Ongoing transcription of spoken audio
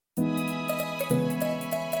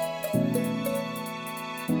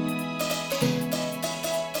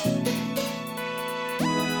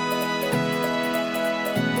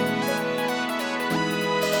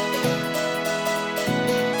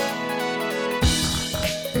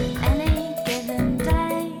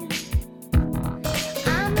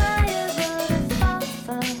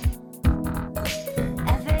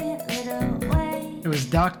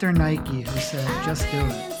Dr. Nike who said, just do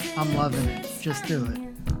it. I'm loving it. Just do it.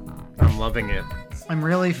 I'm loving it. I'm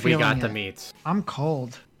really feeling We got it. the meats. I'm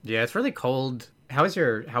cold. Yeah, it's really cold. How is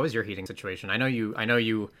your heating situation? I know you're My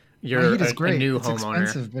heat is great. a new it's homeowner,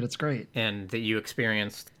 expensive, but it's great. and that you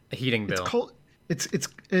experienced a heating bill. It's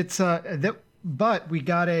cold. But we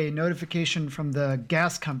got a notification from the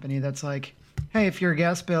gas company that's like, hey, if your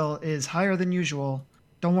gas bill is higher than usual,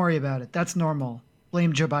 don't worry about it. That's normal.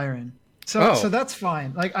 Blame Joe Byron. So that's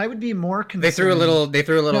fine. Like, I would be more concerned. They threw a little No, they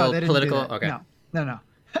didn't political. do that. Okay. No.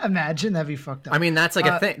 Imagine, that'd be fucked up. I mean, that's like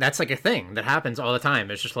a thing. That's like a thing that happens all the time.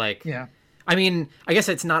 It's just like, Yeah. I mean, I guess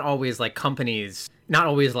it's not always like companies, not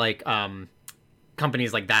always like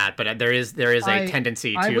companies like that, but there is a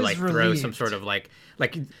tendency I to was like throw relieved. some sort of like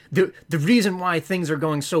the reason why things are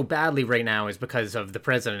going so badly right now is because of the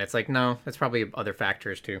president. It's like, no, it's probably other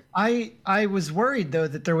factors too. I was worried though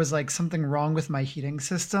that there was like something wrong with my heating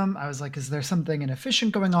system. I was like, is there something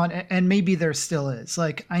inefficient going on? And maybe there still is.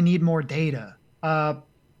 Like, I need more data.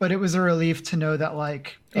 But it was a relief to know that,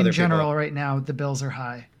 like, in Other general people. right now the bills are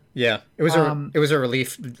high. Yeah, it was a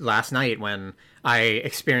relief last night when I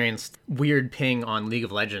experienced weird ping on League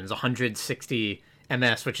of Legends, 160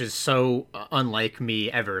 ms, which is so unlike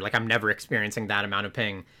me ever. Like, I'm never experiencing that amount of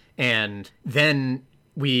ping. And then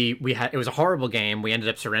we had, it was a horrible game. We ended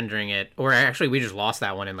up surrendering it, or actually we just lost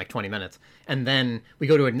that one in like 20 minutes. And then we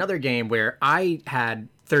go to another game where I had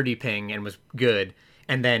 30 ping and was good.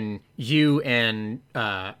 And then you and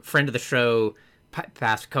friend of the show,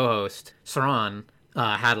 past co-host Saran,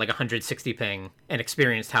 had like 160 ping and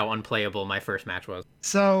experienced how unplayable my first match was.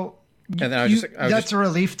 So And then I was that's a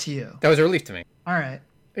relief to you. that was a relief to me. All right.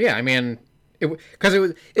 Yeah, I mean, because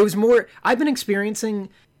it was more. I've been experiencing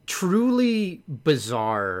truly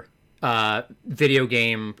bizarre video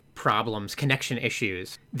game problems, connection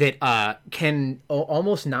issues that can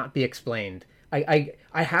almost not be explained. I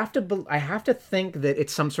have to think that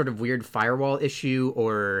it's some sort of weird firewall issue,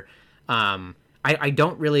 or I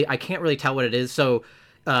can't really tell what it is. So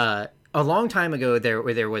a long time ago,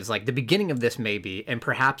 there was like the beginning of this, maybe, and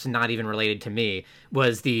perhaps not even related to me,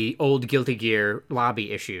 was the old Guilty Gear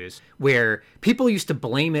lobby issues, where people used to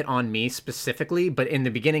blame it on me specifically. But in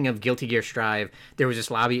the beginning of Guilty Gear Strive, there was this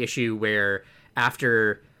lobby issue where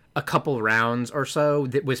after a couple rounds or so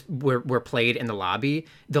that were played in the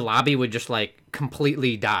lobby would just like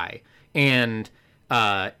completely die, and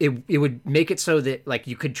it would make it so that like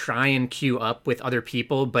you could try and queue up with other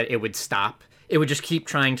people, but it would stop. It would just keep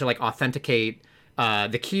trying to like authenticate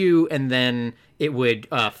the queue, and then it would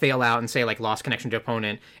fail out and say like lost connection to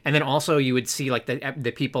opponent, and then also you would see like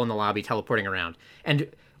the people in the lobby teleporting around, and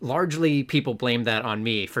largely people blamed that on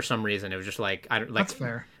me for some reason. It was just like, I don't like, That's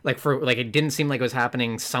fair. It didn't seem like it was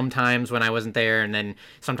happening sometimes when I wasn't there, and then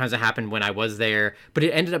sometimes it happened when I was there, but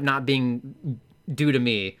it ended up not being due to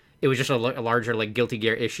me. It was just a larger like Guilty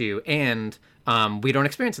Gear issue, and we don't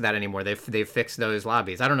experience that anymore. They've fixed those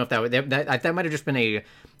lobbies. I don't know if that might have just been a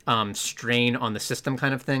strain on the system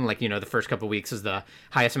kind of thing. Like, you know, the first couple of weeks is the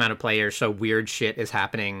highest amount of players, so weird shit is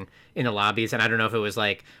happening in the lobbies, and I don't know if it was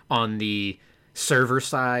like on the server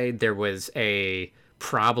side there was a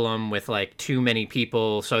problem with like too many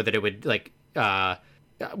people, so that it would like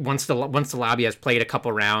once the lobby has played a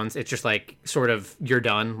couple rounds, it's just like sort of you're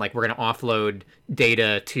done. Like, we're gonna offload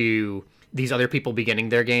data to these other people beginning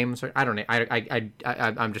their games. I don't know.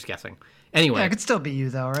 I'm just guessing. Anyway, Yeah, it could still be you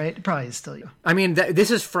though, right? It probably is still you. I mean,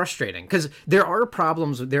 this is frustrating because there are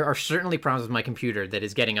problems. There are certainly problems with my computer that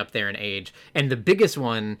is getting up there in age, and the biggest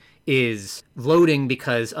one is loading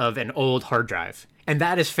because of an old hard drive, and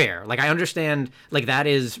that is fair. Like, I understand, like, that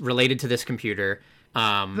is related to this computer.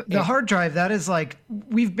 The hard drive, that is like,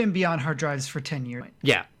 we've been beyond hard drives for 10 years.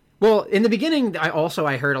 Yeah. Well, in the beginning,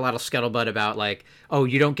 I heard a lot of scuttlebutt about like, oh,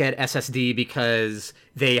 you don't get SSD because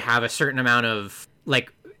they have a certain amount of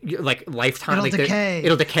like lifetime.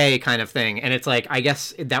 It'll decay kind of thing. And it's like, I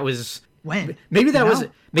guess that was When? maybe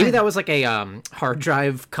that was like a hard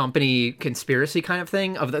drive company conspiracy kind of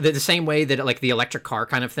thing, of the same way that like the electric car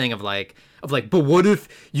kind of thing of like, but what if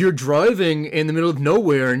you're driving in the middle of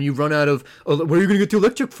nowhere and you run out of, where are you gonna get the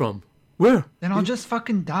electric from? Where? Then I'll just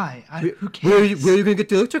fucking die. Who Where are cares? you gonna get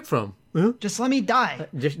the electric from? Huh? Just let me die.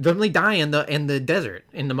 Just definitely die in the desert,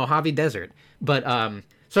 in the Mojave Desert. But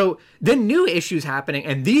so then new issues happening,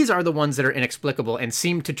 and these are the ones that are inexplicable and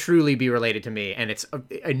seem to truly be related to me, and it's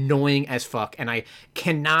annoying as fuck. And I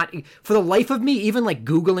cannot, for the life of me, even like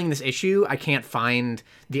Googling this issue, I can't find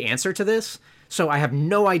the answer to this. So I have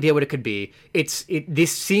no idea what it could be.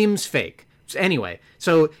 This seems fake. So anyway,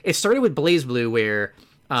 so it started with BlazBlue, where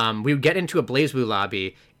we would get into a BlazBlue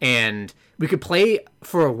lobby and we could play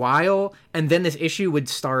for a while, and then this issue would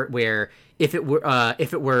start where if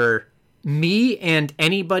it were me and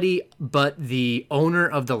anybody but the owner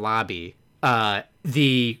of the lobby,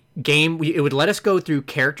 the game, it would let us go through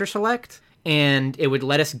character select, and it would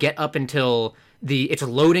let us get up until it's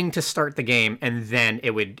loading to start the game, and then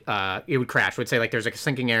it would crash. It would say like there's like a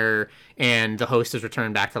syncing error and the host is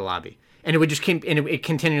returned back to the lobby, and it would just keep, and it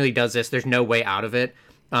continually does this. There's no way out of it.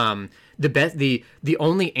 The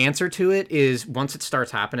only answer to it is once it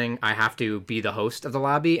starts happening, I have to be the host of the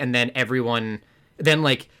lobby, and then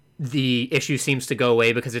like the issue seems to go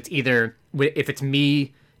away, because it's either, if it's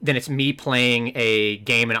me, then it's me playing a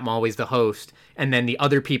game and I'm always the host, and then the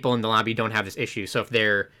other people in the lobby don't have this issue. So if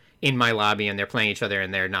they're in my lobby and they're playing each other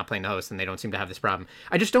and they're not playing the host, and they don't seem to have this problem.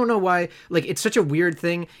 I just don't know why. Like, it's such a weird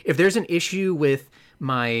thing. If there's an issue with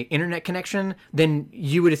my internet connection, then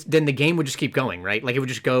the game would just keep going, right? Like, it would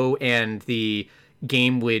just go, and the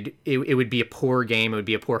game would it would be a poor game. It would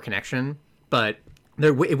be a poor connection, but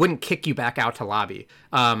it wouldn't kick you back out to lobby.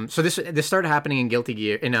 So this started happening in Guilty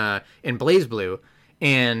Gear in BlazBlue.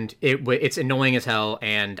 And it's annoying as hell,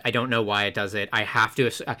 and I don't know why it does it.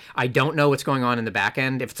 I don't know what's going on in the back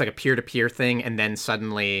end, if it's like a peer-to-peer thing, and then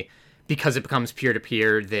suddenly, because it becomes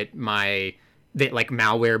peer-to-peer, that like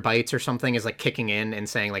malware bytes or something is like kicking in and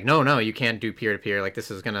saying like, no, you can't do peer-to-peer. Like, this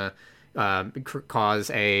is gonna cause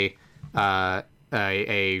a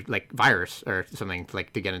like virus or something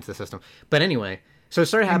like to get into the system. But anyway, so it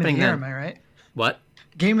started happening then. Am I right? What?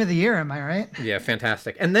 Game of the year, am I right? Yeah,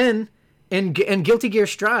 fantastic. And then in Guilty Gear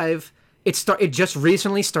Strive, it just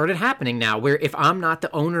recently started happening now, where if I'm not the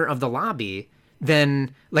owner of the lobby,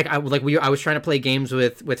 then I was trying to play games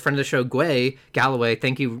with friend of the show Galloway.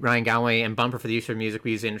 Thank you, Ryan Galloway and Bumper, for the use of music.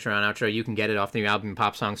 We use the intro and outro. You can get it off the new album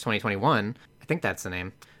Pop Songs 2021. I think that's the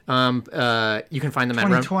name. You can find them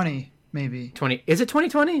 2020 maybe. 20. Is it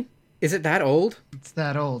 2020? Is it that old? It's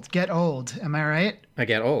that old. Get old. Am I right? I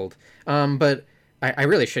get old. But I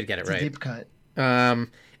really should get it right. It's a deep cut.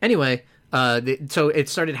 Anyway. So it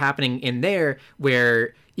started happening in there,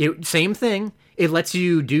 where same thing. It lets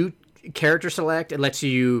you do character select. It lets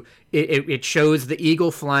you. It shows the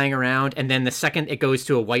eagle flying around, and then the second it goes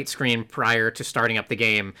to a white screen prior to starting up the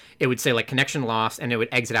game, it would say like connection lost, and it would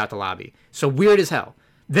exit out the lobby. So weird as hell.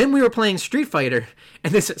 Then we were playing Street Fighter,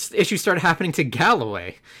 and this issue started happening to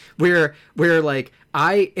Galloway, where like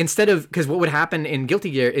because what would happen in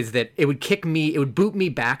Guilty Gear is that it would boot me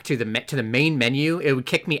back to the main menu. It would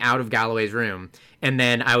kick me out of Galloway's room, and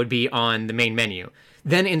then I would be on the main menu.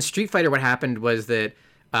 Then in Street Fighter, what happened was that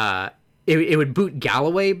it would boot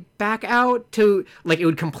Galloway back out to, like, it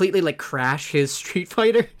would completely like crash his Street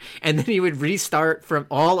Fighter, and then he would restart from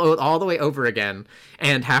all the way over again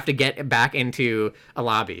and have to get back into a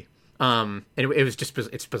lobby. And it was just,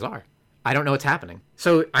 it's bizarre. I don't know what's happening.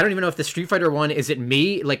 So I don't even know if the Street Fighter one, is it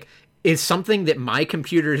me? Like, is something that my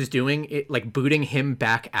computer is doing, it, like booting him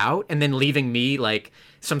back out and then leaving me like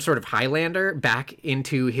some sort of Highlander back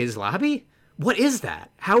into his lobby? What is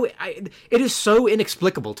that? It is so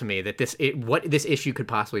inexplicable to me that what this issue could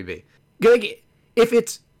possibly be. Like, if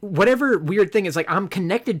it's whatever weird thing is, like, I'm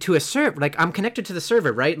connected to a server, like I'm connected to the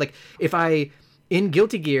server, right? Like, if in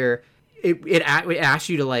Guilty Gear, it asks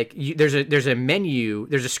you to, like, there's a menu,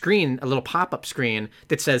 there's a screen, a little pop-up screen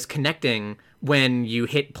that says connecting when you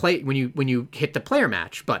hit play, when you hit the player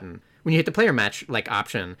match button, when you hit the player match like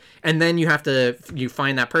option, and then you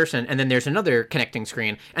find that person, and then there's another connecting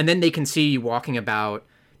screen, and then they can see you walking about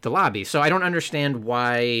the lobby. So I don't understand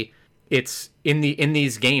why it's in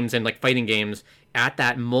these games and like fighting games, at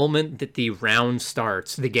that moment that the round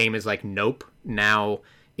starts, the game is like, nope, now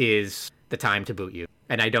is the time to boot you.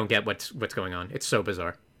 And I don't get what's going on. It's so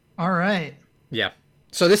bizarre. All right. Yeah.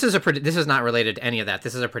 So this is not related to any of that.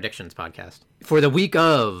 This is a predictions podcast for the week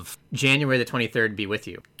of January the 23rd. Be with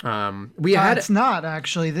you. It's not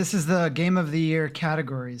actually. This is the Game of the Year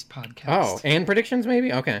categories podcast. Oh, and predictions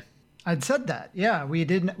maybe. Okay. I'd said that. Yeah, we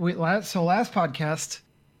didn't. Last podcast,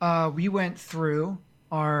 we went through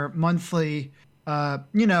our monthly.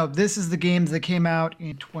 This is the games that came out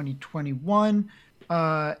in 2021.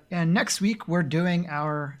 And next week we're doing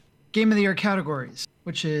our Game of the Year categories,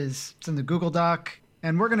 which it's in the Google Doc.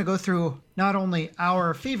 And we're going to go through not only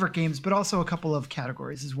our favorite games, but also a couple of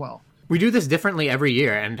categories as well. We do this differently every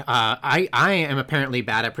year. And I am apparently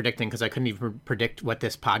bad at predicting, because I couldn't even predict what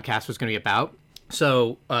this podcast was going to be about.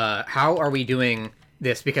 So how are we doing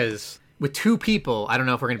this? Because with two people, I don't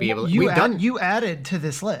know if we're going to be able to. You added to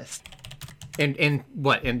this list.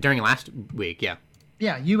 During last week, yeah.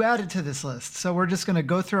 Yeah, you added to this list. So we're just going to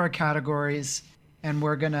go through our categories, and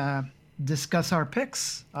we're going to discuss our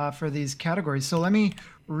picks for these categories. So let me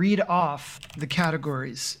read off the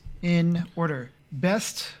categories in order.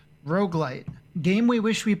 Best roguelite, game we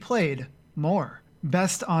wish we played, more.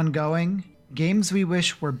 Best ongoing, games we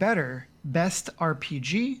wish were better, best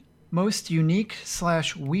RPG, most unique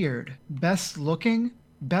slash weird, best looking,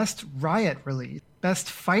 best Riot release, best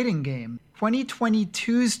fighting game,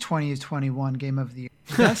 2022's 2021 game of the year,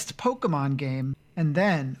 best Pokemon game, and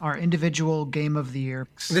then our individual game of the year.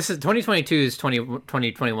 This is 2022's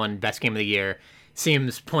 2021 best game of the year.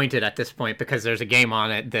 Seems pointed at this point because there's a game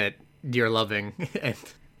on it that you're loving.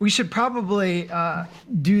 We should probably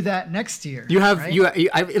do that next year. You have right?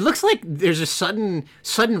 it looks like there's a sudden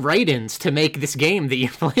write-ins to make this game that you're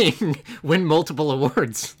playing win multiple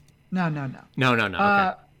awards. No.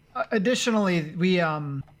 Okay. Additionally,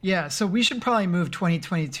 so we should probably move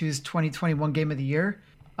 2022's 2021 game of the year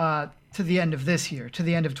to the end of this year, to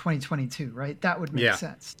the end of 2022, right? That would make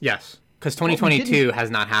sense. Yes, because 2022 has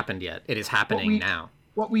not happened yet. It is happening now.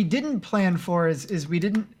 What we didn't plan for is we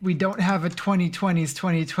don't have a 2020's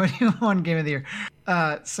 2021 game of the year.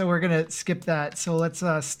 So we're going to skip that. So let's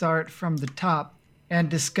start from the top and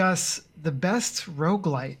discuss the best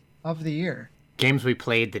roguelite of the year. Games we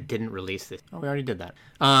played that didn't release this. Oh, we already did that.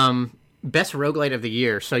 Best roguelite of the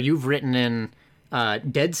year. So you've written in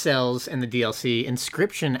Dead Cells and the DLC,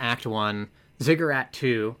 Inscription Act 1, Ziggurat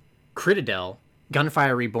 2, Citadel,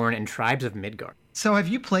 Gunfire Reborn, and Tribes of Midgard. So have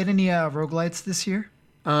you played any roguelites this year?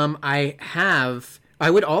 I have. I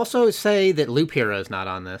would also say that Loop Hero is not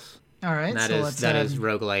on this. All right, that is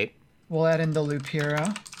roguelite. We'll add in the Loop Hero.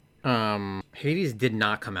 Hades did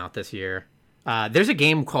not come out this year. There's a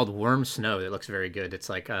game called Worm Snow that looks very good. It's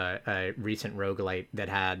like a recent roguelite that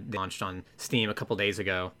had launched on Steam a couple days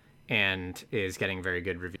ago and is getting very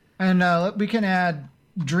good reviews. And we can add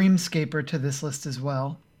Dreamscaper to this list as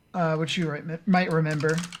well, which you might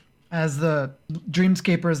remember, as the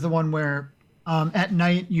Dreamscaper is the one where at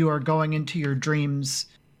night you are going into your dreams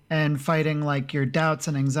and fighting like your doubts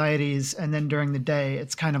and anxieties, and then during the day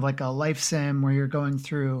it's kind of like a life sim where you're going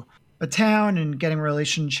through a town and getting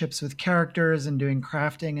relationships with characters and doing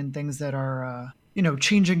crafting and things that are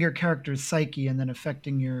changing your character's psyche and then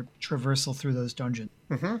affecting your traversal through those dungeons.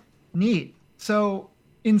 Mm-hmm. Neat. So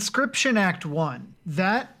Inscription Act 1,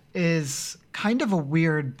 that is kind of a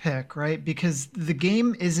weird pick, right? Because the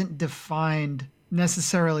game isn't defined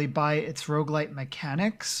necessarily by its roguelite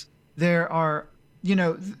mechanics. There are,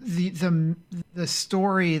 the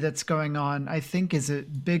story that's going on, I think, is a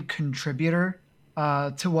big contributor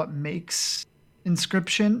to what makes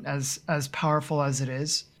Inscription as powerful as it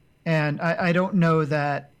is. And I don't know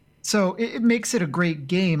that. So it makes it a great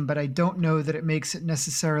game, but I don't know that it makes it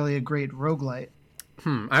necessarily a great roguelite.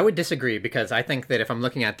 I would disagree, because I think that if I'm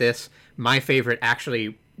looking at this, my favorite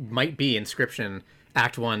actually might be Inscription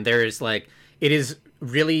Act 1. There is it is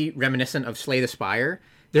really reminiscent of Slay the Spire.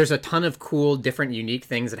 There's a ton of cool, different, unique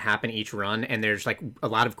things that happen each run, and there's a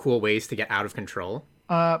lot of cool ways to get out of control.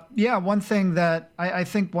 One thing that I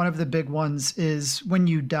think one of the big ones is when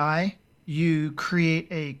you die, you create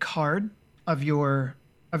a card of your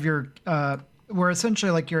where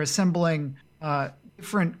essentially you're assembling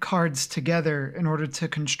different cards together in order to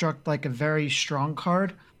construct a very strong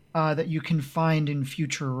card that you can find in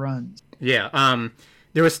future runs. Yeah.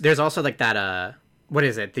 There's also that what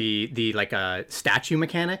is it? The statue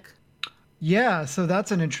mechanic? Yeah, so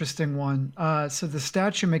that's an interesting one. So the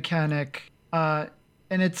statue mechanic, and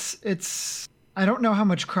it's I don't know how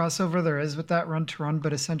much crossover there is with that run to run,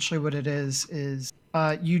 but essentially what it is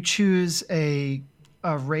you choose a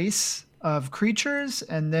race of creatures,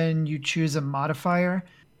 and then you choose a modifier,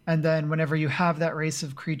 and then whenever you have that race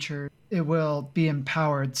of creature, it will be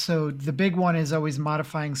empowered. So the big one is always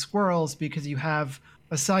modifying squirrels, because you have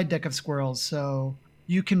a side deck of squirrels, so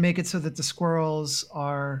you can make it so that the squirrels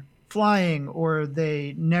are flying, or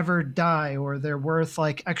they never die, or they're worth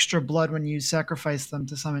extra blood when you sacrifice them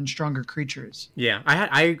to summon stronger creatures. Yeah,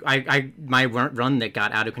 my run that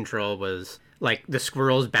got out of control was the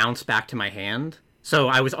squirrels bounced back to my hand. So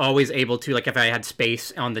I was always able to, if I had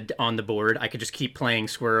space on the board, I could just keep playing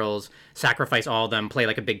squirrels, sacrifice all of them, play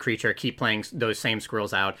a big creature, keep playing those same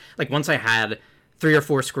squirrels out. Once I had 3 or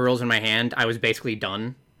 4 squirrels in my hand, I was basically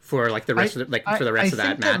done for the rest of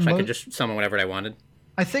that match. I could just summon whatever I wanted.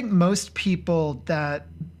 I think most people that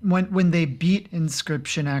when they beat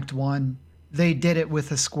Inscription Act 1, they did it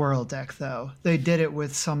with a squirrel deck, though. They did it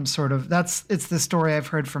with some sort of it's the story I've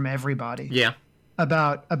heard from everybody. Yeah.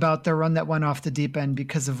 About their run that went off the deep end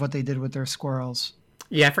because of what they did with their squirrels.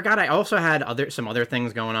 Yeah, I forgot. I also had some other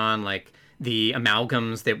things going on, the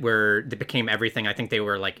amalgams that became everything. I think they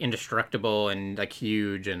were indestructible and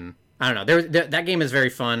huge, and I don't know. That game is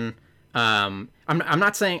very fun. I'm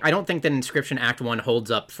not saying, I don't think that Inscription Act 1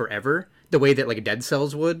 holds up forever the way that Dead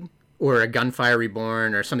Cells would, or a Gunfire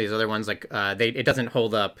Reborn, or some of these other ones. It doesn't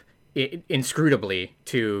hold up inscrutably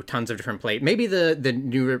to tons of different play. Maybe the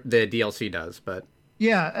DLC does, but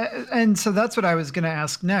Yeah, and so that's what I was going to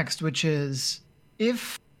ask next, which is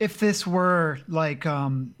if this were like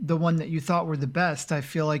the one that you thought were the best, I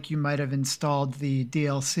feel like you might have installed the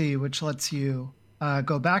DLC, which lets you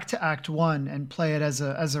go back to Act One and play it as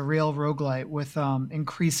a real roguelite with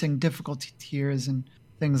increasing difficulty tiers and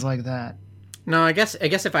things like that. no, I guess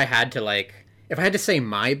if I had to say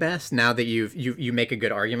my best, now that you make a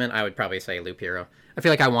good argument, I would probably say Loop Hero. I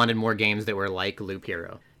feel like I wanted more games that were like Loop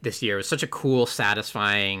Hero this year. It was such a cool,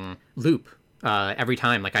 satisfying loop every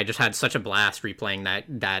time. Like I just had such a blast replaying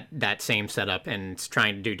that same setup and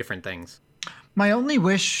trying to do different things. My only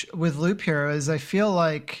wish with Loop Hero is I feel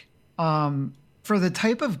like for the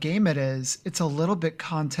type of game it is, it's a little bit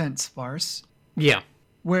content sparse. Yeah.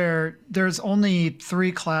 Where there's only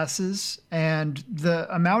 3 classes and the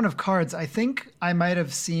amount of cards, I think I might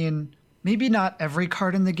have seen maybe not every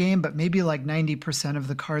card in the game, but maybe like 90% of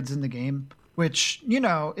the cards in the game, which,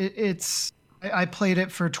 it's I played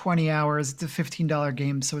it for 20 hours. It's a $15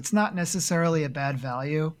 game, so it's not necessarily a bad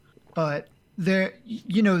value, but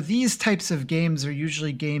these types of games are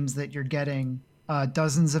usually games that you're getting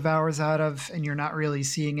dozens of hours out of, and you're not really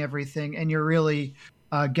seeing everything, and you're really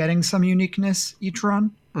getting some uniqueness each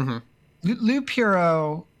run. Mm-hmm. Loop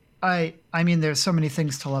Hero, I mean, there's so many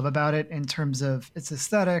things to love about it in terms of its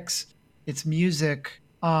aesthetics, its music,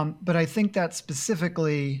 but I think that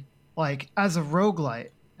specifically, like as a roguelite,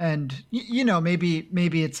 and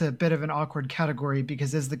maybe it's a bit of an awkward category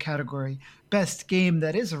because is the category best game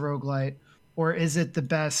that is a roguelite, or is it the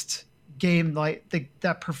best game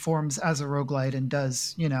that performs as a roguelite and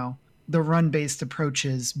does the run-based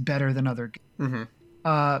approaches better than other games?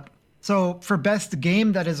 Mm-hmm. So for best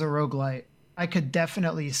game that is a roguelite, I could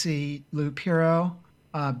definitely see Loop Hero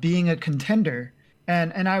being a contender.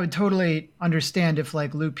 And I would totally understand if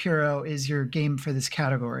like Loop Hero is your game for this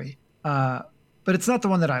category. But it's not the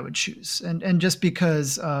one that I would choose. And just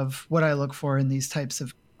because of what I look for in these types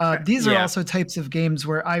of these are also types of games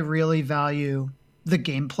where I really value the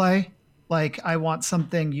gameplay. Like I want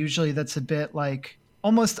something usually that's a bit like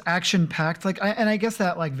almost action packed, and I guess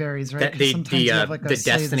that like varies, right? Sometimes you have like the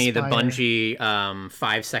Destiny, the Bungie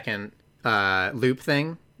 5-second loop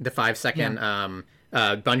thing. The 5-second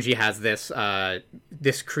Bungie has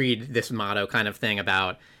this creed, this motto kind of thing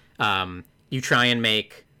about you try and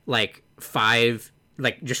make like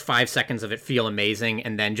just 5 seconds of it feel amazing,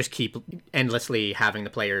 and then just keep endlessly having the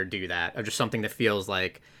player do that, or just something that feels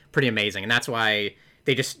like pretty amazing. And that's why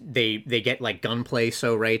they get like gunplay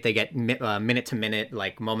so right. They get minute to minute,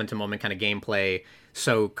 like moment to moment kind of gameplay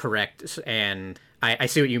so correct. And I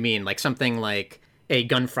see what you mean. Like something like a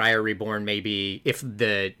Gunfire Reborn, maybe if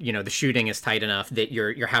the shooting is tight enough that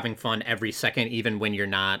you're having fun every second, even when you're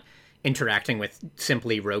not interacting with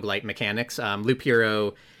simply roguelite mechanics. Loop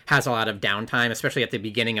Hero has a lot of downtime, especially at the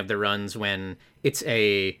beginning of the runs when it's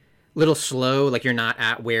a little slow, like you're not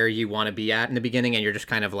at where you want to be at in the beginning, and you're just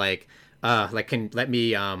kind of like can let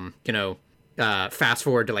me fast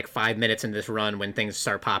forward to like 5 minutes in this run when things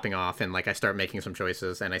start popping off and like I start making some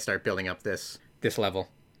choices and I start building up this level.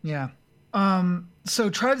 Yeah. So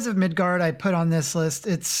Tribes of Midgard I put on this list.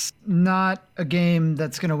 It's not a game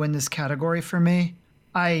that's going to win this category for me.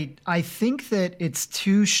 I think that it's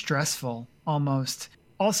too stressful almost.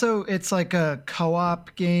 Also, it's like a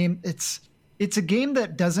co-op game. It's a game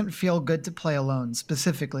that doesn't feel good to play alone,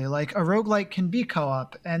 specifically. Like a roguelite can be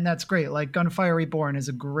co-op, and that's great. Like Gunfire Reborn is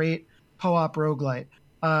a great co-op roguelite.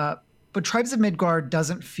 But Tribes of Midgard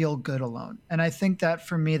doesn't feel good alone. And I think that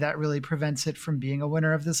for me, that really prevents it from being a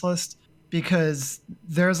winner of this list, because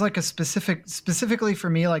there's like a specifically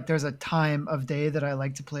for me, like there's a time of day that I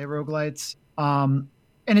like to play roguelites.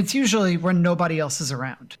 And it's usually when nobody else is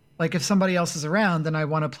around. Like if somebody else is around, then I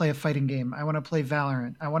want to play a fighting game. I want to play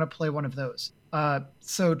Valorant. I want to play one of those.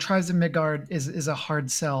 So Tribes of Midgard is a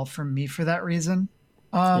hard sell for me for that reason.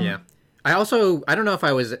 Yeah. I don't know if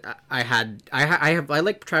I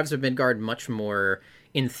like Tribes of Midgard much more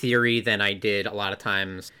in theory than I did a lot of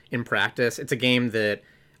times in practice. It's a game that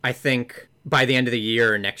I think by the end of the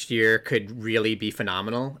year or next year could really be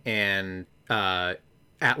phenomenal. And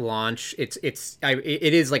at launch, it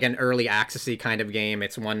is like an early accessy kind of game.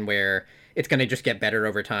 It's one where it's going to just get better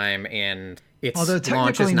over time, and its although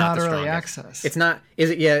launch is technically not the early strongest. access. It's not,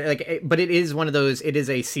 is it? Yeah, like, but it is one of those. It is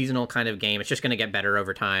a seasonal kind of game. It's just going to get better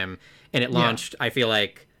over time. And it launched. I feel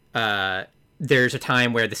like there's a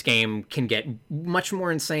time where this game can get much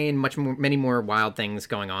more insane, many more wild things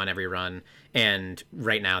going on every run. And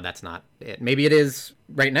right now, that's not it. Maybe it is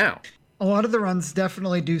right now. A lot of the runs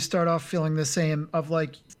definitely do start off feeling the same, of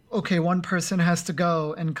like okay, one person has to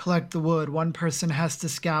go and collect the wood, one person has to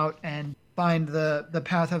scout and find the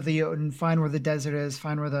path of the Jotun, find where the desert is,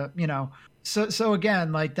 find where the, so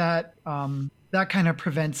again, like that that kind of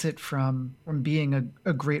prevents it from being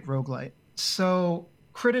a great roguelite. So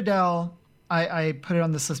Critadel, I put it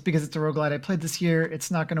on this list because it's a roguelite I played this year.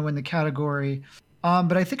 It's not going to win the category,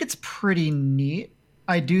 but I think it's pretty neat.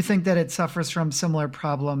 I do think that it suffers from similar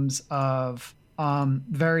problems of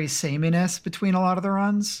very sameness between a lot of the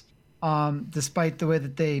runs, despite the way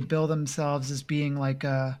that they bill themselves as being like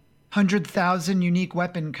 100,000 unique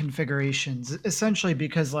weapon configurations, essentially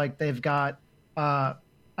because like they've got,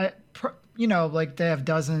 like they have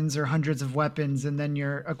dozens or hundreds of weapons, and then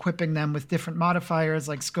you're equipping them with different modifiers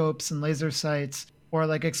like scopes and laser sights or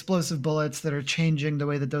like explosive bullets that are changing the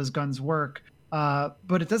way that those guns work.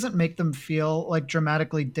 But it doesn't make them feel like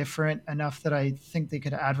dramatically different enough that I think they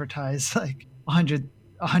could advertise like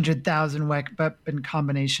 100,000 weapon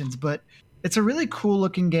combinations. But it's a really cool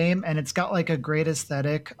looking game, and it's got like a great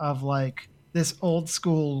aesthetic of like this old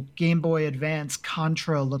school Game Boy Advance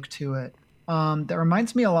Contra look to it. That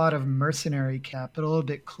reminds me a lot of Mercenary Cap, but a little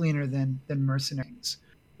bit cleaner than Mercenaries.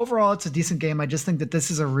 Overall, it's a decent game. I just think that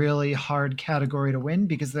this is a really hard category to win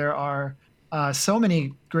because there are so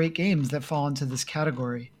many great games that fall into this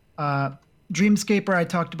category. Dreamscaper, I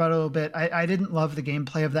talked about a little bit. I didn't love the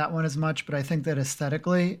gameplay of that one as much, but I think that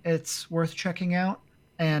aesthetically it's worth checking out.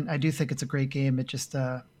 And I do think it's a great game. It just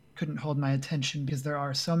couldn't hold my attention because there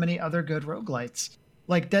are so many other good roguelites,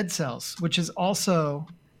 like Dead Cells, which is also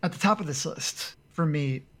at the top of this list for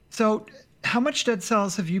me. So how much Dead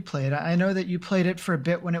Cells have you played? I know that you played it for a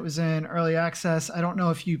bit when it was in early access. I don't know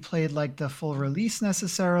if you played like the full release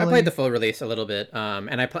necessarily. I played the full release a little bit,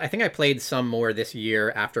 and I think I played some more this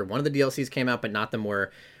year after one of the DLCs came out, but not the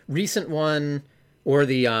more recent one or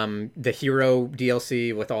the Hero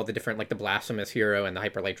DLC with all the different, like the Blasphemous Hero and the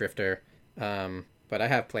Hyperlight Drifter. But I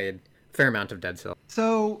have played a fair amount of Dead Cells.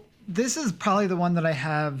 So this is probably the one that I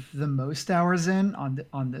have the most hours in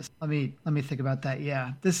on this. Let me think about that.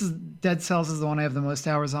 Yeah, this is Dead Cells is the one I have the most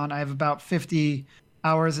hours on. I have about 50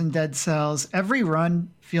 hours in Dead Cells. Every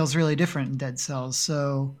run feels really different in Dead Cells.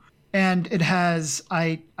 So, and it has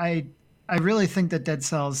I really think that Dead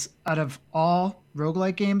Cells, out of all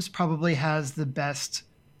roguelike games, probably has the best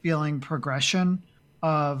feeling progression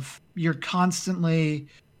of you're constantly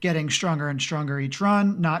getting stronger and stronger each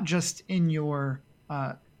run, not just in your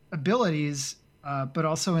abilities, but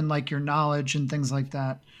also in like your knowledge and things like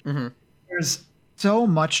that. Mm-hmm. There's so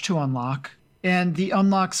much to unlock, and the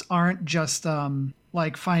unlocks aren't just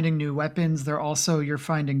like finding new weapons. They're also you're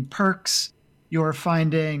finding perks, you're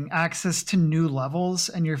finding access to new levels,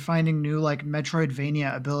 and you're finding new like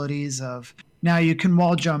Metroidvania abilities of now you can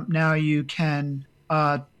wall jump, now you can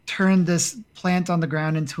turn this plant on the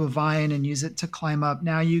ground into a vine and use it to climb up.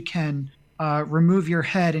 Now you can remove your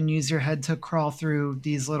head and use your head to crawl through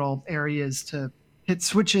these little areas to hit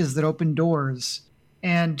switches that open doors.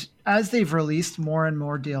 And as they've released more and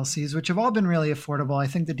more DLCs, which have all been really affordable, I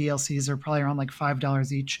think the DLCs are probably around like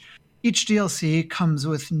 $5 each. Each DLC comes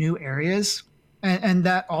with new areas, and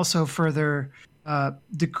that also further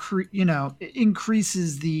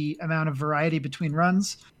increases the amount of variety between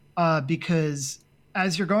runs, because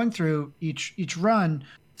as you're going through each run,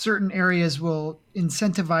 certain areas will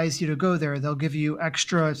incentivize you to go there. They'll give you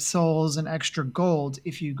extra souls and extra gold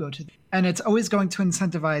if you go to them. And it's always going to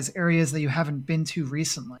incentivize areas that you haven't been to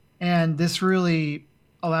recently. And this really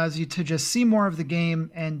allows you to just see more of the game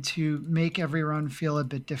and to make every run feel a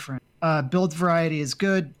bit different. Build variety is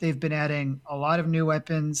good. They've been adding a lot of new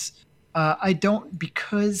weapons.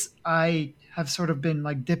 Because I have sort of been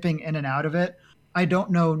like dipping in and out of it, I don't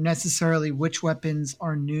know necessarily which weapons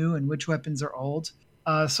are new and which weapons are old.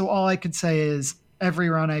 So all I could say is every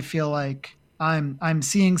run I feel like I'm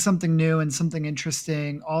seeing something new and something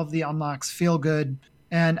interesting. All of the unlocks feel good.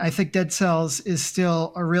 And I think Dead Cells is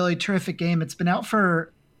still a really terrific game. It's been out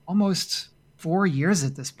for almost 4 years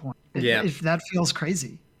at this point. Yeah. If that feels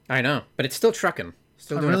crazy. I know, but it's still trucking.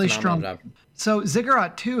 Still doing really a phenomenal strong job. So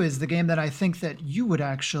Ziggurat 2 is the game that I think that you would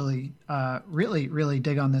actually really, really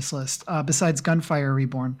dig on this list, besides Gunfire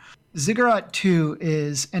Reborn. Ziggurat 2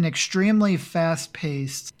 is an extremely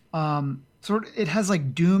fast-paced, it has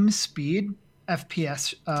like Doom speed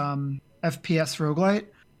FPS roguelite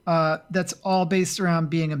that's all based around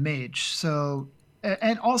being a mage. So,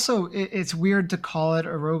 and also it's weird to call it a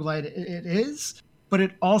roguelite. It is, but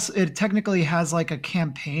it technically has like a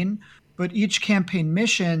campaign, but each campaign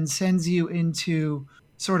mission sends you into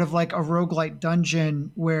sort of like a roguelite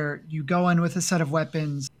dungeon where you go in with a set of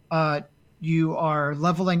weapons. You are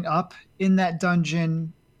leveling up in that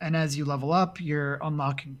dungeon, and as you level up, you're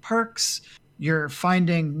unlocking perks. You're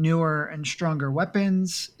finding newer and stronger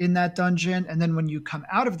weapons in that dungeon. And then when you come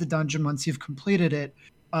out of the dungeon, once you've completed it,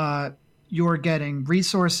 you're getting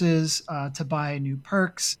resources to buy new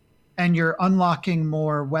perks, and you're unlocking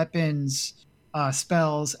more weapons,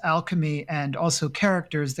 spells, alchemy, and also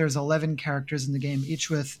characters. There's 11 characters in the game,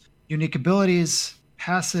 each with unique abilities,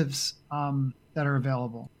 passives that are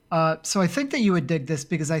available. So I think that you would dig this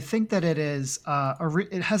because I think that it is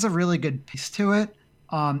it has a really good pace to it.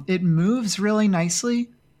 It moves really nicely,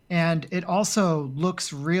 and it also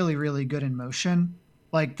looks really, really good in motion.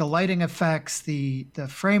 Like the lighting effects, the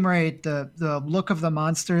frame rate, the look of the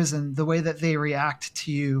monsters, and the way that they react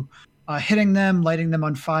to you hitting them, lighting them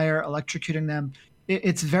on fire, electrocuting them.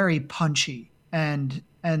 It's very punchy, and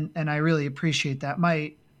I really appreciate that.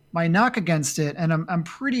 My knock against it, and I'm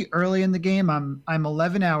pretty early in the game. I'm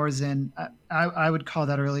 11 hours in. I would call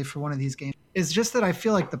that early for one of these games. Is just that I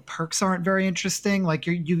feel like the perks aren't very interesting. Like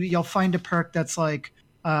you'll find a perk that's like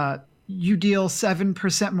you deal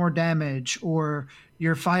 7% more damage, or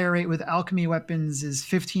your fire rate with alchemy weapons is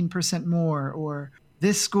 15% more, or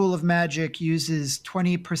this school of magic uses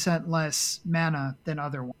 20% less mana than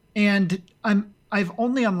other ones. And I've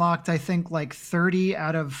only unlocked, I think, like 30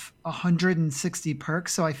 out of 160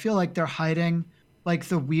 perks. So I feel like they're hiding like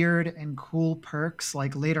the weird and cool perks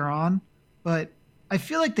like later on. But I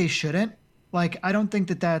feel like they shouldn't. Like, I don't think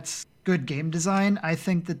that that's good game design. I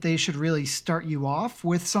think that they should really start you off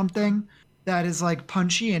with something that is like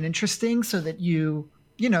punchy and interesting so that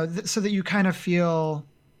so that you kind of feel,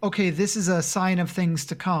 okay, this is a sign of things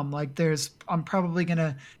to come. Like I'm probably going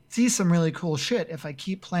to see some really cool shit if I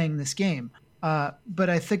keep playing this game. But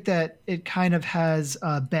I think that it kind of has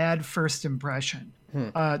a bad first impression,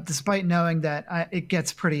 despite knowing that it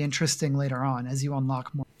gets pretty interesting later on as you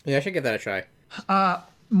unlock more. Yeah, I should give that a try.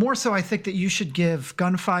 More so, I think that you should give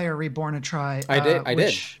Gunfire Reborn a try. I did.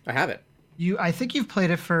 I have it. I think you've played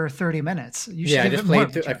it for 30 minutes. You should yeah, give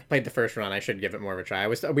I played the first run. I should give it more of a try.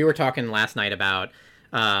 We were talking last night about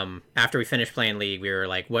after we finished playing League, we were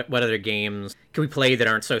like, what other games can we play that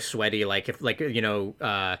aren't so sweaty? Like if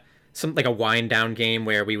some like a wind down game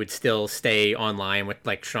where we would still stay online with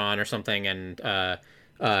like Sean or something and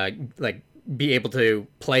like be able to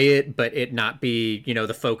play it, but it not be,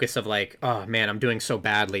 the focus of like, oh man, I'm doing so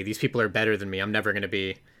badly. These people are better than me. I'm never going to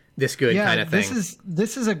be this good kind of thing.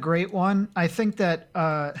 This is a great one. I think that,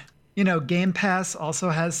 Game Pass also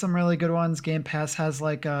has some really good ones. Game Pass has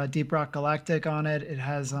like Deep Rock Galactic on it. It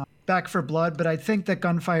has Back for Blood, but I think that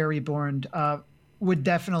Gunfire Reborn would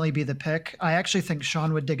definitely be the pick. I actually think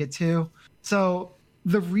Sean would dig it too. So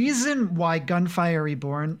the reason why Gunfire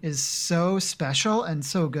Reborn is so special and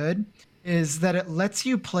so good is that it lets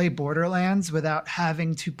you play Borderlands without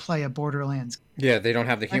having to play a Borderlands. Yeah, they don't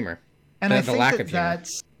have the humor. And I think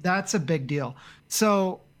that's a big deal.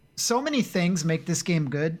 So many things make this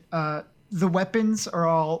game good. The weapons are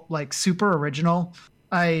all like super original.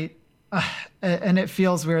 And it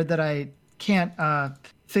feels weird that I can't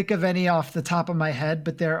think of any off the top of my head,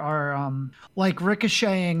 but there are like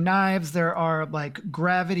ricocheting knives. There are like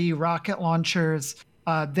gravity rocket launchers.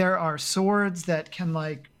 There are swords that can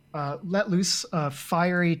like let loose a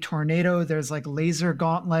fiery tornado. There's like laser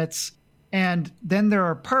gauntlets. And then there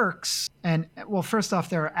are perks. And well, first off,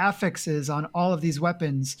 there are affixes on all of these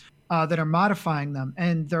weapons that are modifying them.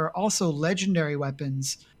 And there are also legendary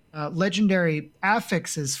weapons, legendary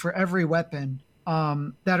affixes for every weapon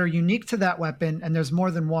that are unique to that weapon. And there's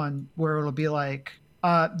more than one where it'll be like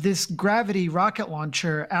this gravity rocket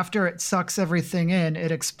launcher, after it sucks everything in,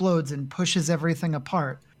 it explodes and pushes everything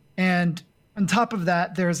apart. And on top of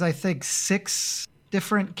that, there's, I think, 6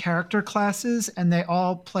 different character classes, and they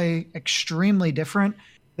all play extremely different.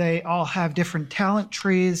 They all have different talent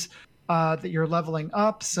trees that you're leveling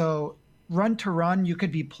up. So run to run, you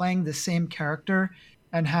could be playing the same character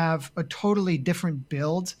and have a totally different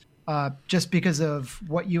build just because of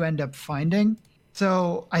what you end up finding.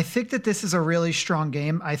 So I think that this is a really strong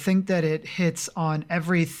game. I think that it hits on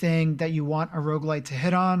everything that you want a roguelite to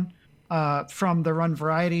hit on. From the run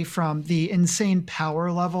variety, from the insane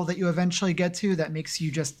power level that you eventually get to that makes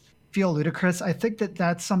you just feel ludicrous. I think that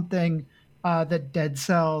that's something that Dead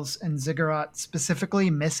Cells and Ziggurat specifically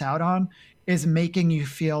miss out on, is making you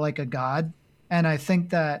feel like a god. And I think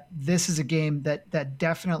that this is a game that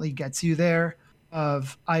definitely gets you there.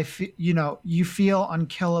 You feel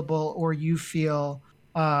unkillable, or you feel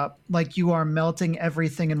like you are melting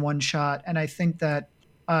everything in one shot. And I think that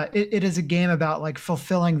it is a game about like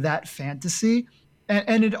fulfilling that fantasy.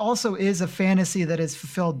 And it also is a fantasy that is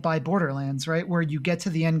fulfilled by Borderlands, right? Where you get to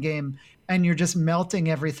the end game and you're just melting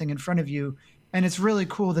everything in front of you. And it's really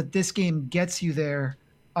cool that this game gets you there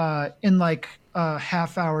in like a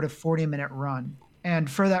half hour to 40-minute run. And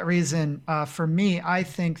for that reason, for me, I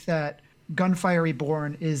think that Gunfire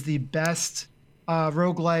Reborn is the best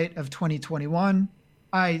roguelite of 2021.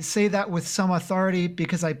 I say that with some authority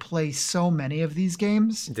because I play so many of these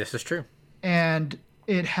games. This is true. And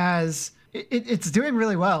it's doing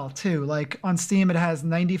really well too. Like on Steam, it has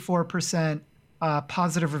 94%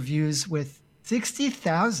 positive reviews with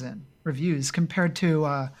 60,000 reviews compared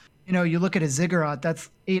to, you look at a Ziggurat, that's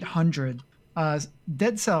 800.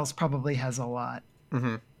 Dead Cells probably has a lot.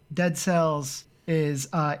 Mm-hmm. Dead Cells is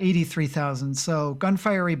 83,000. So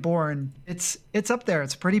Gunfire Reborn, it's up there.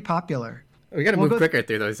 It's pretty popular. We got to move quicker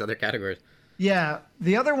through those other categories. Yeah,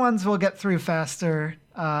 the other ones we'll get through faster.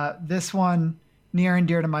 This one, near and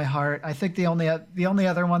dear to my heart. I think the only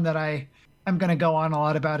other one that I'm going to go on a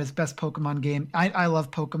lot about is best Pokemon game. I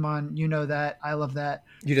love Pokemon. You know that. I love that.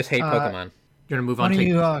 You just hate Pokemon. You're going to move on to... Why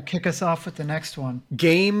don't you kick us off with the next one?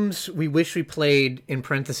 Games we wish we played, in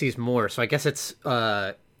parentheses, more. So I guess it's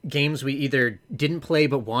games we either didn't play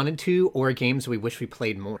but wanted to, or games we wish we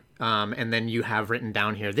played more. And then you have written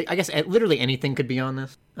down here, I guess literally anything could be on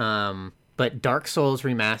this. But Dark Souls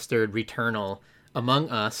Remastered, Returnal, Among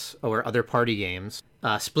Us, or other party games,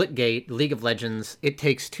 Splitgate, League of Legends, It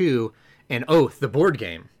Takes Two, and Oath, the board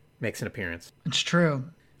game, makes an appearance. It's true.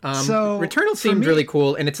 So Returnal seemed really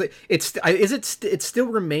cool, and it still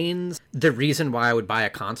remains the reason why I would buy a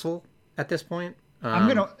console at this point.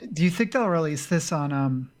 Do you think they'll release this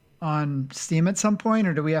on Steam at some point,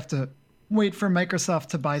 or do we have to wait for Microsoft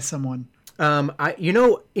to buy someone?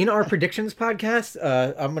 In our predictions podcast,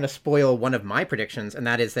 I'm going to spoil one of my predictions, and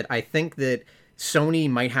that is that I think that Sony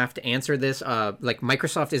might have to answer this. Like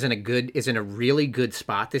Microsoft is in a really good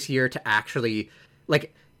spot this year to actually,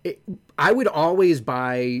 I would always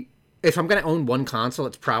buy, if I'm going to own one console,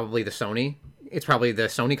 it's probably the Sony. It's probably the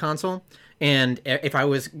Sony console. And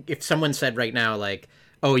if someone said right now, like,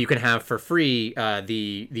 oh, you can have for free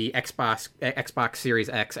the Xbox Series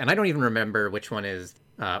X, and I don't even remember which one is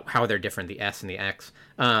how they're different, the S and the X,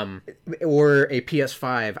 or a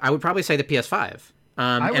PS5, I would probably say the PS5.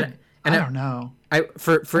 I don't know.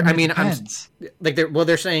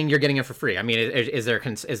 They're saying you're getting it for free. I mean, is there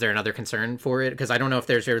another concern for it? Because I don't know if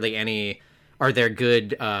there's really any. Are there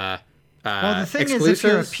good? Well, the thing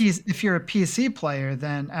exclusives? is, if you're a PC player,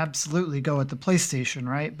 then absolutely go with the PlayStation,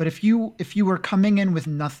 right? But if you were coming in with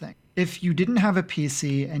nothing, if you didn't have a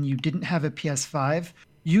PC and you didn't have a PS5,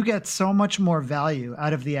 you get so much more value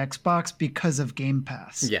out of the Xbox because of Game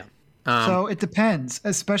Pass. Yeah. So it depends,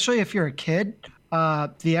 especially if you're a kid.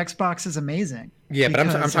 The Xbox is amazing. Yeah, but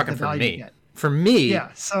I'm talking for me. For me,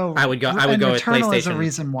 yeah. So I would go with PlayStation. Returnal is a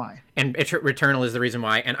reason why. And Returnal is the reason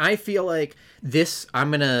why. And I feel like this.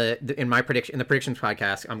 In the predictions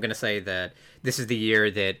podcast, I'm gonna say that this is the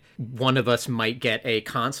year that one of us might get a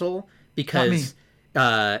console because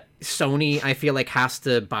Sony, I feel like, has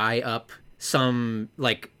to buy up some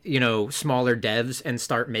smaller devs and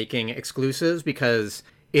start making exclusives, because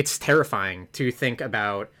it's terrifying to think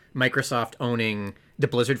about Microsoft owning the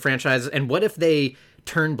Blizzard franchise. And what if they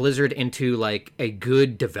turn Blizzard into like a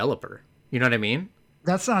good developer? You know what I mean?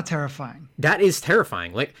 That's not terrifying. That is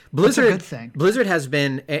terrifying. Like Blizzard, that's a good thing. Blizzard has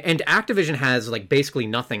been, and Activision has like basically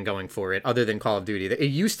nothing going for it other than Call of Duty. It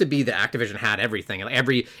used to be that Activision had everything, like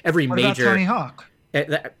every what major. What about Tony Hawk?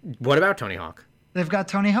 What about Tony Hawk? They've got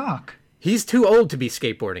Tony Hawk. He's too old to be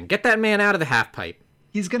skateboarding. Get that man out of the half pipe.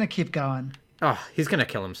 He's gonna keep going. Oh, he's gonna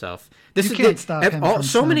kill himself. Stop him.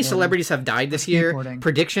 So many celebrities have died this year.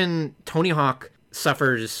 Prediction: Tony Hawk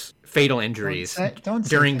suffers fatal injuries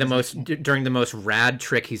during the most rad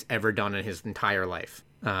trick he's ever done in his entire life.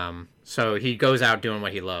 So he goes out doing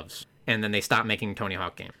what he loves, and then they stop making Tony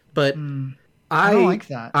Hawk games. But I don't like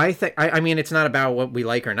that. I mean, it's not about what we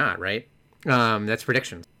like or not, right? That's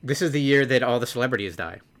predictions. This is the year that all the celebrities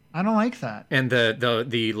die. I don't like that. And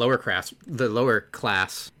the lower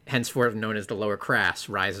class, henceforth known as the lower crass,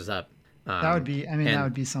 rises up. That would be. I mean, that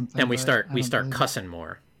would be something. And we start cussing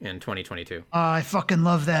more in 2022. I fucking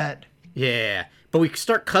love that. Yeah, but we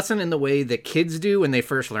start cussing in the way that kids do when they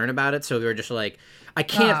first learn about it. So they're just like, I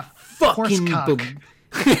can't fucking.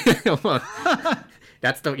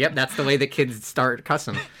 That's the way that kids start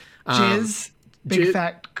cussing. Jizz, big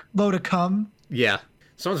fat load of cum. Yeah,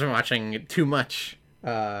 someone's been watching too much.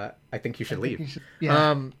 I think you should leave.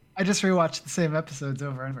 I just rewatched the same episodes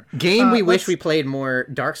over and over. Game we wish we played more: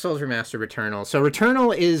 Dark Souls Remastered, Returnal. So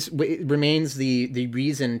Returnal remains the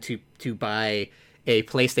reason to buy a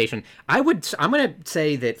PlayStation. I'm gonna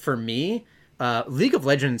say that for me, League of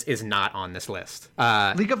Legends is not on this list.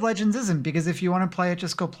 League of Legends isn't, because if you want to play it,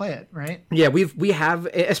 just go play it, right? Yeah, we have.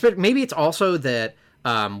 Maybe it's also that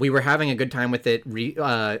We were having a good time with it.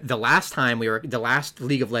 The last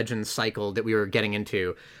League of Legends cycle that we were getting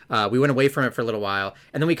into, we went away from it for a little while,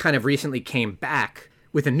 and then we kind of recently came back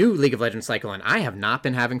with a new League of Legends cycle, and I have not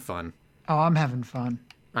been having fun. Oh, I'm having fun.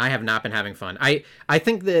 I have not been having fun. I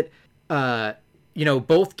think that both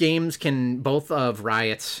of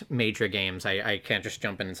Riot's major games. I can't just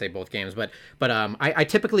jump in and say both games, but I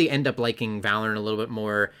typically end up liking Valorant a little bit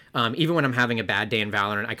more. Even when I'm having a bad day in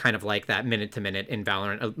Valorant, I kind of like that minute to minute in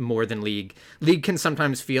Valorant more than League. League can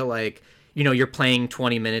sometimes feel like you're playing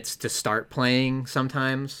 20 minutes to start playing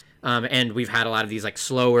sometimes. And we've had a lot of these like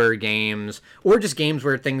slower games or just games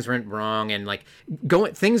where things went wrong, and like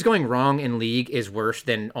things going wrong in League is worse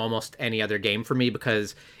than almost any other game for me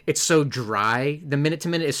because it's so dry. The minute to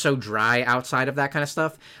minute is so dry outside of that kind of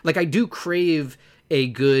stuff. Like I do crave a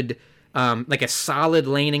good like a solid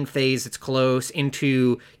laning phase that's close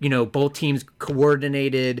into both teams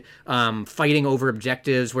coordinated, fighting over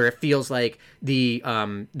objectives where it feels like the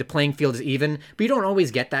playing field is even, but you don't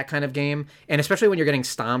always get that kind of game, and especially when you're getting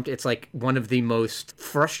stomped, it's like one of the most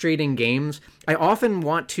frustrating games. I often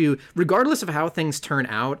want to, regardless of how things turn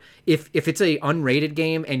out, if it's a unrated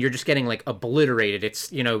game and you're just getting like obliterated,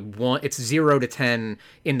 it's it's 0 to 10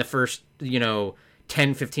 in the first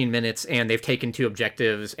 10-15 minutes, and they've taken 2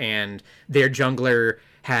 objectives, and their jungler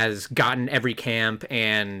has gotten every camp,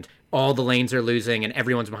 and all the lanes are losing, and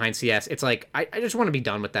everyone's behind CS. It's like, I just want to be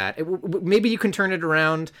done with that. Maybe you can turn it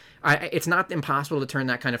around. It's not impossible to turn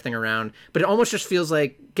that kind of thing around, but it almost just feels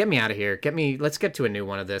like, get me out of here. Let's get to a new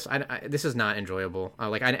one of this. This is not enjoyable.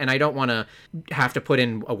 And I don't want to have to put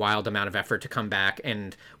in a wild amount of effort to come back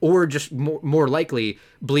or just more likely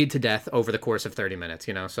bleed to death over the course of 30 minutes,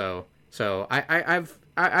 So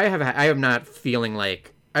I'm not feeling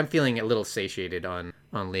like, I'm feeling a little satiated on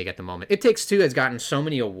League at the moment. It Takes Two has gotten so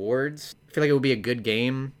many awards. I feel like it would be a good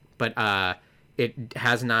game, but it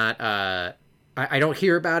has not. I don't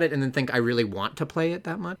hear about it and then think I really want to play it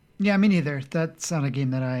that much. Yeah, me neither. That's not a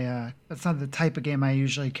game that that's not the type of game I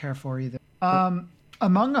usually care for either.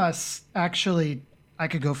 Among Us, actually, I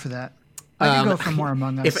could go for that. I could go for more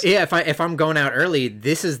Among Us. If I'm going out early,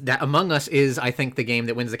 Among Us is, I think, the game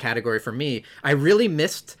that wins the category for me. I really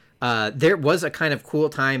missed. There was a kind of cool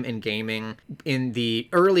time in gaming in the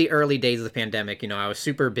early days of the pandemic. I was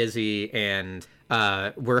super busy and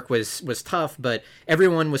work was tough, but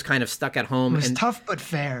everyone was kind of stuck at home. It was tough but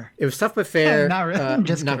fair. It was tough but fair. Not really.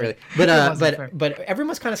 Just not kidding. really. But everyone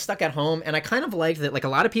was kind of stuck at home, and I kind of liked that. Like a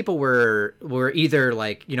lot of people were either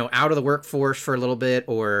like out of the workforce for a little bit,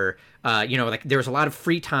 or like there was a lot of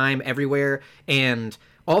free time everywhere, and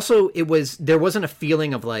also there wasn't a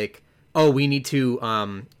feeling of like, oh, we need to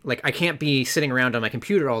I can't be sitting around on my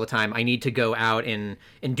computer all the time. I need to go out and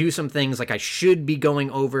do some things. Like I should be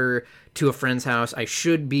going over to a friend's house. I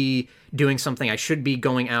should be doing something. I should be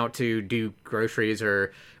going out to do groceries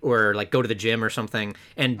or like go to the gym or something.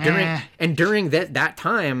 And during that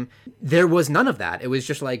time, there was none of that. It was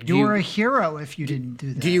just like, you were a hero if you didn't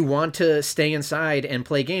do that. Do you want to stay inside and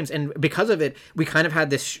play games? And because of it, we kind of had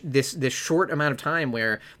this short amount of time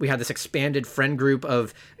where we had this expanded friend group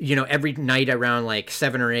of, every night around like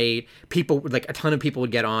 7 or 8 people, like a ton of people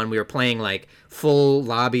would get on. We were playing like full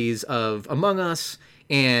lobbies of Among Us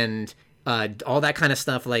and all that kind of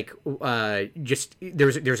stuff. Like just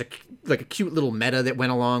there's a cute little meta that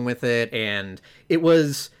went along with it, and it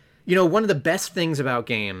was one of the best things about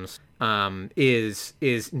games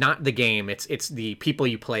is not the game, it's the people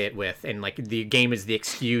you play it with, and like the game is the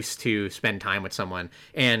excuse to spend time with someone,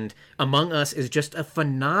 and Among Us is just a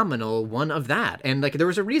phenomenal one of that. And like there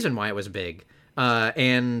was a reason why it was big,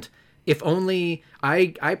 and if only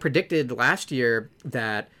I predicted last year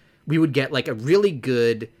that we would get like a really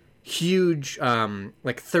good, huge,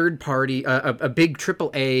 like third party, a big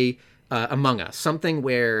AAA Among Us, something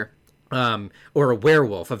where, or a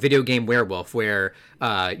werewolf, a video game werewolf, where,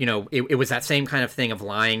 it was that same kind of thing of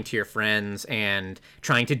lying to your friends and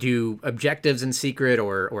trying to do objectives in secret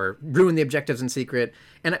or ruin the objectives in secret.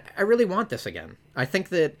 And I really want this again. I think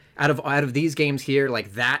that out of these games here,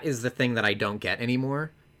 like that is the thing that I don't get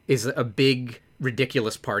anymore, is a big,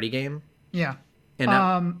 ridiculous party game. Yeah.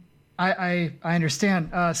 And I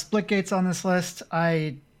understand. Splitgate's on this list.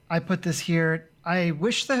 I put this here. I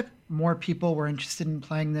wish that more people were interested in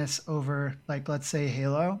playing this over, like, let's say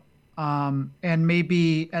Halo. And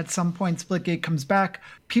maybe at some point Splitgate comes back.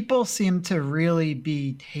 People seem to really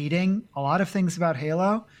be hating a lot of things about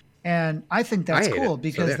Halo. And I think that's cool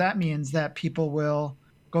because that means that people will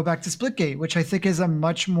go back to Splitgate, which I think is a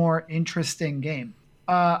much more interesting game.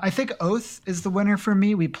 I think Oath is the winner for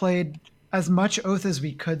me. We played as much Oath as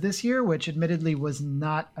we could this year, which admittedly was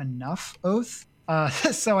not enough Oath.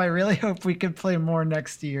 So I really hope we could play more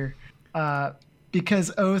next year,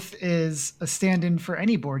 because Oath is a stand-in for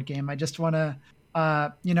any board game. I just want to,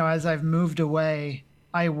 as I've moved away,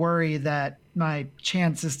 I worry that my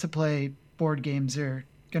chances to play board games are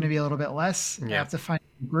going to be a little bit less. Yeah. I have to find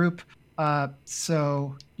a group.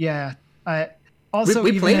 So yeah, I also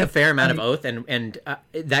we played a fair amount of Oath, and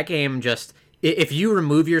that game just, if you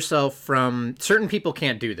remove yourself from, certain people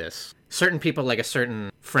can't do this. Certain people, like a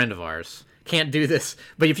certain friend of ours, can't do this.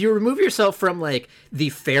 But if you remove yourself from like the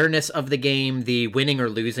fairness of the game, the winning or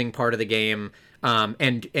losing part of the game,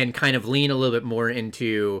 and kind of lean a little bit more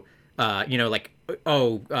into,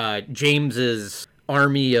 James's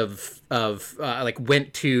army of like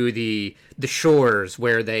went to the shores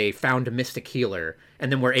where they found a mystic healer,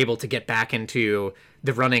 and then were able to get back into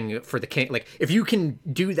the running for the king. Like, if you can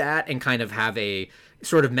do that and kind of have a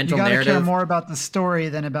sort of mental narrative, care more about the story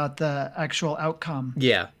than about the actual outcome.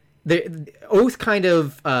 Yeah, the Oath kind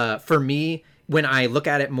of, for me, when I look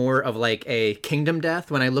at it more of like a Kingdom Death,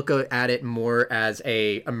 when I look at it more as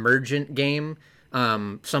a emergent game,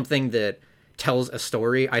 something that tells a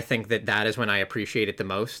story, I think that is when I appreciate it the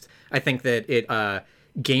most. I think that it,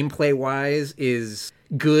 gameplay wise, is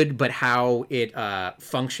good, but how it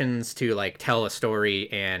functions to like tell a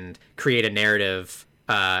story and create a narrative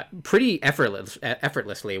pretty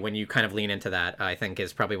effortlessly when you kind of lean into that, I think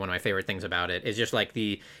is probably one of my favorite things about it, is just like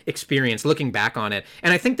the experience looking back on it.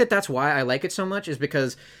 And I think that that's why I like it so much, is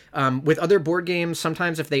because with other board games,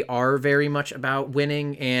 sometimes if they are very much about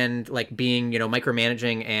winning and like being,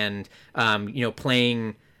 micromanaging and,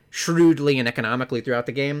 playing shrewdly and economically throughout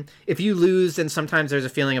the game, if you lose, then sometimes there's a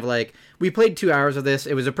feeling of like, we played 2 hours of this,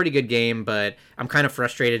 it was a pretty good game, but I'm kind of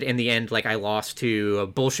frustrated in the end, like I lost to a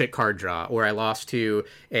bullshit card draw, or I lost to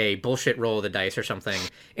a bullshit roll of the dice or something.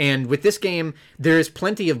 And with this game, there's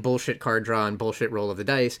plenty of bullshit card draw and bullshit roll of the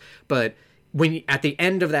dice, but when at the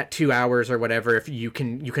end of that 2 hours or whatever, if you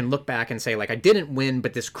can look back and say like, I didn't win,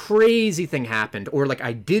 but this crazy thing happened, or like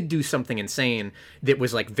I did do something insane that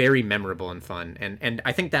was like very memorable and fun, and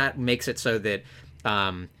I think that makes it so that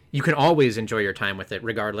you can always enjoy your time with it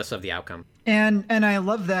regardless of the outcome. And I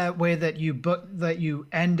love that way that you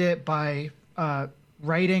end it by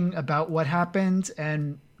writing about what happened.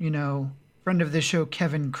 And friend of the show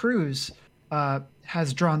Kevin Cruz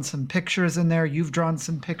has drawn some pictures in there. You've drawn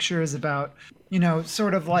some pictures about,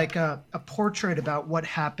 sort of like a portrait about what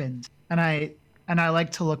happened. And I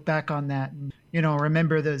like to look back on that and,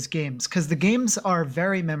 remember those games, because the games are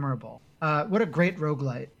very memorable. What a great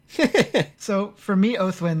roguelite. So for me,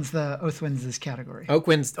 Oath wins this category.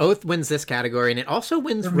 Oath wins this category, and it also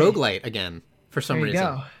wins roguelite again for some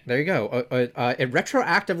reason. There you go. It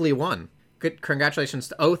retroactively won. Good, congratulations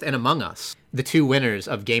to Oath and Among Us, the two winners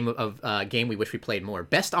of Game We Wish We Played More.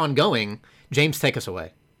 Best ongoing. James, take us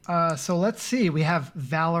away. So let's see. We have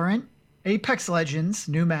Valorant, Apex Legends,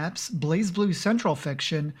 new maps, BlazBlue Central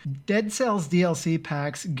Fiction, Dead Cells DLC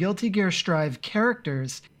packs, Guilty Gear Strive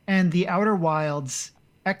characters, and The Outer Wilds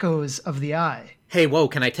Echoes of the Eye. Hey, whoa,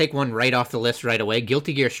 can I take one right off the list right away?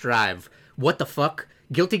 Guilty Gear Strive. What the fuck?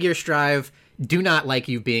 Guilty Gear Strive, do not like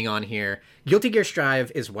you being on here. Guilty Gear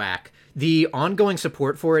Strive is whack. The ongoing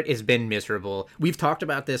support for it has been miserable. We've talked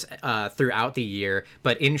about this throughout the year,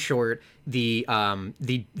 but in short, the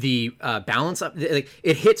balance up, like,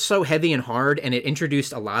 it hit so heavy and hard, and it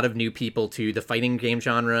introduced a lot of new people to the fighting game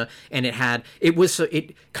genre, and it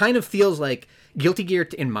kind of feels like Guilty Gear,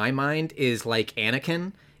 in my mind, is like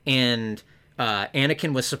Anakin, and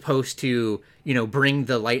Anakin was supposed to, bring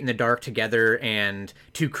the light and the dark together and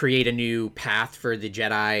to create a new path for the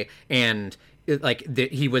Jedi, and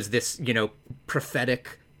he was this,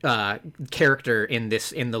 prophetic character in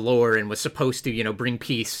the lore, and was supposed to, bring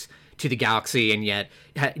peace to the galaxy, and yet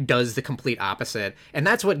does the complete opposite. And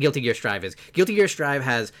that's what Guilty Gear Strive is. Guilty Gear Strive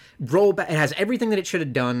has rollback. It has everything that it should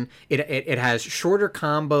have done. It has shorter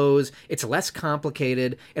combos. It's less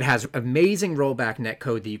complicated. It has amazing rollback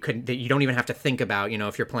netcode that you don't even have to think about,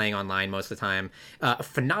 if you're playing online most of the time. A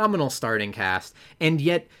phenomenal starting cast, and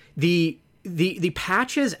yet the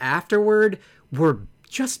patches afterward were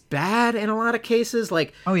just bad in a lot of cases.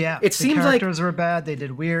 Like, oh yeah, it seems like characters were bad. They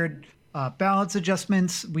did weird balance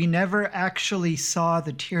adjustments. We never actually saw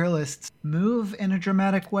the tier lists move in a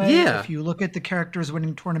dramatic way. Yeah. If you look at the characters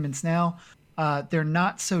winning tournaments now, they're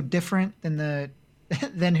not so different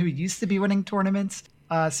than who used to be winning tournaments.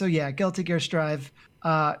 So yeah, Guilty Gear Strive.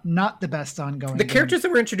 not the best ongoing The game. characters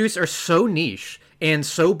that were introduced are so niche and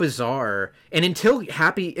so bizarre, and until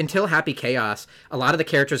Happy Chaos, a lot of the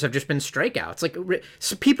characters have just been strikeouts. Like,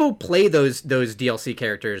 so people play those DLC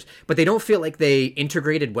characters, but they don't feel like they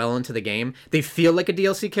integrated well into the game. They feel like a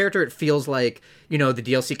DLC character. It feels like, you know, the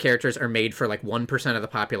DLC characters are made for like 1% of the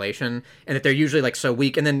population, and that they're usually like so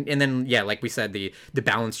weak. And then yeah, like we said, the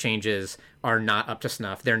balance changes are not up to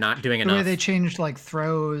snuff. They're not doing enough. The way they changed like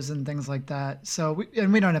throws and things like that. So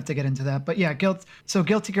we don't have to get into that, but yeah,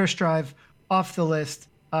 Guilty Gear Strive off the list.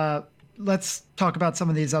 Let's talk about some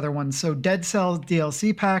of these other ones. So Dead Cells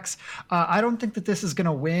DLC packs. I don't think that this is going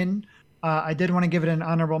to win. I did want to give it an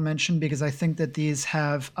honorable mention because I think that these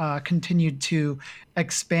have continued to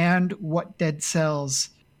expand what Dead Cells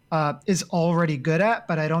is already good at,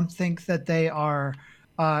 but I don't think that they are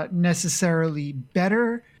necessarily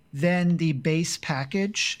better than the base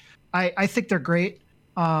package. I think they're great.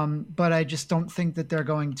 But I just don't think that they're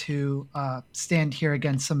going to stand here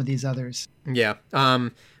against some of these others. Yeah.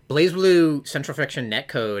 BlazBlue Central Fiction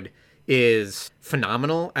netcode is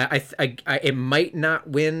phenomenal. It might not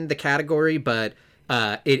win the category, but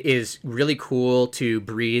it is really cool to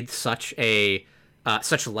breathe such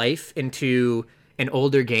life into an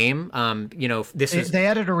older game. You know, they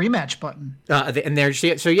added a rematch button. And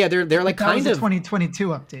they're like kind of 2022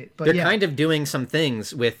 update, but they're kind of doing some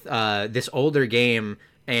things with this older game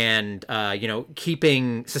and you know,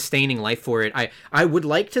 sustaining life for it. I would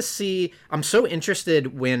like to see. I'm so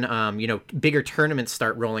interested when you know, bigger tournaments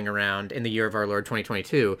start rolling around in the year of our Lord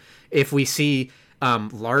 2022. If we see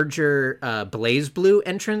larger BlazBlue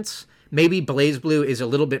entrants. Maybe BlazBlue is a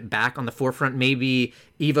little bit back on the forefront. Maybe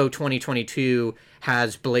Evo 2022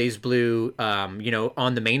 has BlazBlue, you know,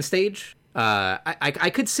 on the main stage.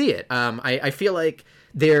 I could see it. I feel like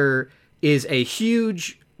there is a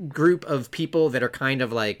huge group of people that are kind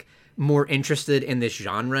of like more interested in this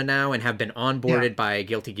genre now and have been onboarded by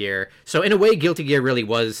Guilty Gear. So in a way, Guilty Gear really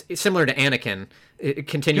was similar to Anakin,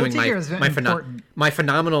 continuing my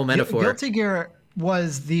phenomenal metaphor. Guilty Gear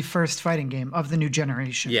was the first fighting game of the new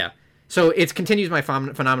generation. Yeah. So it continues my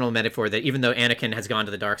phenomenal metaphor that even though Anakin has gone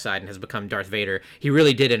to the dark side and has become Darth Vader, he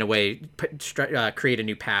really did, in a way, create a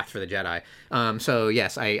new path for the Jedi. So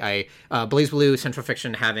yes, BlazBlue Central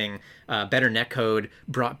Fiction having better netcode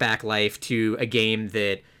brought back life to a game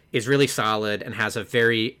that is really solid and has a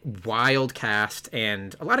very wild cast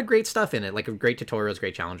and a lot of great stuff in it, like great tutorials,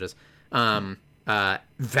 great challenges.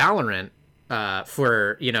 Valorant,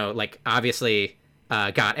 for, you know, like, obviously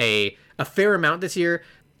got a fair amount this year.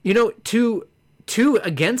 You know, to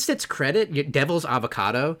against its credit, Devil's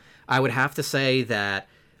Avocado, I would have to say that,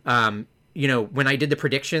 you know, when I did the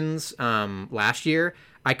predictions last year,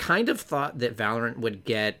 I kind of thought that Valorant would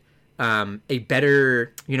get a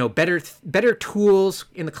better, you know, better tools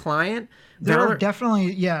in the client. There are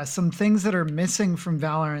definitely, some things that are missing from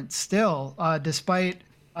Valorant still, despite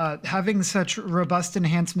having such robust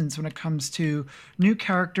enhancements when it comes to new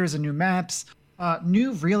characters and new maps.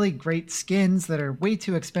 New really great skins that are way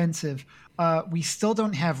too expensive. We still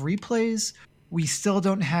don't have replays. We still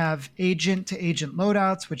don't have agent-to-agent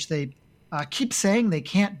loadouts, which they keep saying they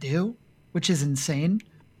can't do, which is insane.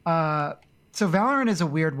 So Valorant is a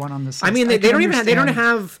weird one on this list. I mean, they don't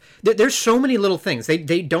have. There's so many little things.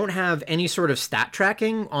 They don't have any sort of stat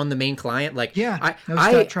tracking on the main client. Like, I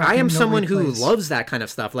am someone who loves that kind of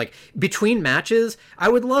stuff. Like, between matches, I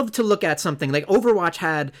would love to look at something like Overwatch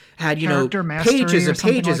had you know, pages and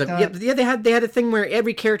pages of they had a thing where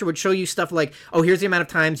every character would show you stuff like, oh, here's the amount of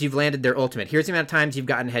times you've landed their ultimate. Here's the amount of times you've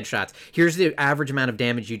gotten headshots. Here's the average amount of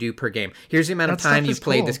damage you do per game. Here's the amount of time you've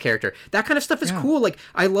played this character. That kind of stuff is cool. Like,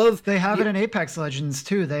 I love. They have it in Apex Legends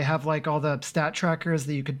too. They have like all the stat trackers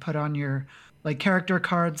that you could put on your like character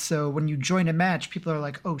cards. So when you join a match, people are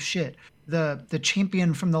like, "Oh shit, the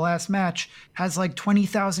champion from the last match has like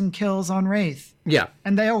 20,000 kills on Wraith." Yeah,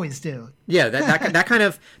 and they always do. Yeah, that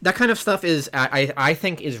kind of stuff is I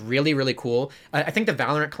think is really, really cool. I think the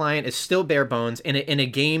Valorant client is still bare bones in a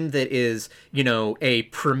game that is, you know, a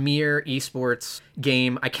premier esports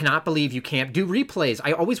game. I cannot believe you can't do replays.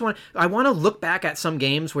 I want to look back at some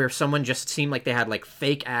games where someone just seemed like they had like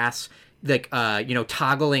fake ass, like, you know,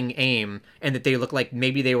 toggling aim, and that they look like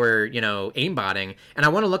maybe they were, you know, aimbotting, and I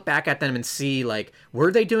want to look back at them and see, like,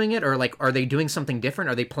 were they doing it, or like, are they doing something different?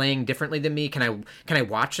 Are they playing differently than me? Can I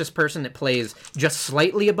watch this person that plays just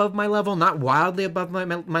slightly above my level, not wildly above my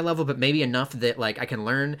level, but maybe enough that, like, I can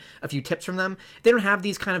learn a few tips from them? They don't have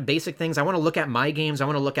these kind of basic things. I want to look at my games. I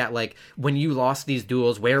want to look at, like, when you lost these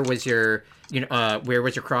duels, where was your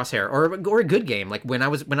crosshair, or a good game, like when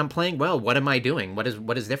I'm playing well, what am I doing, what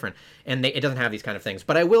is different? And it doesn't have these kind of things.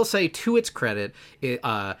 But I will say, to its credit,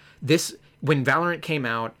 this when Valorant came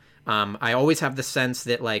out, I always have the sense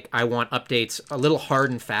that like I want updates a little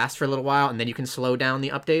hard and fast for a little while, and then you can slow down the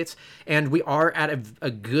updates. And we are at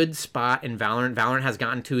a good spot in Valorant. Valorant has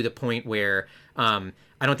gotten to the point where I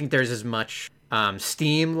don't think there's as much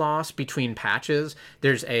steam loss between patches.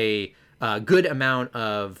 There's a good amount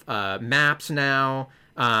of maps now,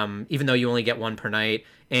 even though you only get one per night.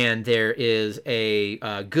 And there is a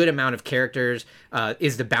good amount of characters.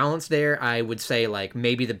 Is the balance there? I would say like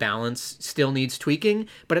maybe the balance still needs tweaking,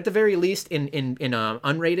 but at the very least, in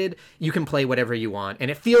unrated, you can play whatever you want, and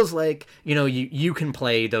it feels like you can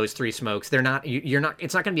play those three smokes. They're not you're not.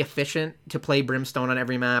 It's not going to be efficient to play Brimstone on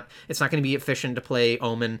every map. It's not going to be efficient to play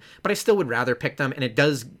Omen, but I still would rather pick them. And it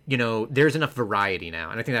does, there's enough variety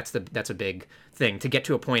now, and I think that's a big thing to get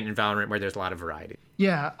to a point in Valorant where there's a lot of variety.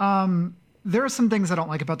 Yeah. There are some things I don't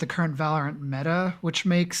like about the current Valorant meta, which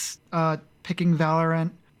makes picking Valorant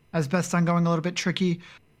as best ongoing a little bit tricky.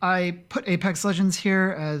 I put Apex Legends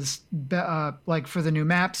here as like for the new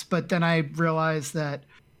maps, but then I realized that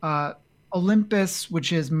Olympus,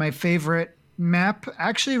 which is my favorite map,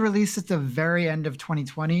 actually released at the very end of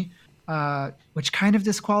 2020, which kind of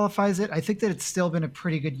disqualifies it. I think that it's still been a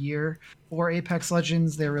pretty good year for Apex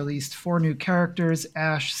Legends. They released 4 new characters: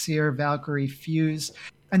 Ashe, Seer, Valkyrie, Fuse.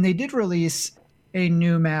 And they did release a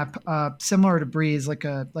new map similar to Breeze, like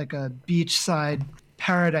a beachside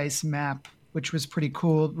paradise map, which was pretty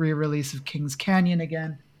cool. Re-release of Kings Canyon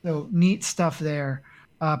again. So neat stuff there.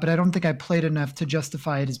 But I don't think I played enough to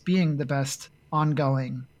justify it as being the best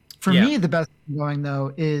ongoing. For me, the best ongoing,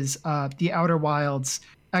 though, is the Outer Wilds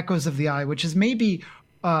Echoes of the Eye, which is maybe...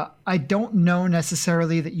 I don't know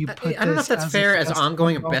necessarily that you put this... I don't know if that's fair as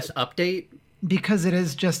ongoing or best update. Because it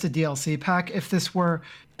is just a DLC pack. If this were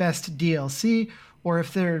best DLC, or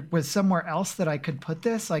if there was somewhere else that I could put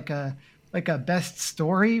this, like a best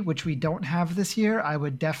story, which we don't have this year, I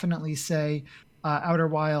would definitely say Outer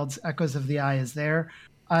Wilds Echoes of the Eye is there.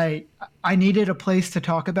 I needed a place to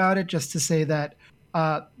talk about it, just to say that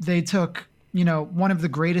they took one of the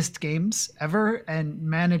greatest games ever and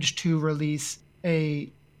managed to release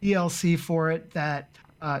a DLC for it that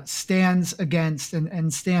stands against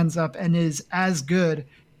and stands up and is as good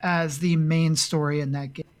as the main story in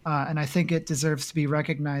that game. And I think it deserves to be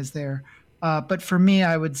recognized there. But for me,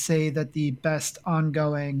 I would say that the best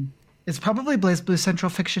ongoing is probably BlazBlue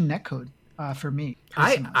Central Fiction Netcode for me.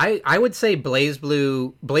 I would say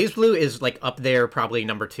BlazBlue is like up there, probably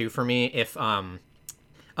number 2 for me. If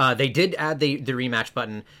they did add the rematch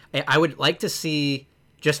button, I would like to see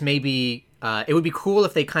just maybe... it would be cool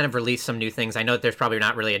if they kind of released some new things. I know that there's probably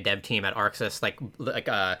not really a dev team at Arxis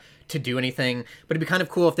to do anything, but it'd be kind of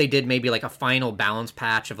cool if they did maybe like a final balance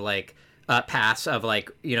patch of like pass of like,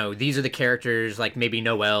 these are the characters, like maybe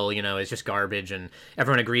Noelle, is just garbage and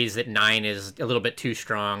everyone agrees that 9 is a little bit too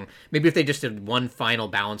strong. Maybe if they just did one final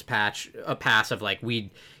balance patch, a pass of like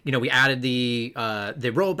we added the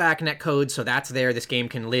rollback netcode, so that's there. This game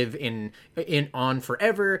can live in on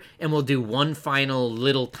forever, and we'll do one final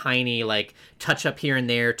little tiny like touch up here and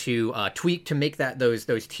there to tweak to make those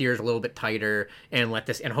tiers a little bit tighter, and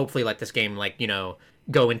hopefully let this game like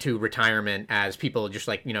go into retirement as people just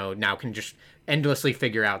like now can just endlessly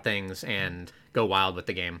figure out things and go wild with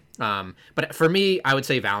the game. But for me, I would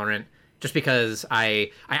say Valorant, just because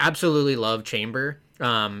I absolutely love Chamber.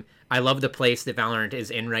 I love the place that Valorant is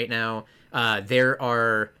in right now. I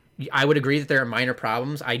would agree that there are minor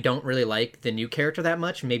problems. I don't really like the new character that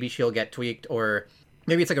much. Maybe she'll get tweaked, or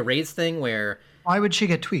maybe it's like a Raze thing where... Why would she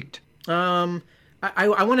get tweaked? I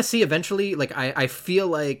want to see eventually. Like I feel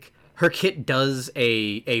like her kit does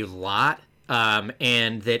a lot,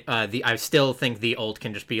 and that I still think the ult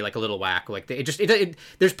can just be like a little whack. Like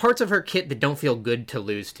there's parts of her kit that don't feel good to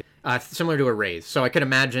lose to, similar to a Raze. So I could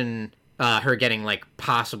imagine her getting like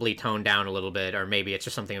possibly toned down a little bit, or maybe it's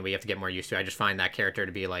just something that we have to get more used to. I just find that character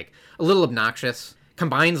to be like a little obnoxious.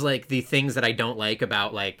 Combines like the things that I don't like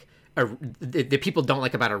about like the people don't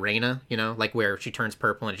like about Arena, like where she turns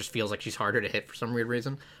purple and it just feels like she's harder to hit for some weird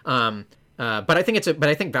reason. But I think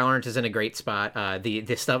Valorant is in a great spot.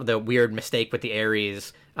 The weird mistake with the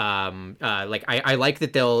Ares, like I like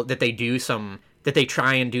that they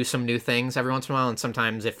try and do some new things every once in a while, and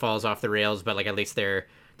sometimes it falls off the rails, but like at least they're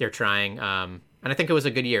trying. And I think it was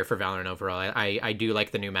a good year for Valorant overall. I do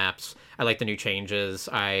like the new maps. I like the new changes.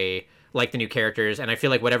 I like the new characters, and I feel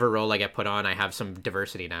like whatever role I get put on, I have some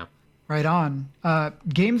diversity now. Right on.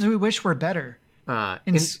 Games we wish were better.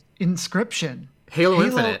 Inscription. Halo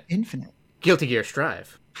Infinite. Guilty Gear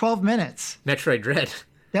Strive. 12 minutes. Metroid Dread.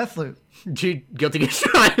 Deathloop. Guilty Gear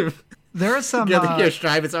Strive. There are some... Guilty Gear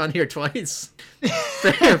Strive is on here twice.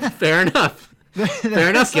 Fair enough. Fair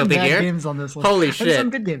enough, some Guilty bad Gear. games on this list. Holy There's shit. some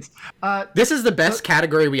good games. This is the best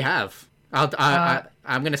category we have.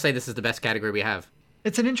 I'm going to say this is the best category we have.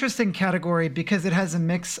 It's an interesting category because it has a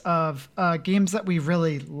mix of games that we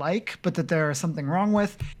really like, but that there is something wrong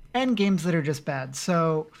with, and games that are just bad.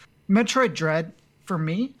 So, Metroid Dread, for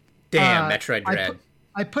me. Damn, Metroid Dread.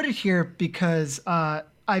 I put it here because I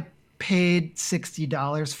paid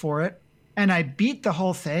 $60 for it, and I beat the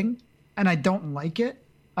whole thing, and I don't like it.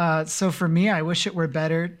 So for me, I wish it were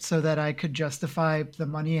better so that I could justify the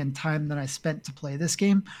money and time that I spent to play this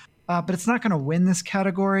game. But it's not going to win this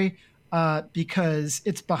category because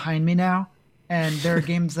it's behind me now, and there are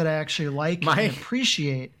games that I actually like and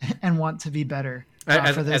appreciate and want to be better.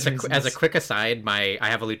 As a quick aside, I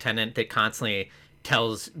have a lieutenant that constantly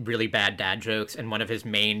tells really bad dad jokes, and one of his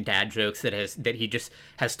main dad jokes that he just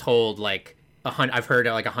has told like I've heard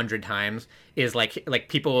it like 100 times is like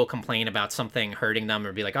people will complain about something hurting them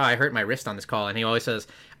or be like, oh, I hurt my wrist on this call, and he always says,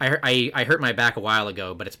 I hurt my back a while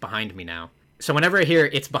ago, but it's behind me now. So whenever I hear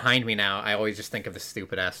it's behind me now, I always just think of this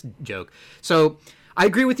stupid ass joke. So I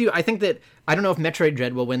agree with you. I think that I don't know if Metroid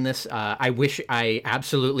Dread will win this. I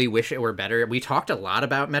absolutely wish it were better. We talked a lot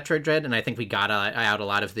about Metroid Dread, and I think we got out a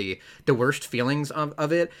lot of the worst feelings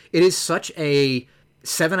of it. It is such a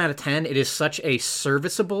 7 out of 10. It is such a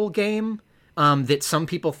serviceable game that some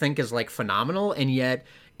people think is like phenomenal, and yet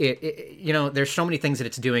it there's so many things that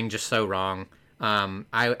it's doing just so wrong.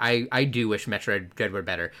 I do wish Metroid Dread were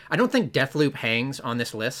better. I don't think Deathloop hangs on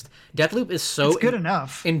this list. Deathloop is so good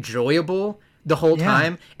enough, enjoyable the whole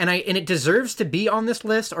time, and it deserves to be on this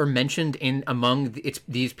list or mentioned in among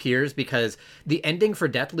these peers because the ending for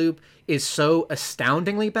Deathloop is so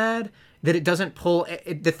astoundingly bad that it doesn't pull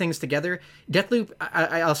the things together. Deathloop,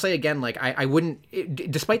 I'll say again, like I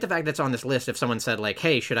wouldn't, despite the fact that's on this list, if someone said like,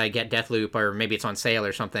 hey, should I get Deathloop or maybe it's on sale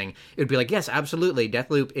or something, it would be like, yes, absolutely.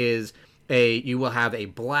 Deathloop is you will have a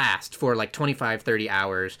blast for like 25, 30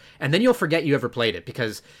 hours, and then you'll forget you ever played it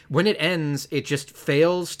because when it ends, it just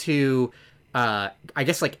fails to, I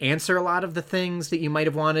guess, like answer a lot of the things that you might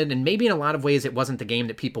have wanted, and maybe in a lot of ways it wasn't the game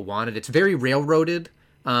that people wanted. It's very railroaded.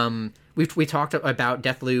 We talked about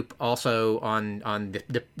Deathloop also on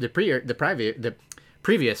the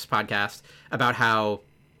previous podcast about how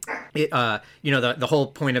it the whole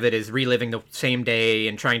point of it is reliving the same day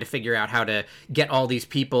and trying to figure out how to get all these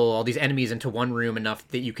enemies into one room enough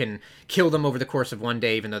that you can kill them over the course of one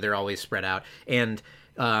day, even though they're always spread out. And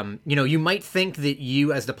you might think that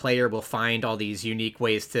you as the player will find all these unique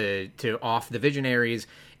ways to off the visionaries,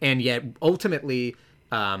 and yet ultimately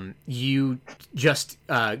you just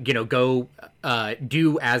go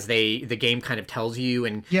do as the game kind of tells you,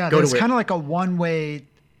 and there's kind of like a one-way.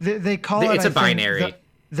 They call it. It's a binary.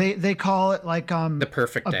 They call it like the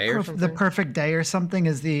perfect day or something. The perfect day or something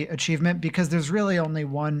is the achievement because there's really only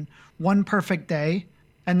one perfect day,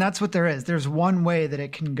 and that's what there is. There's one way that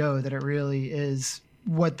it can go that it really is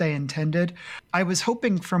what they intended. I was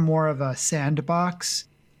hoping for more of a sandbox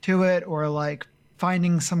to it, or like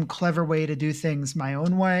finding some clever way to do things my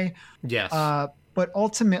own way. Yes. But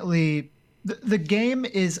ultimately, the game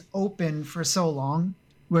is open for so long,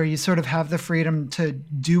 where you sort of have the freedom to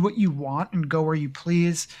do what you want and go where you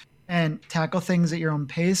please and tackle things at your own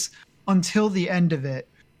pace until the end of it,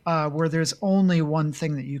 where there's only one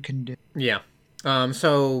thing that you can do. Yeah.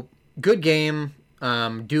 So good game.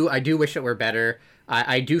 I do wish it were better.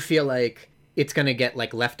 I do feel like it's going to get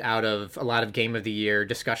like left out of a lot of Game of the Year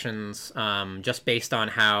discussions, just based on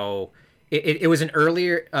how it was an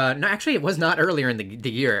earlier. No, actually, it was not earlier in the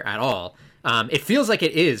year at all. It feels like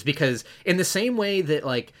it is because in the same way that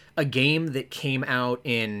like a game that came out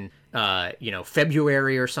in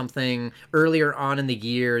February or something earlier on in the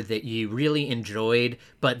year that you really enjoyed,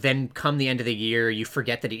 but then come the end of the year you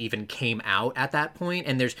forget that it even came out at that point,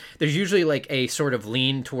 and there's usually like a sort of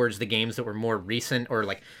lean towards the games that were more recent or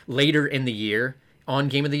like later in the year on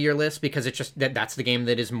Game of the Year list because it's just that's the game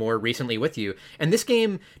that is more recently with you. And this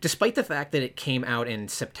game, despite the fact that it came out in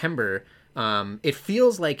September, it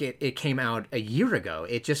feels like it came out a year ago.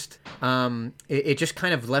 It just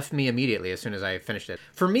kind of left me immediately as soon as I finished it.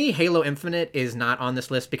 For me, Halo Infinite is not on this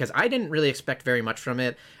list because I didn't really expect very much from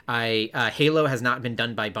it. Halo has not been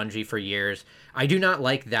done by Bungie for years. I do not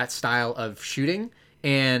like that style of shooting,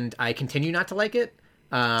 and I continue not to like it.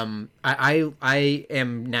 I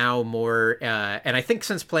am now more, and I think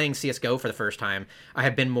since playing CSGO for the first time, I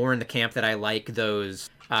have been more in the camp that I like those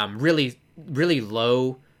really, really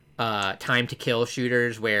low time to kill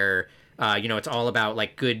shooters where it's all about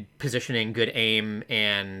like good positioning, good aim,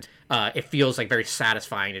 and it feels like very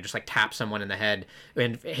satisfying to just like tap someone in the head.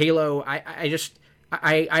 And Halo,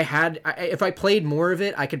 if I played more of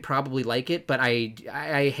it, I could probably like it, but I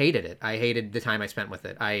hated it. I hated the time I spent with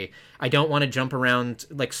it. I don't want to jump around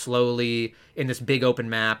like slowly in this big open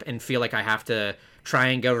map and feel like I have to try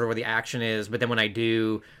and go over where the action is, but then when I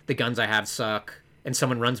do, the guns I have suck and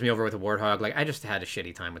someone runs me over with a warthog. Like, I just had a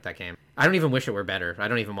shitty time with that game. I don't even wish it were better. I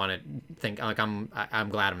don't even want to think like I'm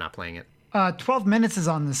glad I'm not playing it. 12 minutes is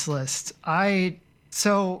on this list. I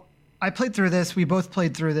played through this. We both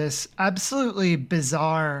played through this. Absolutely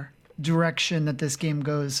bizarre direction that this game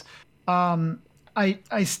goes. I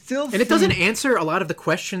still and it doesn't answer a lot of the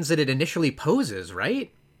questions that it initially poses,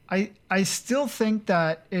 right? I still think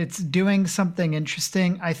that it's doing something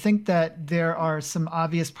interesting. I think that there are some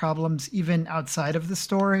obvious problems even outside of the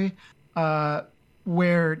story,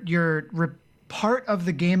 where part of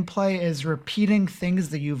the gameplay is repeating things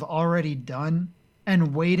that you've already done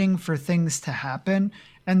and waiting for things to happen.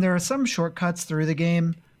 And there are some shortcuts through the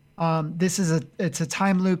game. It's a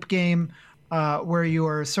time loop game where you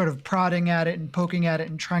are sort of prodding at it and poking at it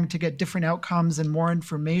and trying to get different outcomes and more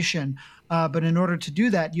information. But in order to do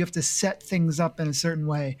that, you have to set things up in a certain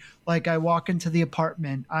way. Like, I walk into the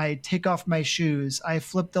apartment, I take off my shoes, I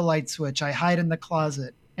flip the light switch, I hide in the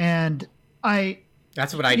closet, and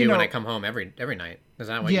That's what I do when I come home every night. Is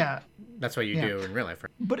that what? Yeah. That's what you do in real life.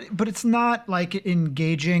 Right? But it's not like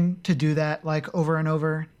engaging to do that like over and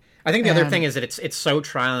over. I think the other thing is that it's so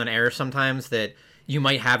trial and error sometimes that you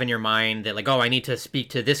might have in your mind that, like, oh, I need to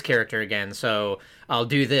speak to this character again, so I'll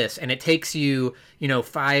do this. And it takes you,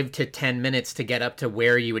 5 to 10 minutes to get up to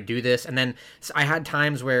where you would do this. And then I had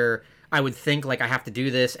times where I would think, like, I have to do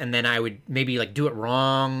this, and then I would maybe, like, do it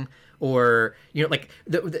wrong. Or, like,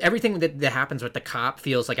 everything that happens with the cop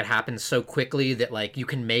feels like it happens so quickly that, like, you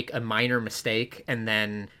can make a minor mistake, and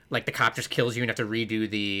then, like, the cop just kills you and you have to redo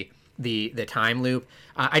the time loop.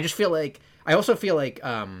 I also feel like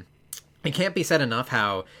it can't be said enough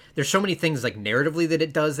how there's so many things, like, narratively that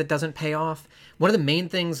it does that doesn't pay off. One of the main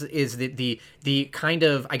things is the kind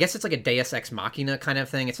of, I guess it's like a Deus Ex Machina kind of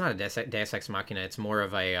thing. It's not a Deus Ex Machina. It's more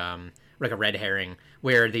of a like a red herring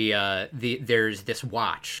where there's this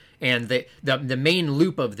watch, and the main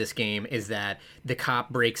loop of this game is that the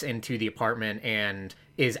cop breaks into the apartment and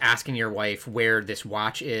is asking your wife where this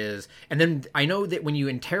watch is. And then I know that when you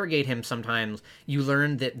interrogate him, sometimes you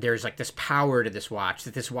learn that there's like this power to this watch,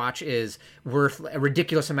 that this watch is worth a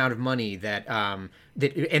ridiculous amount of money, that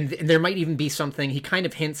and there might even be something, he kind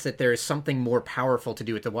of hints that there is something more powerful to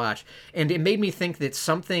do with the watch. And it made me think that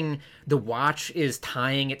the watch is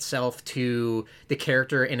tying itself to the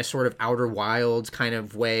character in a sort of Outer Wilds kind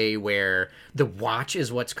of way, where the watch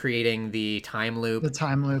is what's creating the time loop. The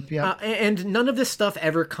time loop, yeah. And none of this stuff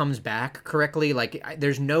ever comes back correctly. Like,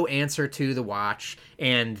 there's no answer to the watch,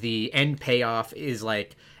 and the end payoff is,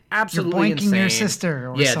 like, absolutely You're boinking insane. Your sister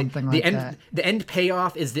or something like that. The end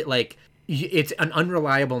payoff is that, like, it's an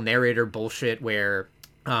unreliable narrator bullshit where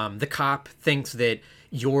the cop thinks that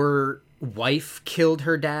your wife killed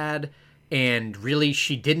her dad, and really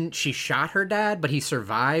she didn't. She shot her dad, but he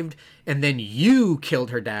survived, and then you killed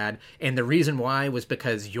her dad, and the reason why was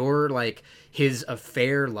because you're, like, his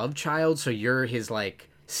affair love child, so you're his, like,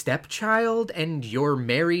 stepchild, and you're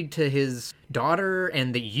married to his daughter,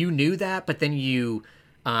 and that you knew that, but then you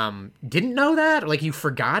didn't know that, or, like, you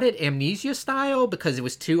forgot it amnesia style because it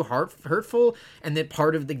was too hurtful. And that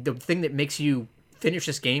part of the thing that makes you finish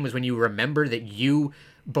this game is when you remember that you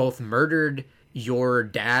both murdered your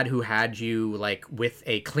dad, who had you, like, with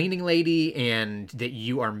a cleaning lady, and that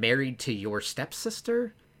you are married to your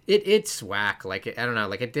stepsister. It's whack. Like, I don't know,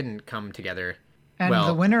 like, it didn't come together. And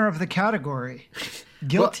the winner of the category,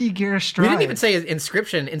 Guilty Gear Strive. We didn't even say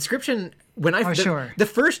Inscription. When I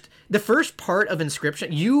the first part of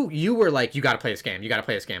Inscription, you were like, you got to play this game. You got to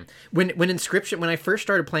play this game. When I first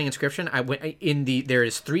started playing Inscription, I went there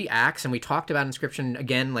is 3 acts, and we talked about Inscription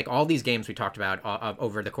again, like all these games we talked about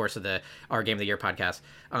over the course of our Game of the Year podcast.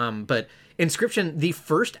 But Inscription, the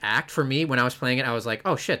first act for me when I was playing it, I was like,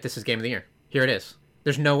 oh shit, this is Game of the Year. Here it is.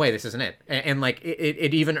 There's no way this isn't it. And like,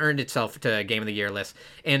 it even earned itself to Game of the Year list.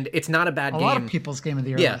 And it's not a bad game. A lot of people's Game of the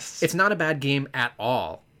Year lists. It's not a bad game at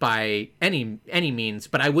all by any means.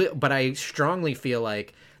 But I strongly feel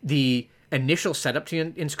like the initial setup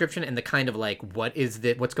to Inscription, and the kind of, like,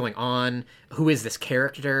 what's going on, who is this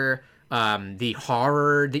character, the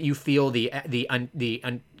horror that you feel, the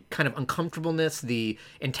kind of uncomfortableness, the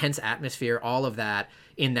intense atmosphere, all of that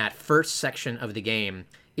in that first section of the game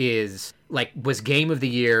is like was game of the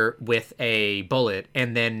year with a bullet,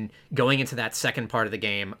 and then going into that second part of the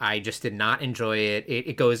game, I just did not enjoy it.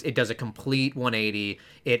 It does a complete 180.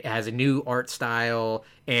 It has a new art style,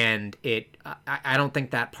 and I don't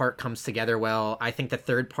think that part comes together well. I think the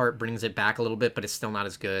third part brings it back a little bit, but it's still not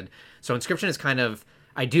as good. So Inscryption is kind of,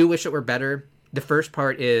 I do wish it were better. The first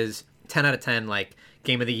part is 10 out of 10, like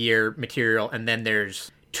game of the year material, and then there's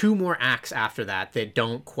 2 more acts after that that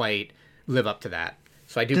don't quite live up to that.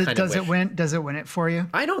 So I do kind of does wish. it win? Does it win it for you?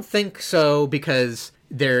 I don't think so, because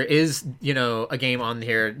there is, a game on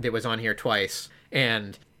here that was on here twice,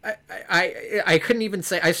 and I couldn't even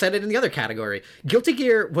say, I said it in the other category. Guilty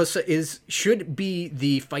Gear should be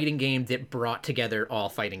the fighting game that brought together all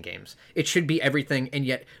fighting games. It should be everything, and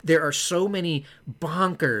yet there are so many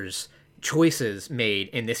bonkers choices made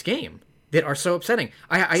in this game that are so upsetting.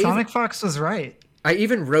 Sonic Fox was right. I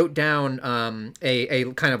even wrote down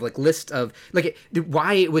a kind of like list of like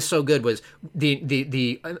why it was so good was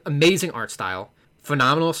the amazing art style,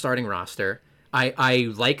 phenomenal starting roster.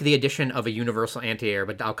 I like the addition of a universal anti-air,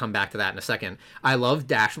 but I'll come back to that in a second. I love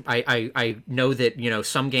dash. I know that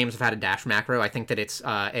some games have had a dash macro. I think that it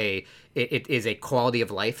is a quality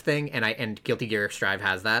of life thing, and Guilty Gear Strive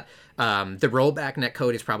has that. The rollback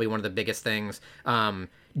netcode is probably one of the biggest things.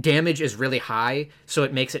 Damage is really high, so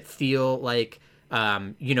it makes it feel like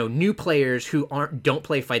new players who don't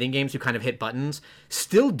play fighting games, who kind of hit buttons,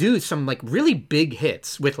 still do some like really big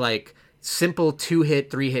hits with like simple 2-hit,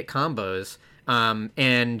 3-hit combos.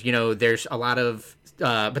 There's a lot of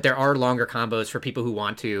but there are longer combos for people who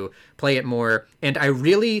want to play it more. And I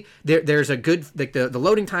really, there's a good, like the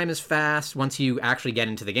loading time is fast once you actually get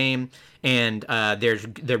into the game. And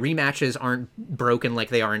the rematches aren't broken like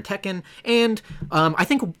they are in Tekken. And I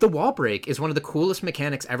think the wall break is one of the coolest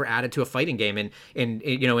mechanics ever added to a fighting game. And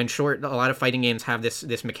in short, a lot of fighting games have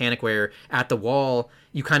this mechanic where at the wall,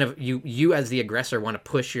 you kind of, you as the aggressor want to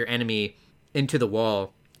push your enemy into the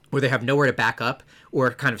wall, where they have nowhere to back up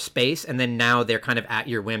or kind of space, and then now they're kind of at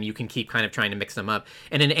your whim. You can keep kind of trying to mix them up.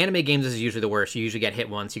 And in anime games, this is usually the worst. You usually get hit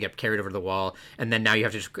once, you get carried over the wall, and then now you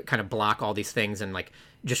have to just kind of block all these things and like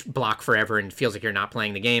just block forever, and it feels like you're not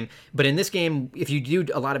playing the game. But in this game, if you do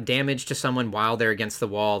a lot of damage to someone while they're against the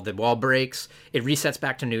wall breaks, it resets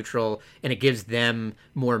back to neutral, and it gives them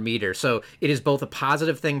more meter. So it is both a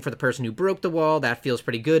positive thing for the person who broke the wall, that feels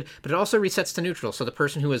pretty good, but it also resets to neutral. So the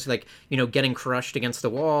person who was like, getting crushed against the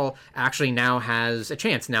wall actually now has a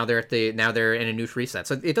chance. Now they're in a neutral reset.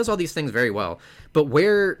 So it does all these things very well. But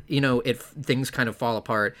where, things kind of fall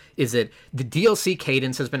apart is that the DLC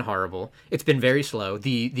cadence has been horrible. It's been very slow.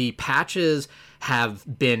 The patches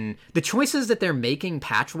have been, the choices that they're making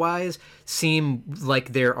patch-wise seem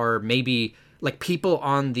like there are maybe like people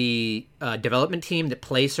on the development team that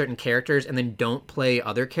play certain characters and then don't play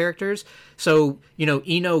other characters. So,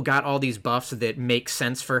 Ino got all these buffs that make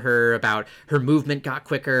sense for her, about her movement got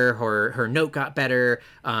quicker, her note got better,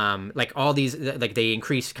 like all these, like they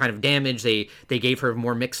increased kind of damage, they gave her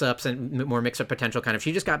more mix-ups and more mix-up potential kind of,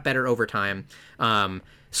 she just got better over time.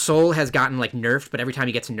 Soul has gotten like nerfed, but every time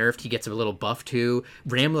he gets nerfed, he gets a little buff too.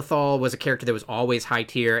 Ramlethal was a character that was always high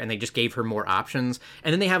tier, and they just gave her more options.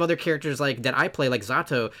 And then they have other characters like that I play, like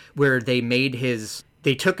Zato, where they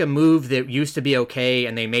took a move that used to be okay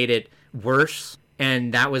and they made it worse,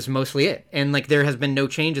 and that was mostly it. And like there has been no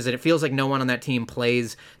changes, and it feels like no one on that team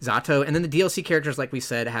plays Zato. And then the DLC characters, like we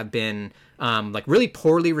said, have been like really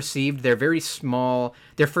poorly received. They're very small.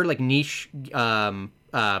 They're for like niche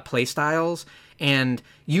play styles. And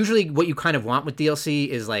usually what you kind of want with DLC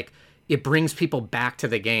is like it brings people back to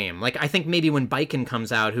the game. Like I think maybe when Baiken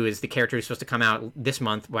comes out, who is the character who's supposed to come out this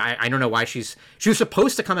month, I don't know why she was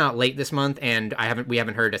supposed to come out late this month, and we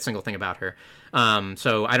haven't heard a single thing about her.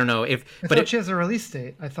 So I don't know if. I thought she has a release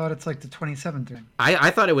date. I thought it's like the 27th. I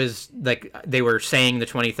thought it was like they were saying the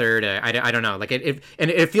 23rd. I don't know. Like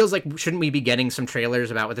it feels like, shouldn't we be getting some trailers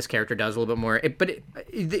about what this character does a little bit more?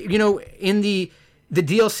 In the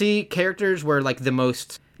DLC characters were like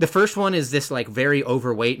the first one is this like very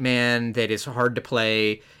overweight man that is hard to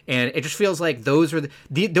play, and it just feels like those are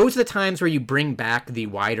the times where you bring back the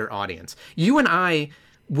wider audience. You and I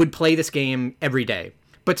would play this game every day,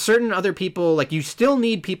 but certain other people, like you still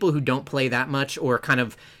need people who don't play that much or kind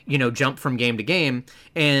of, jump from game to game,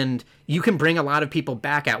 and you can bring a lot of people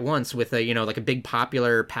back at once with a, like a big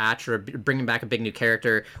popular patch, or bringing back a big new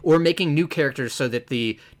character, or making new characters so that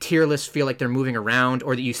the tier lists feel like they're moving around,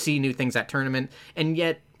 or that you see new things at tournament. And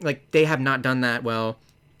yet, like, they have not done that well.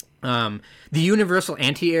 The universal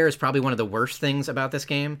anti-air is probably one of the worst things about this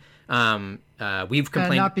game. We've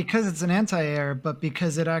complained not because it's an anti-air, but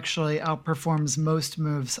because it actually outperforms most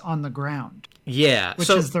moves on the ground. Yeah, which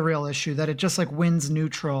is the real issue, that it just like wins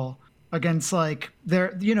neutral against like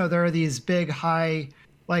there are these big high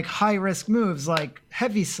risk moves like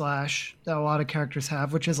heavy slash that a lot of characters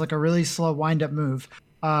have, which is like a really slow wind up move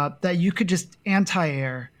that you could just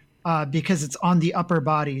anti-air because it's on the upper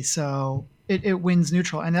body, so it wins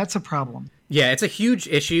neutral, and that's a problem. Yeah, it's a huge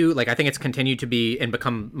issue. Like, I think it's continued to be and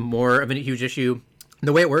become more of a huge issue.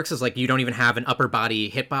 The way it works is like you don't even have an upper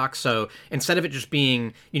body hitbox, so instead of it just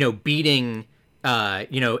being, beating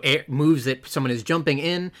moves that someone is jumping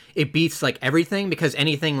in, it beats like everything, because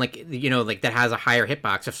anything like that has a higher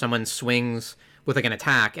hitbox, if someone swings with like an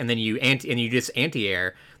attack and then you just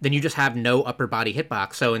anti-air, then you just have no upper body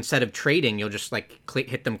hitbox. So instead of trading, you'll just like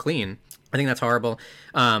hit them clean. I think that's horrible.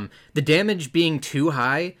 The damage being too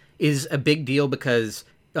high is a big deal because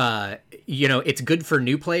it's good for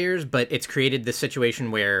new players, but it's created this situation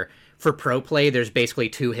where for pro play there's basically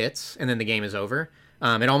 2 hits and then the game is over.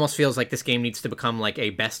 It almost feels like this game needs to become like a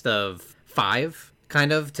best of 5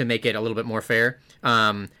 kind of to make it a little bit more fair.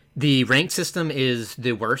 The ranked system is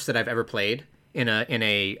the worst that I've ever played in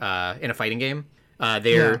a fighting game.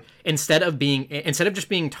 Instead of just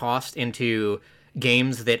being tossed into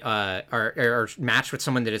games that are matched with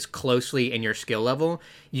someone that is closely in your skill level,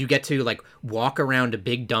 you get to like walk around a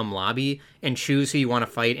big dumb lobby and choose who you want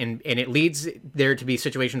to fight, and it leads there to be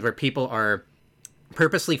situations where people are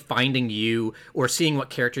purposely finding you or seeing what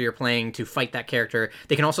character you're playing to fight that character.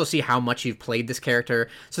 They can also see how much you've played this character.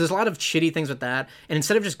 So there's a lot of shitty things with that. And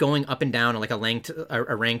instead of just going up and down like a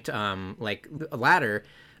ranked like ladder,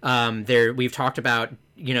 we've talked about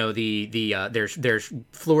there's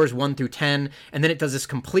floors 1 through 10, and then it does this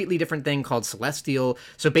completely different thing called Celestial.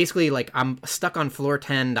 So basically, like, I'm stuck on floor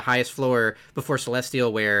 10, the highest floor before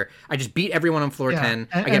Celestial, where I just beat everyone on floor 10.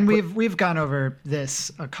 And we've gone over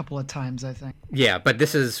this a couple of times, I think. Yeah, but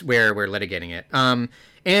this is where we're litigating it.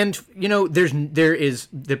 And there is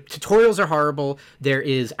the tutorials are horrible. There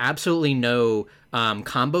is absolutely no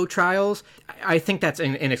combo trials. I think that's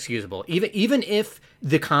inexcusable. Even if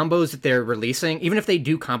the combos that they're releasing, even if they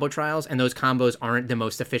do combo trials and those combos aren't the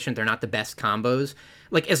most efficient, they're not the best combos,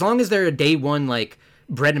 like as long as they're a day one like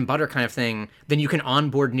bread and butter kind of thing, then you can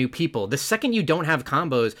onboard new people. The second you don't have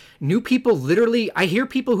combos, new people literally, I hear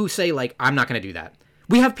people who say like, I'm not going to do that.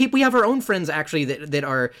 We have our own friends actually that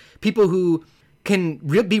are people who can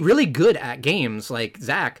be really good at games, like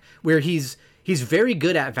Zach, where he's very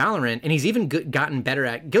good at Valorant, and he's even gotten better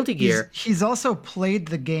at Guilty Gear. He's also played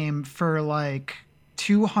the game for like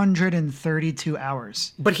 232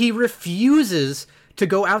 hours. But he refuses to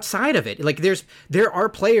go outside of it. Like there are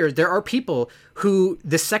people who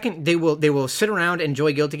the second they will sit around,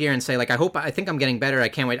 enjoy Guilty Gear and say like, I think I'm getting better. I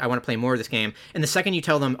can't wait. I want to play more of this game. And the second you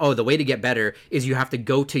tell them, oh, the way to get better is you have to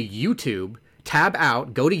go to YouTube, tab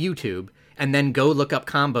out, go to YouTube, and then go look up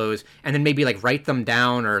combos, and then maybe like write them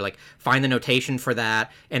down or like find the notation for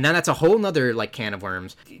that. And then that's a whole nother like can of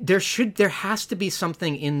worms. There has to be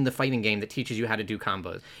something in the fighting game that teaches you how to do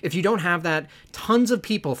combos. If you don't have that, tons of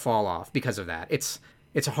people fall off because of that. It's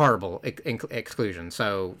a horrible exclusion.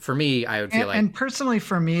 So for me, I would feel and personally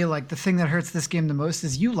for me, like the thing that hurts this game the most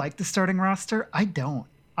is you like the starting roster. I don't.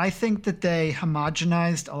 I think that they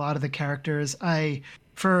homogenized a lot of the characters.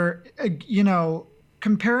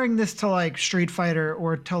 Comparing this to like Street Fighter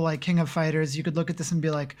or to like King of Fighters, you could look at this and be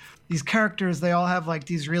like, these characters, they all have like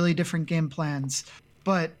these really different game plans.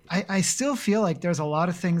 But I still feel like there's a lot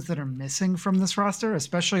of things that are missing from this roster,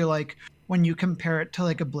 especially like when you compare it to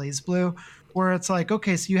like a BlazBlue, where it's like,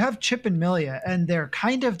 okay, so you have Chip and Millia, and they're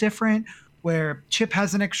kind of different, where Chip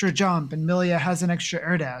has an extra jump and Millia has an extra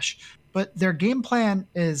air dash, but their game plan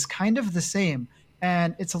is kind of the same.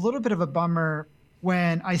 And it's a little bit of a bummer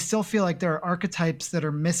when I still feel like there are archetypes that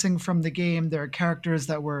are missing from the game. There are characters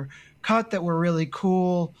that were cut that were really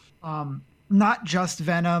cool. Not just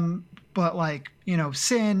Venom, but like,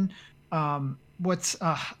 Sin. I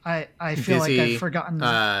feel like I've forgotten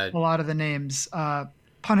a lot of the names.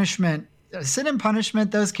 Punishment. Sin and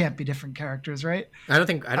Punishment, those can't be different characters, right? I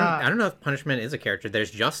don't know if Punishment is a character.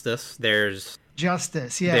 There's Justice.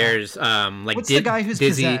 Justice, yeah. There's like what's the guy who's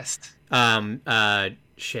Dizzy, possessed?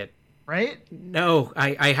 Shit. Right? No,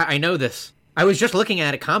 I know this. I was just looking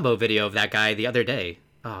at a combo video of that guy the other day.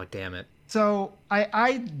 Oh, damn it. So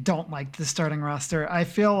I don't like the starting roster. I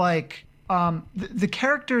feel like the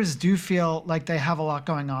characters do feel like they have a lot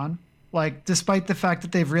going on. Like, despite the fact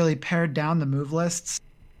that they've really pared down the move lists,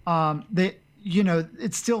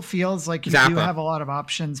 it still feels like you do have a lot of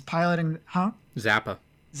options piloting. Huh? Zappa.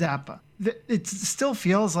 it still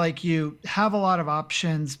feels like you have a lot of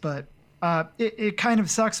options, but it kind of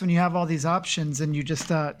sucks when you have all these options and you just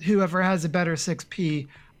whoever has a better 6P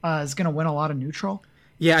is going to win a lot of neutral.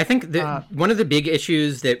 Yeah, I think that one of the big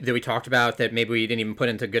issues that we talked about that maybe we didn't even put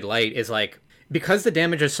into good light is like, because the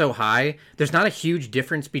damage is so high, there's not a huge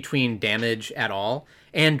difference between damage at all,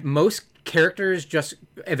 and most characters just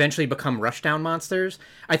eventually become rushdown monsters.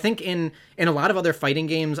 I think in a lot of other fighting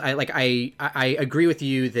games, I agree with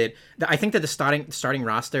you that I think that the starting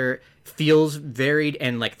roster feels varied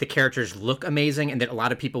and like the characters look amazing, and that a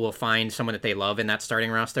lot of people will find someone that they love in that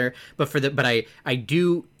starting roster. But I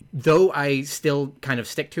do, though I still kind of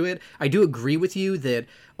stick to it, I do agree with you that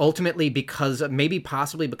ultimately,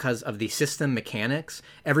 possibly because of the system mechanics,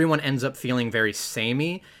 everyone ends up feeling very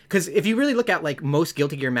samey. Because if you really look at like most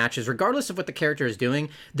Guilty Gear matches, regardless of what the character is doing,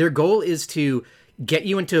 their goal is to get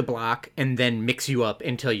you into a block and then mix you up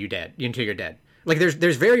until you're dead. Like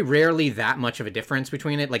there's very rarely that much of a difference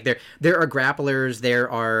between it. Like there are grapplers, there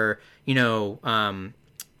are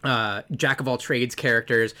jack of all trades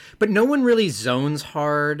characters, but no one really zones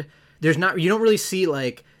hard. You don't really see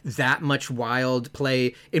like that much wild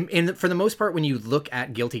play. And for the most part, when you look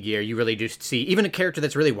at Guilty Gear, you really just see even a character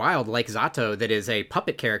that's really wild, like Zato, that is a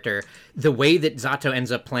puppet character. The way that Zato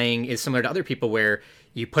ends up playing is similar to other people, where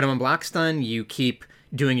you put him on block stun, you keep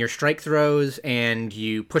doing your strike throws, and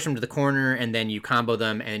you push them to the corner, and then you combo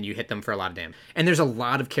them, and you hit them for a lot of damage. And there's a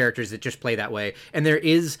lot of characters that just play that way. And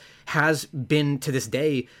has been to this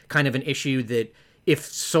day kind of an issue that if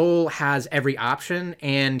Soul has every option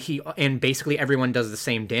and basically everyone does the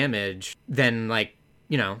same damage, then like,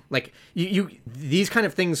 these kind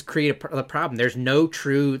of things create a problem. There's no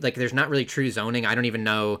true, like, there's not really true zoning. I don't even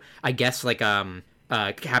know. I guess like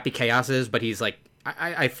Happy Chaos is, but he's like,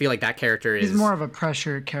 I feel like that character is... He's more of a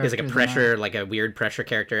pressure character. He's like a pressure, like a weird pressure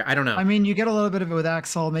character. I don't know. I mean, you get a little bit of it with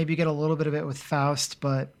Axel, maybe you get a little bit of it with Faust,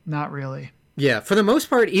 but not really. Yeah, for the most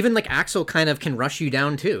part, even like Axel kind of can rush you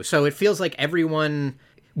down too. So it feels like everyone,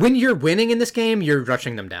 when you're winning in this game, you're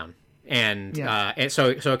rushing them down, and so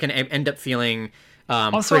it can end up feeling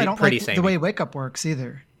also pretty, I don't pretty like samey. The way Wake Up works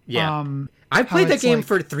either. Yeah, I've played that game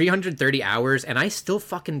for 330 hours, and I still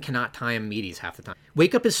fucking cannot time meaties half the time.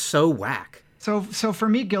 Wake Up is so whack. So for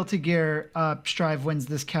me, Guilty Gear Strive wins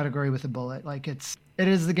this category with a bullet. Like it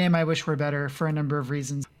is the game I wish were better for a number of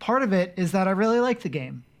reasons. Part of it is that I really like the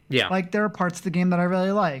game. Yeah. Like, there are parts of the game that I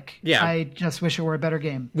really like. Yeah. I just wish it were a better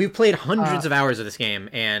game. We've played hundreds of hours of this game,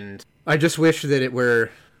 and I just wish that it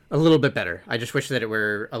were a little bit better.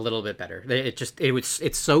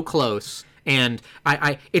 It's so close. And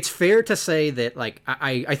it's fair to say that, like,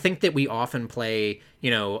 I think that we often play,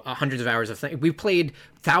 hundreds of hours of things. We've played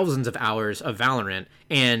thousands of hours of Valorant,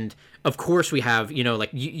 and of course we have, like,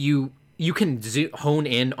 you can hone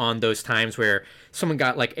in on those times where someone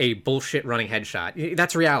got like a bullshit running headshot.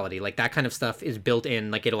 That's reality. Like that kind of stuff is built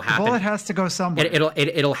in. Like it'll happen. The bullet has to go somewhere.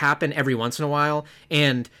 It'll happen every once in a while.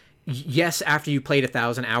 And yes, after you played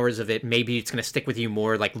 1,000 hours of it, maybe it's going to stick with you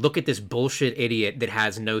more. Like, look at this bullshit idiot that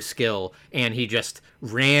has no skill, and he just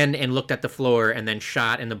ran and looked at the floor and then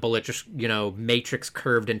shot, and the bullet just, matrix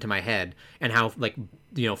curved into my head, and how, like,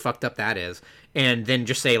 fucked up that is. And then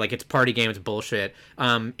just say, like, it's party game, it's bullshit.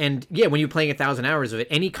 And yeah, when you're playing 1,000 hours of it,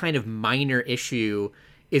 any kind of minor issue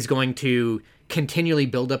is going to continually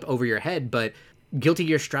build up over your head. But Guilty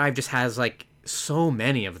Gear Strive just has, like, so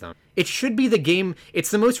many of them. It should be the game.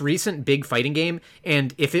 It's the most recent big fighting game,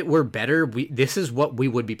 and if it were better, this is what we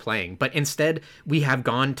would be playing. But instead, we have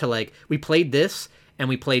gone to, like, we played this, and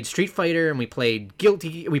we played Street Fighter, and we played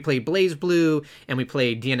we played BlazBlue, and we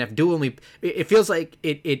played DNF Duel, and it feels like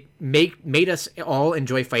it made us all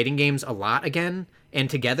enjoy fighting games a lot again and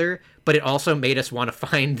together, but it also made us want to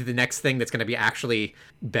find the next thing that's going to be actually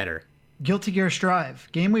better. Guilty Gear Strive,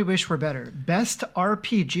 game we wish were better. Best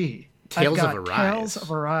RPG. Tales of Arise. Tales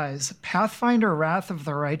of Arise, Pathfinder Wrath of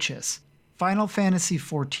the Righteous, Final Fantasy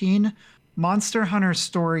XIV, Monster Hunter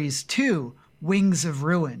Stories 2, Wings of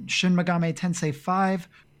Ruin, Shin Megami Tensei 5,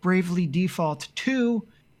 Bravely Default 2,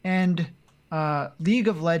 and League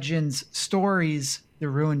of Legends Stories, The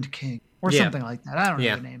Ruined King, or something like that. I don't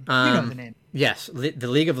know the name. You know the name. Yes, the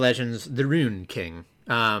League of Legends, The Ruined King.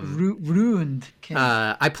 Ruined King.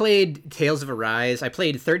 I played Tales of Arise. I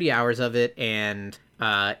played 30 hours of it, and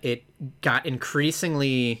it got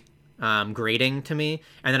increasingly grating to me.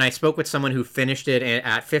 And then I spoke with someone who finished it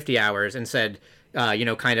at 50 hours and said,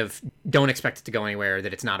 kind of don't expect it to go anywhere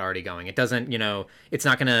that it's not already going. It doesn't, it's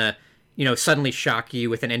not going to, suddenly shock you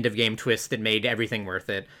with an end of game twist that made everything worth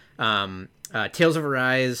it. Tales of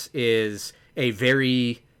Arise is a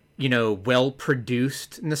very well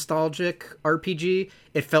produced nostalgic RPG.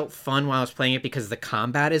 It felt fun while I was playing it because the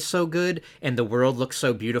combat is so good and the world looks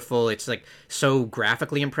so beautiful. It's like so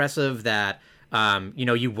graphically impressive that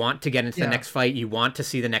you want to get into the next fight, you want to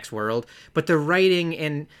see the next world, but the writing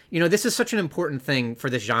and, this is such an important thing for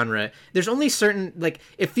this genre. There's only certain,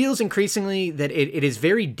 it feels increasingly that it is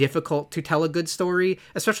very difficult to tell a good story,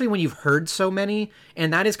 especially when you've heard so many,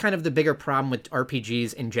 and that is kind of the bigger problem with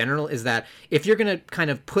RPGs in general, is that if you're going to kind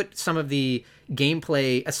of put some of the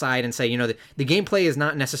gameplay aside and say, the gameplay is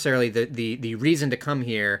not necessarily the reason to come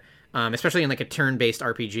here, especially in like a turn-based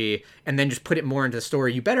RPG, and then just put it more into the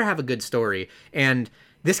story, you better have a good story. And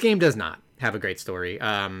this game does not have a great story.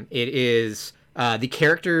 It is the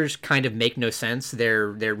characters kind of make no sense.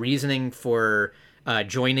 Their reasoning for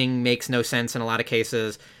joining makes no sense in a lot of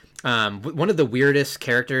cases. One of the weirdest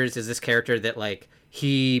characters is this character that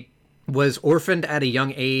he was orphaned at a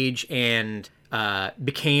young age and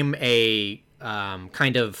became a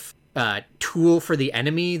kind of tool for the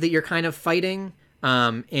enemy that you're kind of fighting.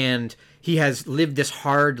 And he has lived this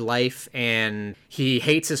hard life and he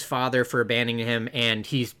hates his father for abandoning him, and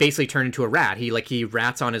he's basically turned into a rat. He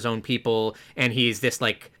rats on his own people, and he's this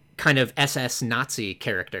kind of SS Nazi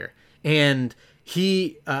character. And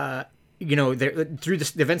he, through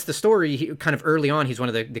the events of the story, kind of early on, he's one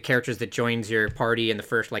of the characters that joins your party in the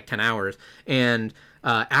first 10 hours. And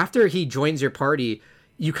after he joins your party,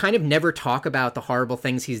 you kind of never talk about the horrible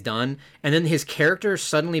things he's done, and then his character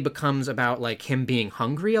suddenly becomes about him being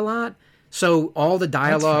hungry a lot. So all the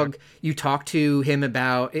dialogue you talk to him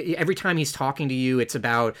about, every time he's talking to you, it's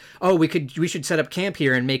about, we should set up camp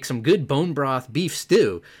here and make some good bone broth beef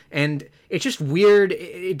stew. And it's just weird.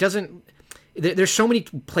 It doesn't. There's so many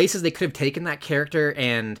places they could have taken that character,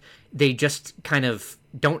 and they just kind of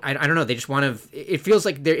don't. I don't know. They just want to. It feels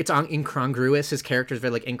like it's incongruous. His character is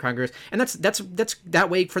very incongruous, and that's that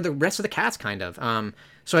way for the rest of the cast, kind of.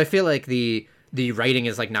 So I feel like the writing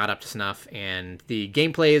is not up to snuff, and the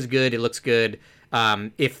gameplay is good. It looks good.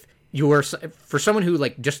 If you're for someone who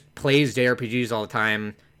just plays JRPGs all the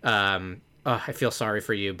time, I feel sorry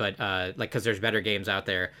for you, but because there's better games out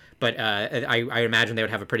there. But I imagine they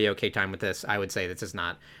would have a pretty okay time with this. I would say this is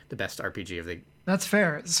not the best RPG of the. That's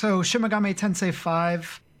fair. So Shin Megami Tensei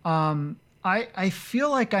 5, I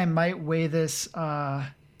feel like I might weigh this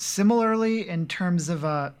similarly in terms of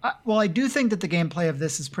I do think that the gameplay of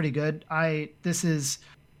this is pretty good. This is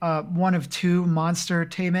one of two monster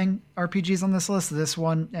taming RPGs on this list. This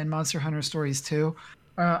one and Monster Hunter Stories 2.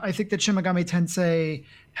 I think that Shin Megami Tensei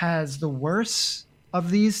has the worst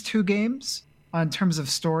of these two games in terms of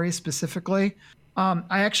story specifically. I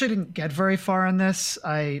actually didn't get very far in this.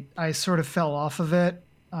 I sort of fell off of it.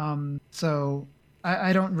 So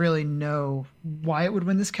I don't really know why it would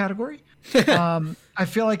win this category. I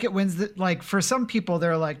feel like it wins for some people,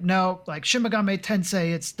 they're no, Shin Megami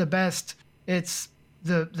Tensei, it's the best. It's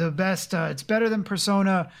the best. It's better than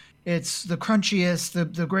Persona. It's the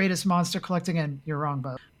crunchiest, the greatest monster collecting. And you're wrong,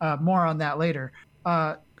 but more on that later.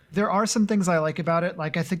 There are some things I like about it. I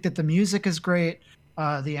think that the music is great.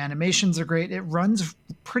 The animations are great. It runs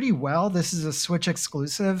pretty well. This is a Switch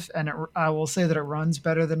exclusive, and I will say that it runs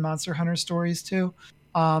better than Monster Hunter Stories 2.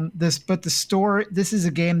 This is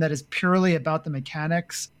a game that is purely about the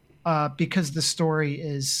mechanics, because the story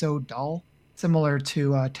is so dull, similar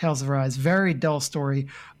to Tales of Arise. Very dull story,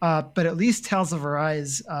 but at least Tales of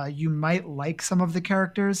Arise, you might like some of the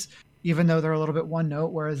characters, even though they're a little bit one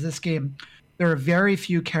note. Whereas this game, there are very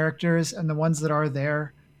few characters, and the ones that are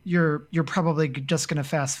there, you're probably just going to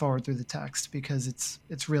fast forward through the text because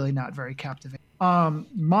it's really not very captivating.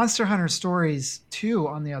 Monster Hunter Stories 2,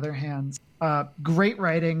 on the other hand, great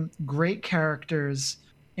writing, great characters,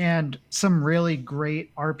 and some really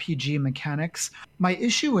great RPG mechanics. My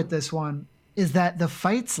issue with this one is that the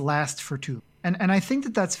fights last for too long. And I think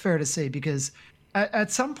that that's fair to say, because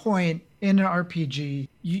at some point in an RPG,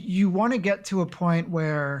 you want to get to a point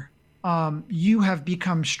where you have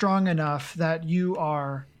become strong enough that you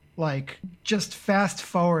are just fast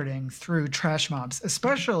forwarding through trash mobs,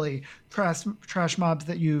 especially trash mobs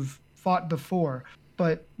that you've fought before.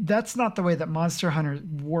 But that's not the way that Monster Hunter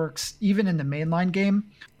works, even in the mainline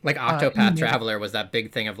game. Octopath Traveler was that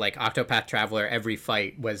big thing of Octopath Traveler, every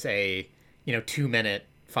fight was a 2-minute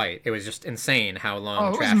fight. It was just insane how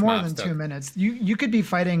long trash mobs took. It was more than 2 minutes. You could be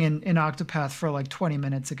fighting in Octopath for 20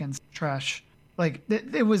 minutes against trash.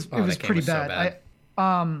 It was pretty bad.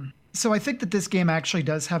 So I think that this game actually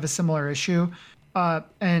does have a similar issue.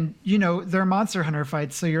 And they're Monster Hunter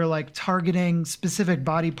fights, so you're targeting specific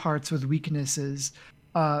body parts with weaknesses.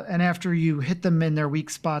 And after you hit them in their weak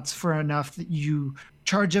spots for enough, that you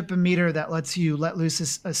charge up a meter that lets you let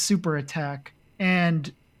loose a super attack.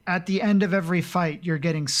 And at the end of every fight, you're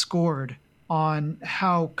getting scored on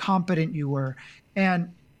how competent you were.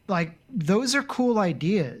 And like, those are cool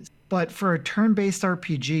ideas. But for a turn based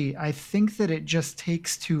RPG, I think that it just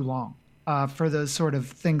takes too long for those sort of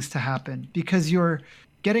things to happen because you're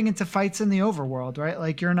getting into fights in the overworld, right?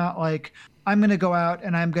 Like, you're not like, I'm going to go out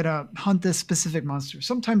and I'm going to hunt this specific monster.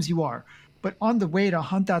 Sometimes you are. But on the way to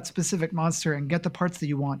hunt that specific monster and get the parts that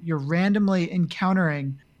you want, you're randomly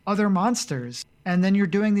encountering other monsters. And then you're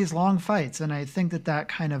doing these long fights. And I think that that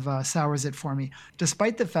kind of sours it for me,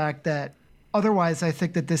 despite the fact that otherwise I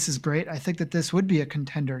think that this is great. I think that this would be a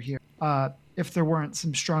contender here if there weren't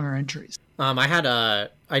some stronger entries. I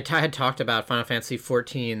had talked about Final Fantasy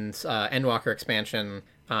XIV's Endwalker expansion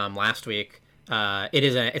last week.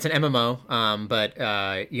 It's an MMO,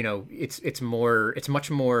 but you know, it's much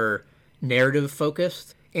more narrative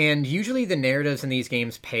focused, and usually the narratives in these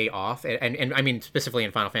games pay off, and I mean specifically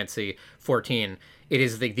in Final Fantasy XIV, it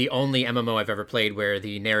is the only MMO I've ever played where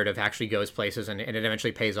the narrative actually goes places and it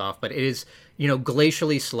eventually pays off, but it is, you know,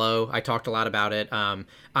 glacially slow. I talked a lot about it. I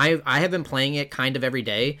have been playing it kind of every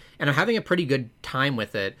day, and I'm having a pretty good time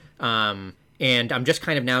with it, and I'm just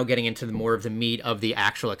kind of now getting into more of the meat of the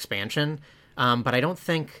actual expansion, but I don't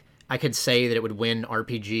think I could say that it would win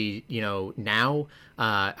RPG, you know, now.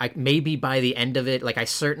 Maybe by the end of it, like, I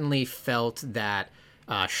certainly felt that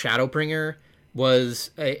Shadowbringer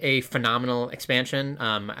was a phenomenal expansion.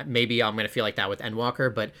 Maybe I'm going to feel like that with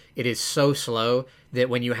Endwalker, but it is so slow that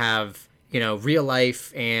when you have, you know, real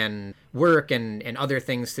life and work and other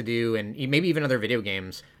things to do, and maybe even other video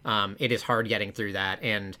games, it is hard getting through that.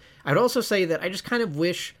 And I'd also say that I just kind of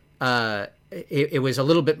wish it was a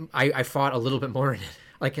little bit, I fought a little bit more in it.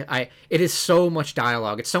 Like, it is so much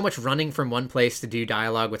dialogue. It's so much running from one place to do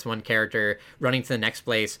dialogue with one character, running to the next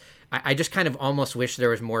place. I just kind of almost wish there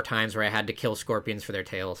was more times where I had to kill scorpions for their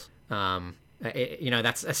tails. You know,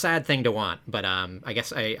 that's a sad thing to want, but I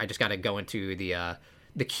guess I just got to go into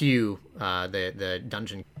the queue, the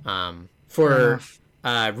dungeon. For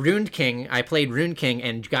Ruined King, I played Ruined King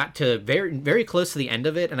and got to very, very close to the end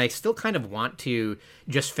of it, and I still kind of want to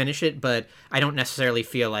just finish it, but I don't necessarily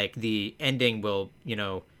feel like the ending will, you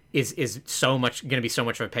know, is so much going to be so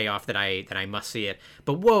much of a payoff that I must see it.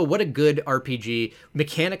 But whoa, what a good RPG.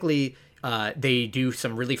 Mechanically, they do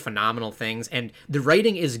some really phenomenal things, and the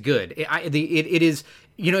writing is good. It is,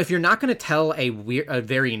 you know, if you're not going to tell a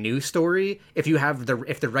very new story, if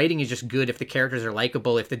the writing is just good, if the characters are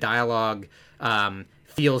likable, if the dialogue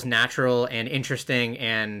feels natural and interesting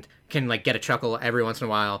and can, like, get a chuckle every once in a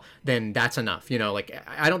while, then that's enough. You know, like,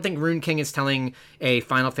 I don't think Ruined King is telling a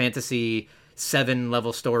Final Fantasy 7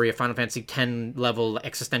 level story, a Final Fantasy 10 level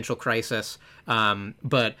existential crisis,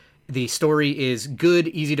 but the story is good,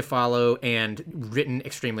 easy to follow, and written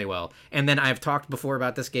extremely well. And then I've talked before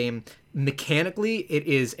about this game. Mechanically, it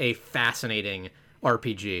is a fascinating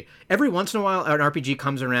RPG. Every once in a while, an RPG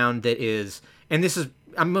comes around that is, and this is,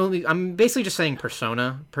 I'm basically just saying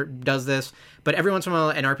Persona does this, but every once in a while,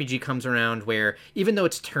 an RPG comes around where, even though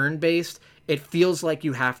it's turn-based, it feels like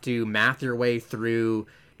you have to math your way through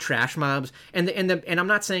trash mobs. And I'm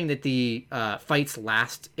not saying that the fights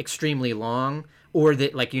last extremely long, or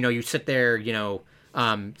that, like, you know, you sit there, you know,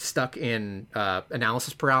 stuck in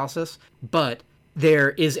analysis paralysis, but there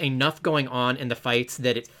is enough going on in the fights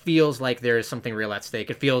that it feels like there is something real at stake.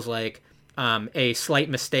 It feels like a slight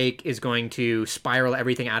mistake is going to spiral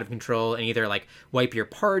everything out of control and either, like, wipe your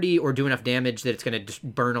party or do enough damage that it's going to just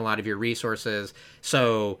burn a lot of your resources.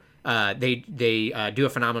 So they do a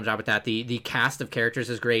phenomenal job with that. The cast of characters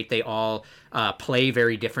is great. They all play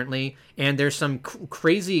very differently, and there's some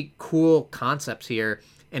crazy cool concepts here,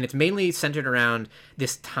 and it's mainly centered around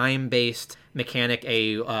this time-based mechanic,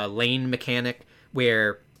 a lane mechanic,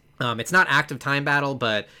 where it's not active time battle,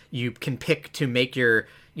 but you can pick to make your,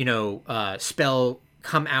 you know, spell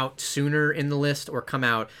come out sooner in the list or come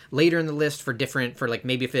out later in the list for like,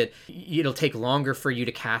 maybe if it'll take longer for you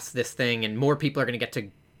to cast this thing, and more people are going to get to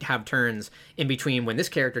have turns in between when this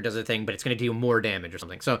character does a thing, but it's going to do more damage or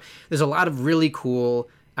something. So there's a lot of really cool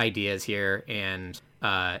ideas here, and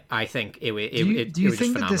I think do you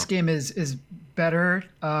think that this game is better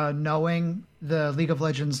knowing the League of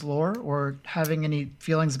Legends lore, or having any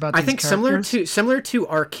feelings about these characters? similar to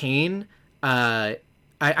Arcane. I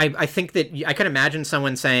think that I could imagine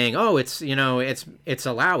someone saying, "Oh, it's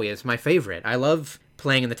Alawi. It's my favorite. I love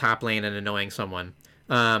playing in the top lane and annoying someone."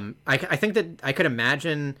 I think that I could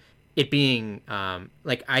imagine it being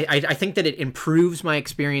I think that it improves my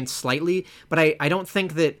experience slightly, but I don't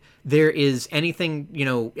think that there is anything, you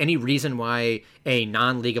know, any reason why a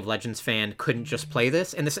non-League of Legends fan couldn't just play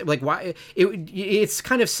this. And this, like, why it's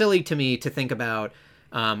kind of silly to me to think about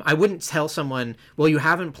I wouldn't tell someone, well, you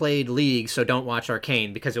haven't played League, so don't watch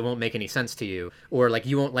Arcane because it won't make any sense to you, or like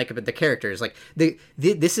you won't like the characters. Like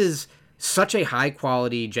this is such a high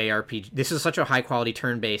quality JRPG. This is such a high quality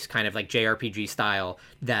turn based kind of like JRPG style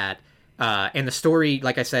that. And the story,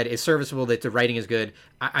 like I said, is serviceable, that the writing is good.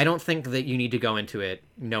 I don't think that you need to go into it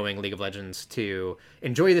knowing League of Legends to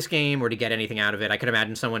enjoy this game or to get anything out of it. I could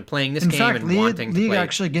imagine someone playing this game and wanting to play. League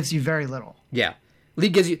actually gives you very little. Yeah.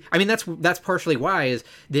 League gives you... I mean, that's partially why, is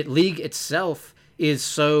that League itself is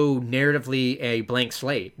so narratively a blank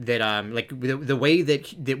slate that like the way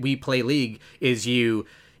that we play League is you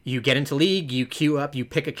get into League, you queue up, you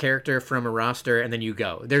pick a character from a roster, and then you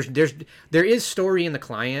go. There is story in the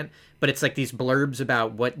client, but it's like these blurbs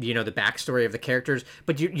about what, the backstory of the characters.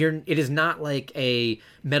 But it is not like a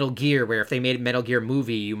Metal Gear where if they made a Metal Gear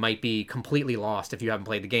movie, you might be completely lost if you haven't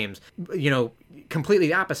played the games. Completely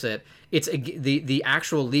the opposite. It's the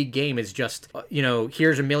actual League game is just,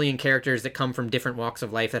 here's a million characters that come from different walks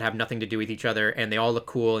of life that have nothing to do with each other, and they all look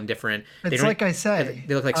cool and different. It's like I say.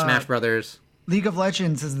 They look like Smash Brothers. League of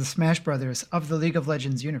Legends is the Smash Brothers of the League of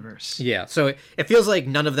Legends universe. Yeah, so it feels like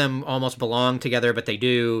none of them almost belong together, but they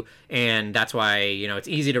do, and that's why it's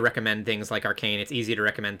easy to recommend things like Arcane. It's easy to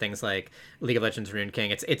recommend things like League of Legends Rune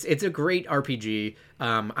King. It's a great RPG.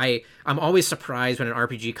 I'm always surprised when an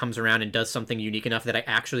RPG comes around and does something unique enough that I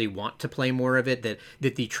actually want to play more of it. That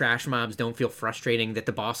the trash mobs don't feel frustrating. That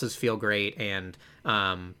the bosses feel great, and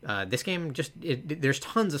this game there's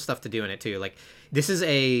tons of stuff to do in it too. Like this is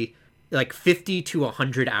a 50 to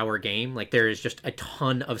 100 hour game. Like there is just a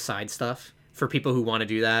ton of side stuff for people who want to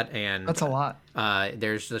do that, and that's a lot.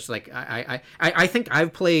 There's just like I think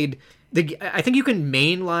I've played I think you can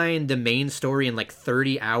mainline the main story in like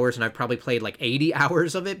 30 hours, and I've probably played like 80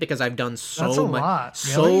 hours of it because I've done so much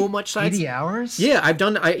side. 80 hours? Yeah, I've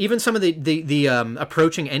done even some of the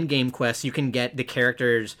approaching endgame quests. You can get the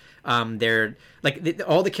characters. They're like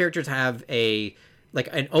all the characters have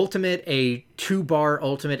an ultimate, a 2-bar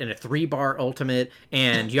ultimate, and a 3-bar ultimate,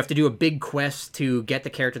 and you have to do a big quest to get the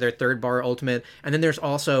character their 3rd-bar ultimate. And then there's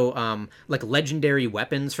also legendary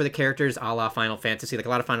weapons for the characters, a la Final Fantasy. Like a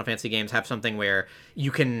lot of Final Fantasy games have something where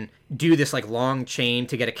you can do this like long chain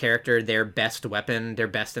to get a character their best weapon, their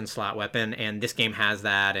best in slot weapon, and this game has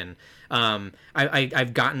that. And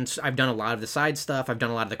I've done a lot of the side stuff. I've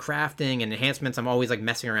done a lot of the crafting and enhancements. I'm always like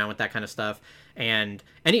messing around with that kind of stuff. And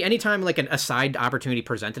anytime like a side opportunity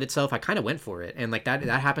presented itself, I kind of went for it. And like that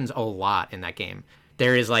happens a lot in that game.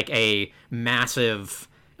 There is like a massive,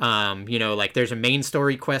 like there's a main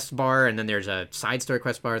story quest bar, and then there's a side story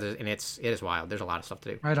quest bar, and it is wild. There's a lot of stuff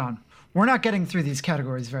to do. Right on. We're not getting through these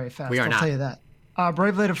categories very fast. I'll tell you that.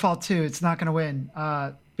 Bravely Default 2, it's not going to win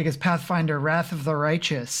because Pathfinder Wrath of the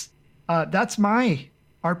Righteous. That's my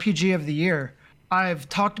RPG of the year. I've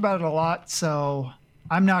talked about it a lot, so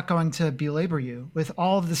I'm not going to belabor you with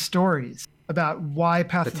all of the stories about why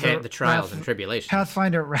the trials and tribulations.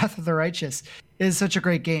 Pathfinder Wrath of the Righteous is such a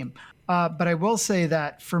great game. But I will say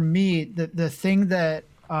that for me, the thing that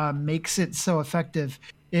makes it so effective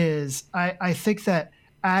is I think that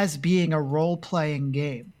as being a role-playing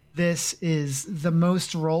game, this is the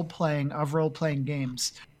most role-playing of role-playing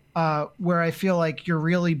games. Where I feel like you're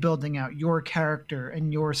really building out your character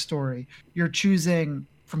and your story. You're choosing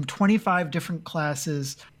from 25 different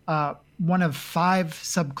classes, one of 5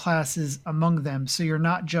 subclasses among them. So you're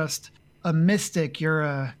not just a mystic. You're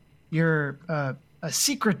a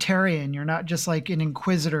secretarian. You're not just like an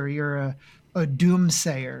inquisitor. You're a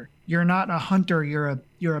doomsayer. You're not a hunter. You're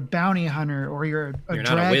a bounty hunter, or you're dragon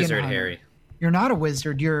not a wizard, hunter. Harry. You're not a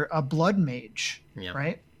wizard. You're a blood mage,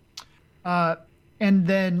 right? And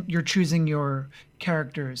then you're choosing your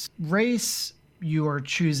character's race. You are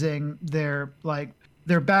choosing their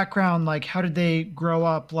background, like how did they grow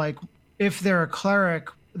up? Like if they're a cleric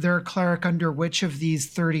under which of these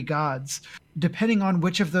 30 gods? Depending on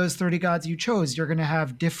which of those 30 gods you chose, you're going to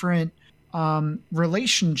have different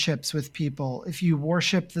relationships with people. If you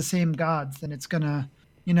worship the same gods, then it's going to,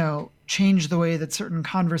 change the way that certain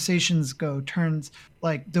conversations go, turns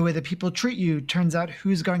like the way that people treat you, turns out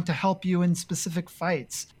who's going to help you in specific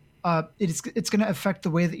fights. It's going to affect the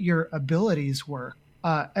way that your abilities work.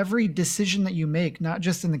 Every decision that you make, not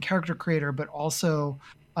just in the character creator, but also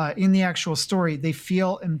in the actual story, they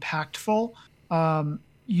feel impactful.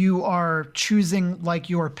 You are choosing like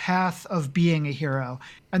your path of being a hero,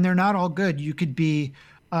 and they're not all good. You could be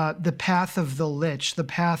the path of the lich, the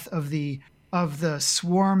path of the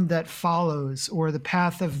swarm that follows, or the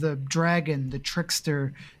path of the dragon, the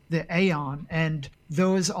trickster, the Aeon, and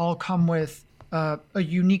those all come with a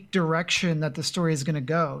unique direction that the story is going to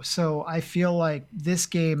go. So I feel like this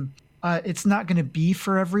game it's not going to be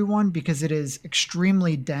for everyone because it is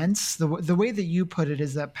extremely dense. The way that you put it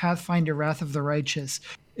is that Pathfinder Wrath of the Righteous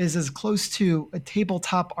is as close to a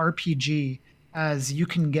tabletop RPG as you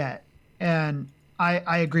can get. And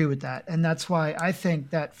I agree with that. And that's why I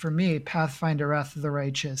think that for me, Pathfinder Wrath of the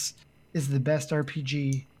Righteous is the best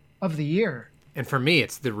RPG of the year. And for me,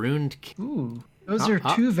 it's the Runed. Ooh. Those are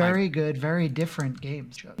two very good, very different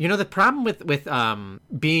games. You know, the problem with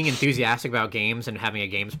being enthusiastic about games and having a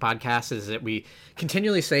games podcast is that we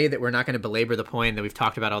continually say that we're not going to belabor the point, that we've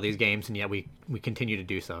talked about all these games, and yet we continue to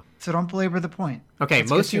do so. So don't belabor the point. Okay, Let's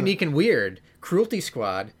most unique and weird: Cruelty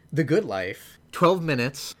Squad, The Good Life, 12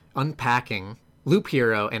 Minutes, Unpacking, Loop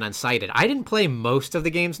Hero, and Unsighted. I didn't play most of the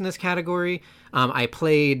games in this category.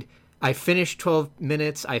 I finished 12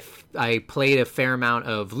 Minutes. I played a fair amount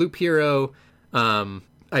of Loop Hero.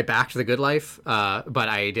 I backed The Good Life, but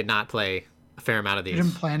I did not play a fair amount of these. You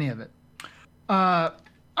didn't play any of it. All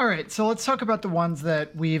right, so let's talk about the ones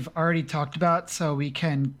that we've already talked about so we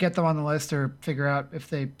can get them on the list or figure out if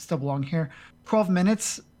they still belong here. 12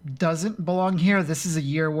 Minutes doesn't belong here. This is a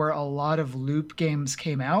year where a lot of loop games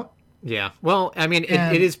came out. Yeah, well, I mean,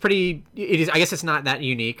 it is pretty... It is. I guess it's not that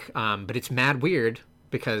unique, but it's mad weird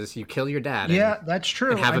because you kill your dad. Yeah, that's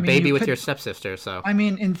true. And have a baby with your stepsister. So I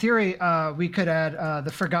mean, in theory, we could add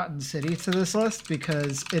The Forgotten City to this list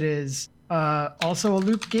because it is also a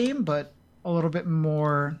loop game, but a little bit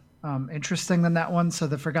more interesting than that one. So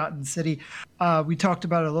The Forgotten City, we talked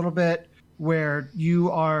about it a little bit, where you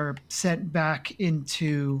are sent back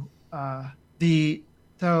into the...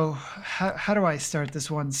 So how do I start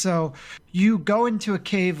this one? So you go into a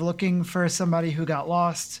cave looking for somebody who got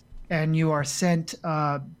lost, and you are sent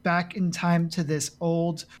back in time to this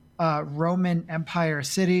old Roman Empire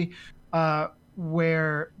city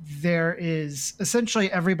where there is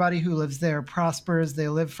essentially everybody who lives there prospers. They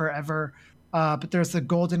live forever. But there's the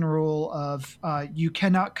golden rule of you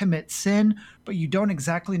cannot commit sin, but you don't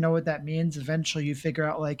exactly know what that means. Eventually you figure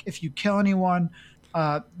out, like, if you kill anyone,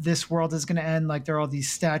 this world is going to end. Like, there are all these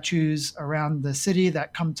statues around the city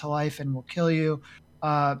that come to life and will kill you.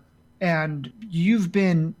 And you've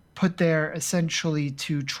been put there essentially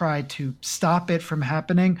to try to stop it from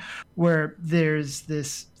happening, where there's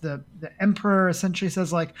this, the emperor essentially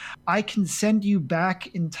says, like, I can send you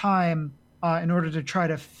back in time in order to try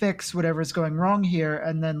to fix whatever's going wrong here,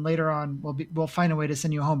 and then later on we'll find a way to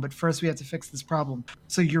send you home, but first we have to fix this problem.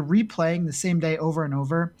 So you're replaying the same day over and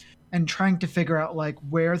over and trying to figure out, like,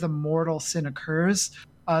 where the mortal sin occurs,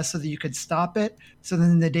 so that you could stop it. So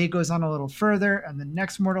then the day goes on a little further and the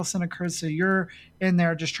next mortal sin occurs. So you're in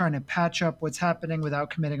there just trying to patch up what's happening without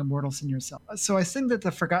committing a mortal sin yourself. So I think that The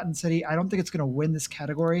Forgotten City, I don't think it's going to win this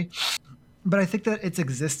category, but I think that its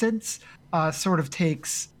existence sort of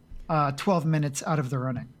takes 12 Minutes out of the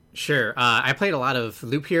running. Sure. I played a lot of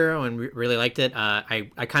Loop Hero and really liked it.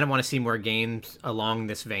 I kind of want to see more games along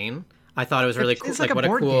this vein. I thought it was really cool. It's like a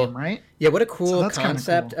board game, right? Yeah, what a cool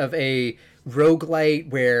concept of a roguelite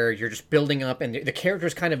where you're just building up and the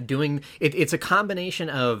character's kind of doing... It's a combination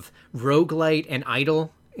of roguelite and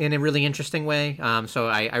idle in a really interesting way. So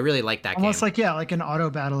I really like that Almost game. like an auto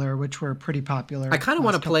battler, which were pretty popular. I kind of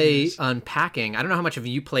want to play Unpacking. I don't know how much of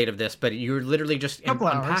you played of this, but you're literally just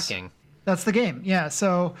unpacking. Hours. That's the game. Yeah,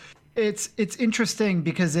 so it's interesting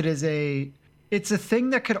because it's a thing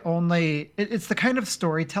that could only... It's the kind of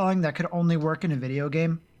storytelling that could only work in a video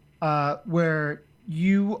game, where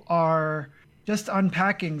you are just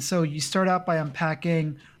unpacking. So you start out by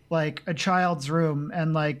unpacking, like, a child's room,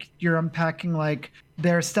 and, like, you're unpacking, like,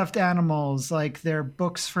 their stuffed animals, like their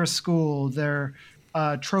books for school, their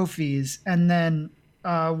trophies. And then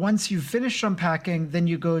once you've finished unpacking, then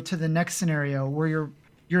you go to the next scenario where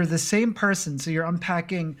you're the same person. So you're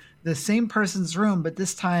unpacking the same person's room, but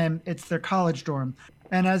this time it's their college dorm.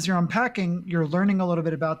 And as you're unpacking, you're learning a little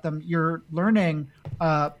bit about them. You're learning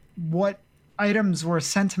what items were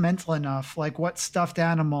sentimental enough, like what stuffed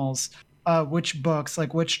animals, which books,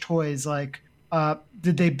 like which toys, like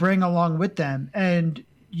did they bring along with them. And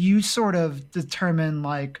you sort of determine,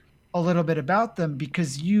 like, a little bit about them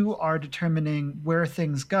because you are determining where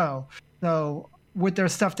things go. So with their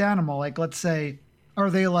stuffed animal, like, let's say, are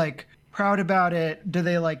they, like, proud about it? Do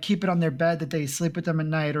they, like, keep it on their bed that they sleep with them at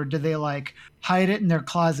night? Or do they, like, hide it in their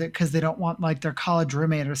closet because they don't want, like, their college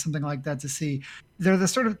roommate or something like that to see?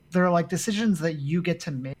 They're like decisions that you get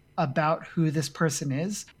to make about who this person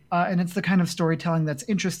is. And it's the kind of storytelling that's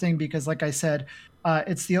interesting because, like I said,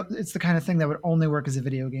 it's the kind of thing that would only work as a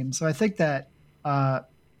video game. So I think that,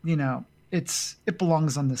 it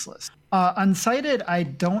belongs on this list. Unsighted, I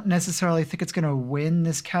don't necessarily think it's going to win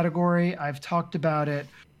this category. I've talked about it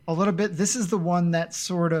a little bit. This is the one that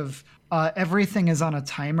sort of everything is on a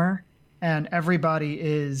timer. and everybody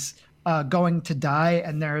is going to die,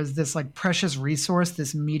 and there is this like precious resource,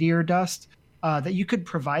 this meteor dust that you could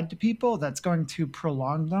provide to people that's going to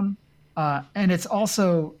prolong them. And it's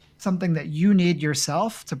also something that you need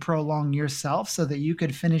yourself to prolong yourself so that you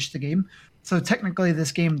could finish the game. So technically,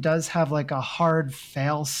 this game does have like a hard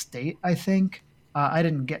fail state, I think. I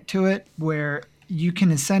didn't get to it, where you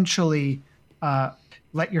can essentially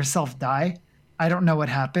let yourself die. I don't know what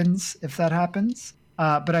happens if that happens.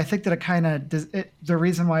 But I think that it kind of the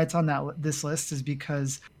reason why it's on this list is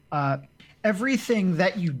because everything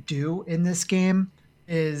that you do in this game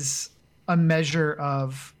is a measure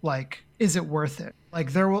of like, is it worth it?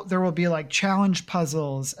 Like there will be like challenge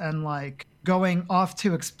puzzles and like going off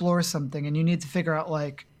to explore something, and you need to figure out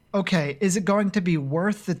like, okay, is it going to be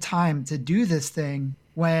worth the time to do this thing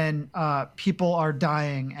when people are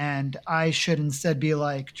dying, and I should instead be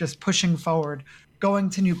like just pushing forward, going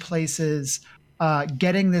to new places,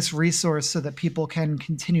 getting this resource so that people can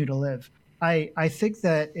continue to live. I think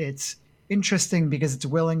that it's interesting because it's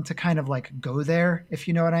willing to kind of like go there, if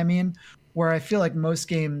you know what I mean, where I feel like most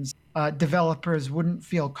games developers wouldn't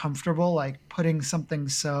feel comfortable like putting something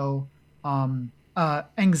so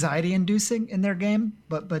anxiety inducing in their game,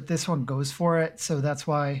 but this one goes for it, so that's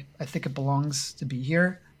why I think it belongs to be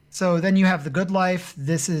here. So then you have The Good Life.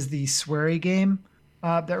 This is the Swery game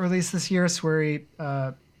that released this year. Swery,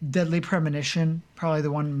 Deadly Premonition, probably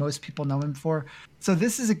the one most people know him for. So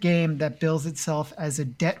this is a game that bills itself as a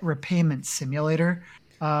debt repayment simulator,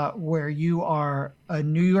 where you are a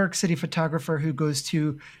New York City photographer who goes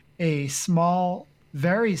to a small,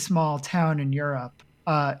 very small town in Europe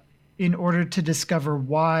in order to discover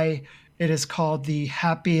why it is called the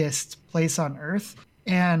happiest place on earth.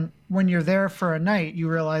 And when you're there for a night, you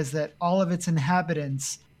realize that all of its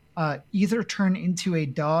inhabitants either turn into a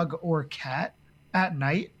dog or cat at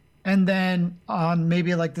night. And then on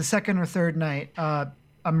maybe like the second or third night,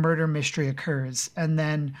 a murder mystery occurs. And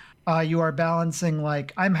then you are balancing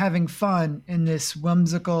like, I'm having fun in this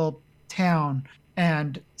whimsical town,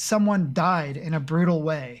 and someone died in a brutal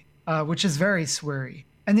way, which is very sweary.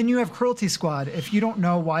 And then you have Cruelty Squad. If you don't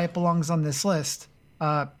know why it belongs on this list,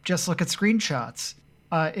 just look at screenshots.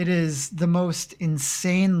 It is the most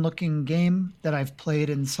insane looking game that I've played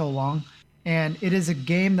in so long. And it is a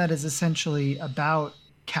game that is essentially about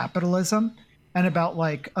capitalism and about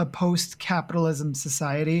like a post-capitalism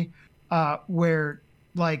society where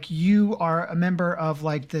like you are a member of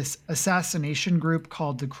like this assassination group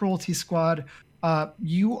called the Cruelty Squad.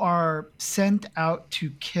 You are sent out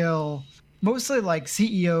to kill mostly like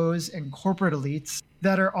CEOs and corporate elites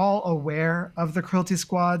that are all aware of the Cruelty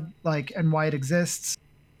Squad, like, and why it exists.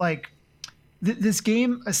 Like, this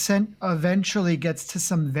game eventually gets to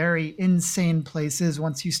some very insane places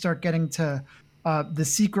once you start getting to the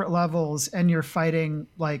secret levels, and you're fighting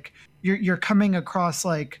like you're coming across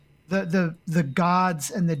like the gods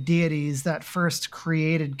and the deities that first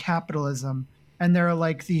created capitalism, and there are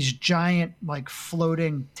like these giant like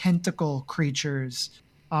floating tentacle creatures.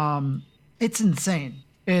 It's insane.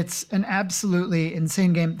 It's an absolutely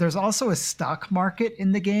insane game. There's also a stock market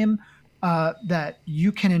in the game that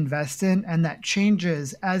you can invest in, and that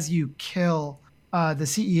changes as you kill the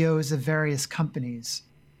CEOs of various companies.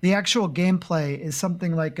 The actual gameplay is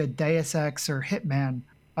something like a Deus Ex or Hitman,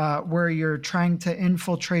 where you're trying to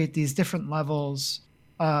infiltrate these different levels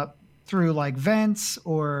through like vents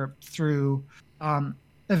or through.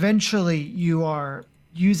 Eventually, you are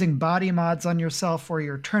using body mods on yourself, where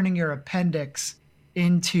you're turning your appendix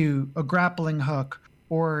into a grappling hook,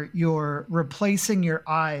 or you're replacing your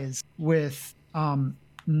eyes with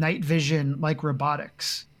night vision like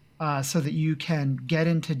robotics so that you can get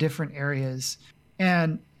into different areas.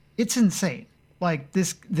 And it's insane. Like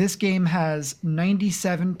this game has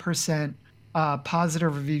 97%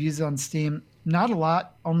 positive reviews on Steam. Not a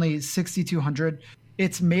lot, only 6,200.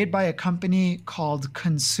 It's made by a company called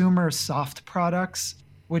Consumer Soft Products,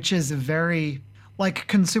 which is very like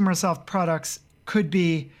Consumer Soft Products could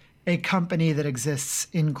be a company that exists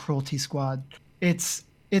in Cruelty Squad. It's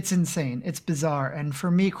insane. It's bizarre. And for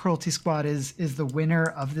me, Cruelty Squad is the winner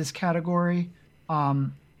of this category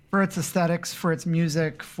for its aesthetics, for its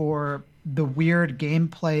music, for the weird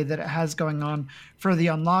gameplay that it has going on, for the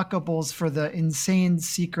unlockables, for the insane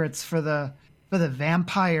secrets, for the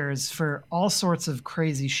vampires, for all sorts of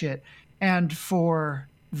crazy shit, and for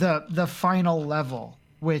the final level,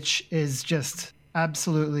 which is just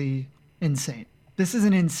absolutely insane. This is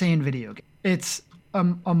an insane video game. It's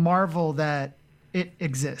a marvel that it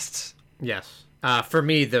exists. Yes. For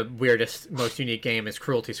me, the weirdest, most unique game is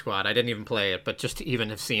Cruelty Squad. I didn't even play it, but just to even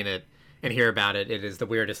have seen it and hear about it, it is the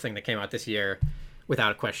weirdest thing that came out this year,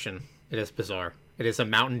 without a question. It is bizarre. It is a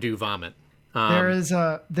Mountain Dew vomit. There's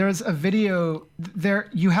a video there.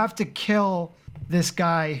 You have to kill this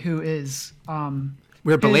guy who is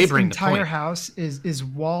we're belaboring his the point. entire house is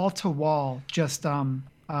wall to wall just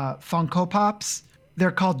Funko Pops.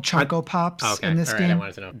 They're called Chunko Pops in this game. I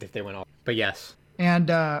wanted to know if they went all, but yes. And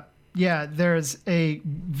yeah, there's a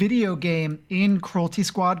video game in Cruelty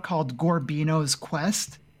Squad called Gorbino's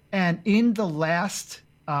Quest, and in the last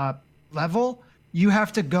level, you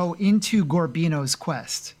have to go into Gorbino's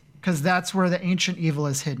Quest because that's where the ancient evil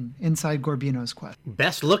is hidden, inside Gorbino's Quest.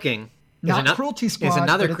 Best looking. Not Cruelty Squad, is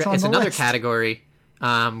another, but it's on is the another list. category.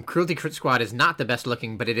 Cruelty Squad is not the best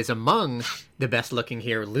looking, but it is among the best looking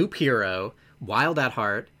here. Loop Hero, Wild at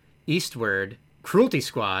Heart, Eastward, Cruelty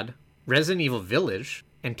Squad, Resident Evil Village,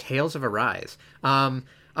 and Tales of Arise. I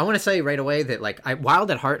want to say right away that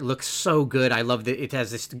Wild at Heart looks so good. I love that it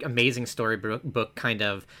has this amazing storybook kind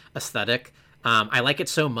of aesthetic. I like it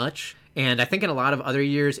so much. And I think in a lot of other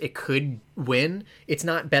years it could win. It's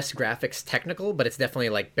not best graphics technical, but it's definitely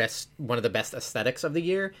one of the best aesthetics of the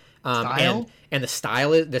year. Style? And the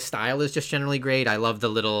style is just generally great. I love the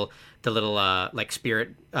little like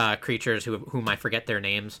spirit creatures whom I forget their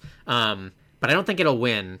names. But I don't think it'll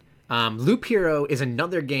win. Loop Hero is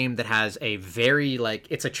another game that has a very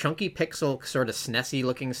it's a chunky pixel sort of SNESy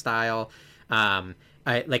looking style.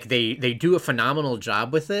 They do a phenomenal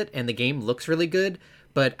job with it, and the game looks really good.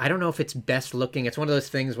 But I don't know if it's best looking. It's one of those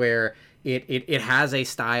things where it has a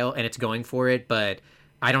style and it's going for it, but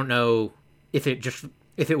I don't know if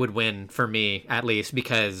it would win for me, at least,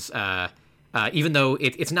 because even though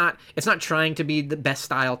it's not trying to be the best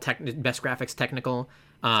style, best graphics technical,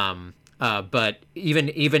 but even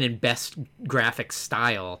in best graphics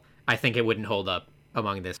style, I think it wouldn't hold up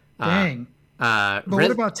among this. Dang. But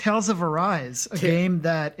what about Tales of Arise, a game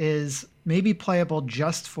that is maybe playable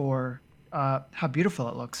just for how beautiful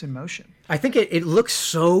it looks in motion? I think it looks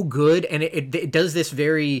so good, and it does this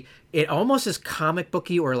it almost is comic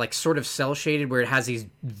booky or sort of cell shaded, where it has these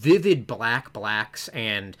vivid blacks,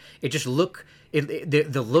 and it just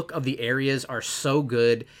the look of the areas are so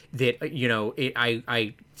good that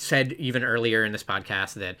I said even earlier in this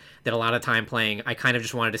podcast that a lot of time playing, I kind of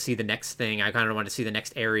just wanted to see the next thing. I kind of wanted to see the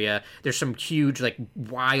next area. There's some huge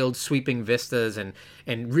wild sweeping vistas and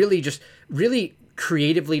really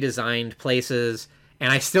creatively designed places,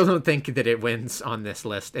 and I still don't think that it wins on this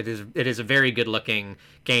list. It is a very good looking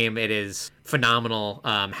game. It is phenomenal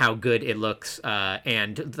how good it looks,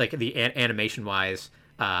 and the animation wise.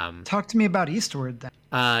 Talk to me about Eastward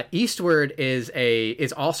then. Eastward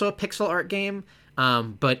is also a pixel art game,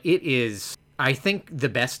 but it is, I think, the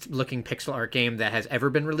best looking pixel art game that has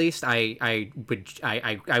ever been released. I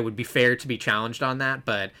would be fair to be challenged on that,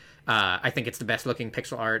 but I think it's the best looking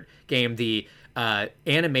pixel art game. The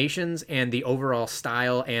animations and the overall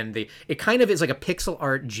style and it kind of is like a pixel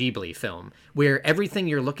art Ghibli film where everything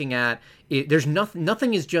you're looking at, there's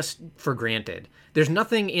nothing is just for granted. There's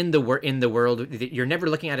nothing in the world that you're never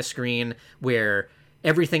looking at a screen where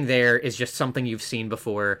everything there is just something you've seen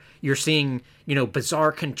before. You're seeing,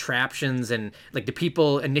 bizarre contraptions and the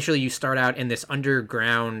people initially, you start out in this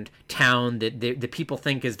underground town that the people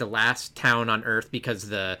think is the last town on Earth because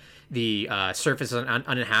the surface is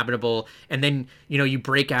uninhabitable, and then you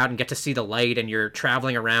break out and get to see the light, and you're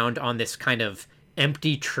traveling around on this kind of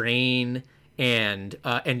empty train and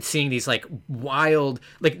seeing these wild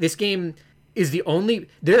this game is the only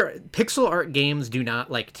pixel art games do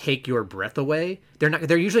not take your breath away.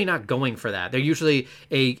 They're usually not going for that. They're usually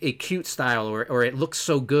a cute style or it looks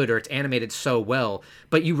so good or it's animated so well,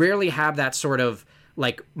 but you rarely have that sort of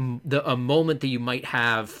a moment that you might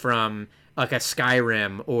have from a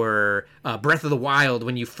Skyrim or Breath of the Wild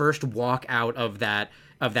when you first walk out of that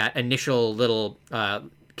initial little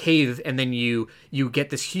cave, and then you get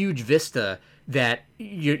this huge vista that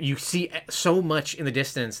you see so much in the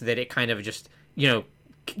distance that it kind of just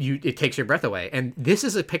it takes your breath away. And this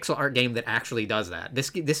is a pixel art game that actually does that.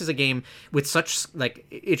 This is a game with such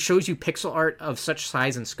it shows you pixel art of such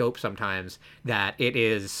size and scope sometimes that it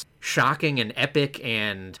is shocking and epic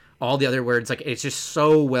and all the other words. It's just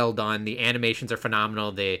so well done. The animations are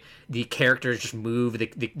phenomenal. The characters just move.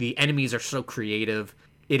 The enemies are so creative.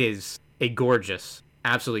 It is a gorgeous,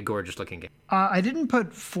 absolutely gorgeous looking game. I didn't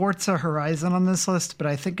put Forza Horizon on this list, but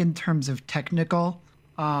I think in terms of technical,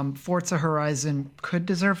 Forza Horizon could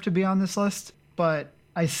deserve to be on this list. But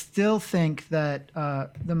I still think that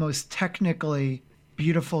the most technically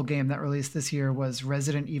beautiful game that released this year was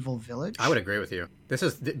Resident Evil Village. I would agree with you.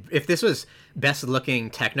 If this was best looking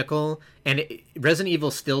technical, and Resident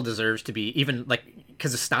Evil still deserves to be, even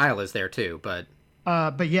because the style is there too. But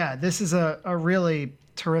yeah, this is a really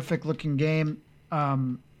terrific looking game.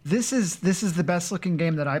 This is the best looking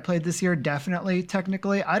game that I played this year. Definitely,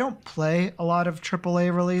 technically, I don't play a lot of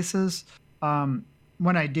AAA releases.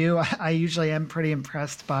 When I do, I usually am pretty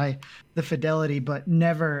impressed by the fidelity, but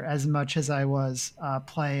never as much as I was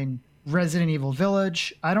playing Resident Evil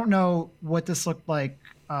Village. I don't know what this looked like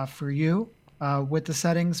for you with the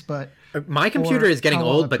settings, but My computer is getting how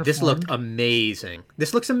well old, it but this looked performed. amazing.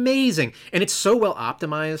 This looks amazing, and it's so well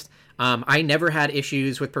optimized. I never had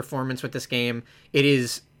issues with performance with this game. It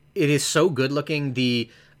is so good looking. The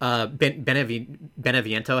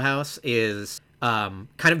Beneviento house is kind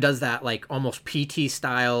of does that like almost PT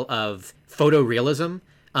style of photorealism.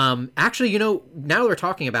 Actually, now that we're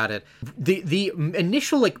talking about it, the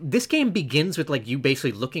initial like this game begins with like you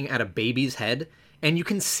basically looking at a baby's head, and you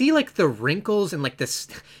can see like the wrinkles and like this.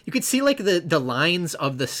 You can see like the lines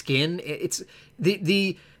of the skin. It's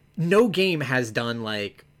the no game has done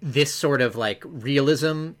like this sort of like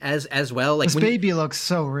realism as well. Like This baby looks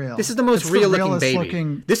so real. this is the most It's real looking realest baby.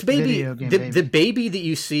 looking This baby, video game the baby that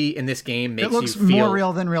you see in this game makes it looks you feel more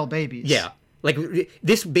real than real babies. yeah, like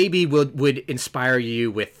this baby would inspire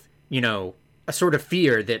you with a sort of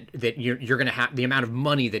fear that you're gonna have the amount of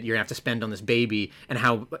money that you're gonna have to spend on this baby and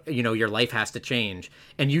how your life has to change,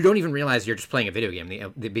 and you don't even realize you're just playing a video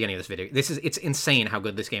game. The beginning of this video, it's insane how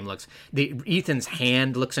good this game looks. The Ethan's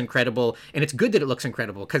hand looks incredible, and it's good that it looks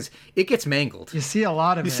incredible because it gets mangled. You see a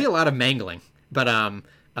lot of You it. see a lot of mangling, but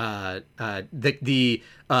the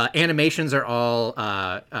animations are all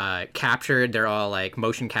captured. They're all like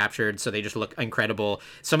motion captured, so they just look incredible.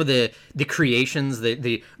 Some of the creations,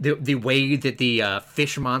 the way that the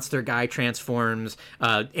fish monster guy transforms,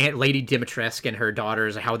 Aunt Lady Dimitrescu and her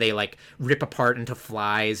daughters, how they like rip apart into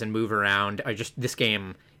flies and move around. Are just this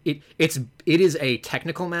game. It is a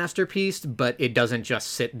technical masterpiece, but it doesn't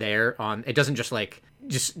just sit there on. It doesn't just like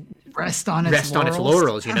just Rest on its rest on its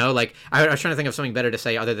laurels, like I was trying to think of something better to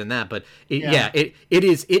say other than that, but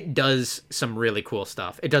it does some really cool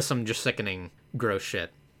stuff. It does some just sickening gross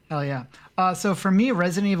shit. Hell yeah. So for me,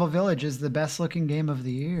 Resident Evil Village is the best looking game of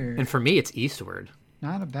the year. And for me, it's Eastward.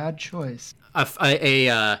 Not a bad choice.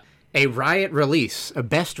 A Riot release, a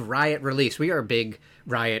best Riot release. We are big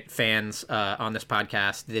Riot fans on this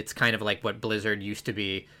podcast. It's kind of like what Blizzard used to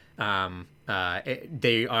be.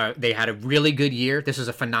 They had a really good year. This is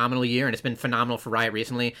a phenomenal year, and it's been phenomenal for Riot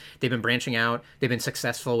recently. They've been branching out. They've been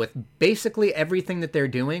successful with basically everything that they're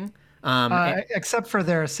doing. Except for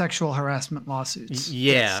their sexual harassment lawsuits.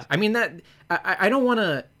 Yeah, I mean that. I don't want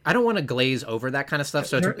to glaze over that kind of stuff.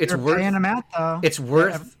 So it's They're worth paying them out though. it's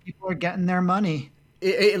worth People are getting their money.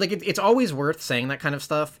 it's always worth saying that kind of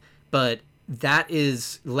stuff, but that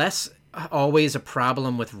is less always a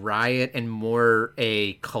problem with Riot and more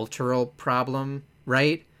a cultural problem,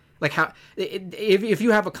 right? Like how if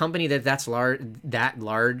you have a company that's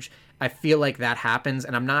large, I feel like that happens,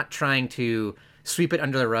 and I'm not trying to sweep it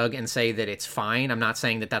under the rug and say that it's fine. I'm not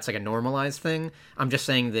saying that that's like a normalized thing. I'm just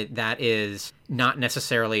saying that is not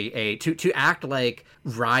necessarily to act like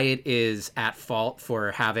Riot is at fault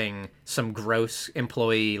for having some gross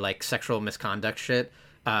employee like sexual misconduct shit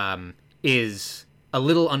is a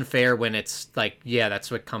little unfair when it's like, yeah, that's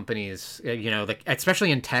what companies, like especially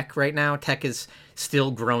in tech right now. Tech is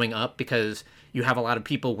still growing up because you have a lot of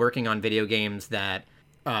people working on video games that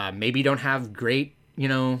maybe don't have great,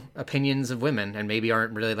 opinions of women and maybe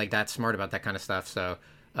aren't really like that smart about that kind of stuff. So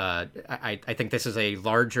I think this is a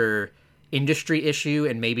larger industry issue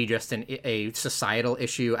and maybe just a societal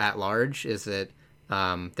issue at large, is that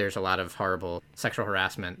there's a lot of horrible sexual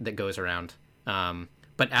harassment that goes around.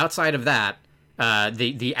 But outside of that,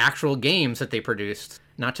 the actual games that they produced,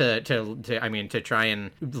 not to try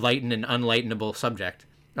and lighten an unlightenable subject,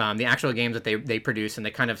 the actual games that they produce and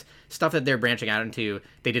the kind of stuff that they're branching out into,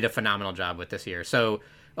 they did a phenomenal job with this year. So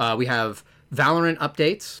we have Valorant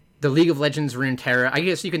updates, the League of Legends Runeterra. I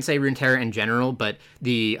guess you can say Runeterra in general, but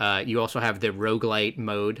you also have the roguelite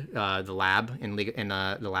mode, the lab in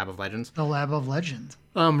the Lab of Legends. The Lab of Legends.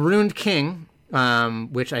 Ruined King,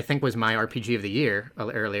 which I think was my RPG of the year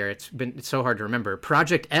earlier. It's so hard to remember.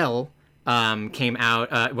 Project L came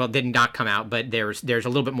out. Did not come out, but there's a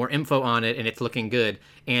little bit more info on it, and it's looking good.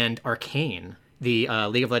 And Arcane, the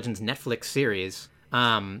League of Legends Netflix series.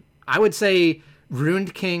 I would say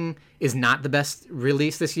Ruined King is not the best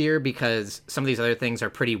release this year because some of these other things are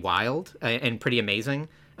pretty wild and pretty amazing.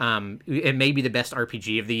 It may be the best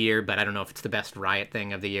RPG of the year, but I don't know if it's the best Riot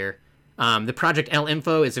thing of the year. The Project L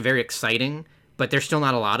info is very exciting, but there's still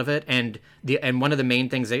not a lot of it. And one of the main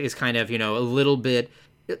things that is kind of a little bit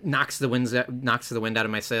knocks the wind out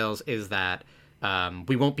of my sails is that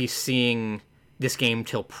we won't be seeing this game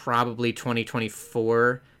till probably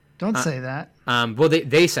 2024. Don't say that. Well,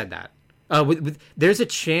 they said that. There's a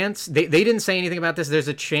chance they didn't say anything about this. There's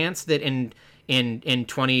a chance that in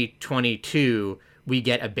 2022 we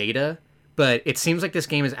get a beta, but it seems like this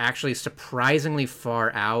game is actually surprisingly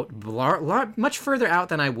far out, much further out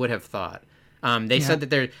than I would have thought. They said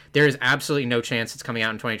that there is absolutely no chance it's coming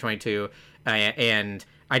out in 2022, and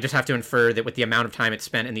I just have to infer that with the amount of time it's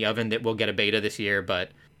spent in the oven that we'll get a beta this year.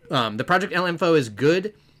 But the Project L info is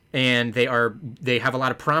good, and they have a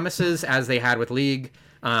lot of promises, as they had with League.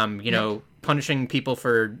 Punishing people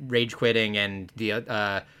for rage quitting and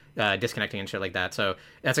disconnecting and shit like that. So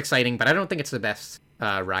that's exciting, but I don't think it's the best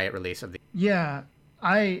Riot release of the. Yeah,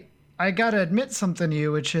 I gotta admit something to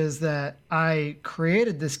you, which is that I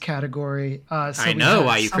created this category. So I know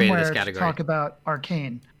why you created this category. To talk about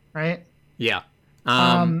Arcane, right? Yeah.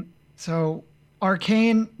 So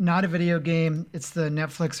Arcane, not a video game. It's the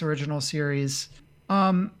Netflix original series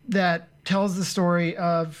that tells the story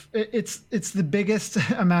of it's the biggest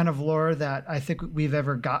amount of lore that I think we've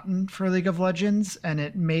ever gotten for League of Legends, and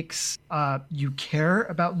it makes you care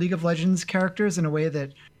about League of Legends characters in a way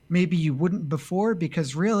that maybe you wouldn't before,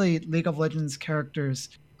 because really League of Legends characters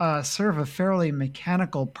serve a fairly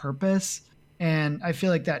mechanical purpose, and I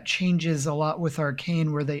feel like that changes a lot with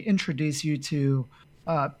Arcane, where they introduce you to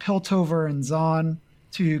Piltover and Zaun,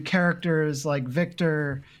 to characters like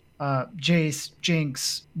Victor, Jace,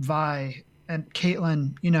 Jinx, Vi, and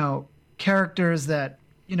Caitlyn, characters that,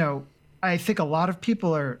 I think a lot of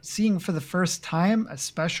people are seeing for the first time,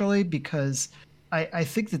 especially because I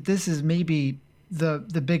think that this is maybe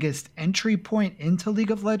the biggest entry point into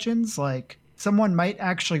League of Legends. Like, someone might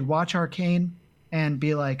actually watch Arcane and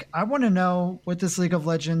be like, I want to know what this League of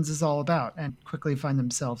Legends is all about, and quickly find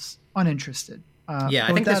themselves uninterested.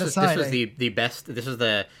 I think this was the best. This was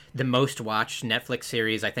the most watched Netflix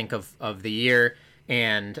series, I think, of the year,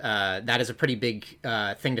 and that is a pretty big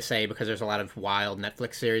thing to say, because there's a lot of wild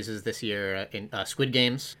Netflix series this year. Squid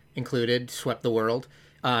Games included, swept the world.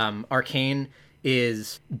 Arcane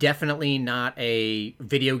is definitely not a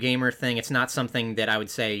video gamer thing. It's not something that I would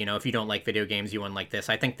say, if you don't like video games, you wouldn't like this.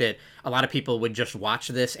 I think that a lot of people would just watch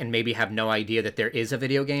this and maybe have no idea that there is a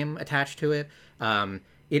video game attached to it.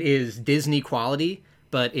 It is Disney quality,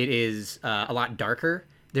 but it is a lot darker.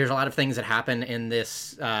 There's a lot of things that happen in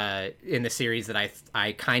this series that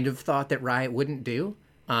I kind of thought that Riot wouldn't do,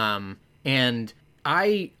 and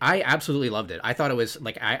I absolutely loved it. I thought it was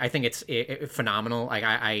I think it's phenomenal. Like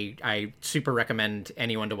I super recommend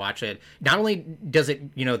anyone to watch it. Not only does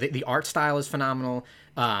it, the art style is phenomenal,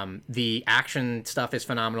 the action stuff is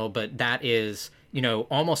phenomenal, but that is,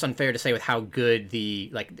 almost unfair to say with how good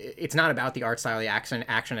it's not about the art style, the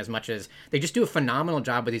action as much as they just do a phenomenal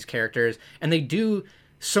job with these characters, and they do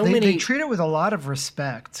they treat it with a lot of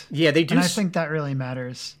respect. Yeah, they do. And I think that really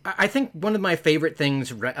matters. I think one of my favorite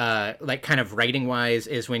things, kind of writing wise,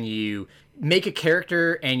 is when you make a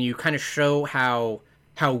character and you kind of show how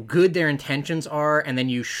good their intentions are, and then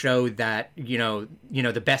you show that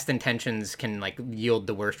the best intentions can yield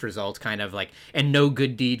the worst results, kind of and no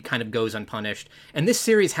good deed kind of goes unpunished. And this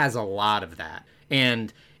series has a lot of that,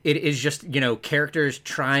 and it is just characters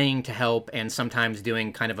trying to help and sometimes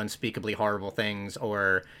doing kind of unspeakably horrible things,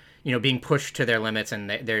 or being pushed to their limits, and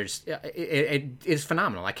it is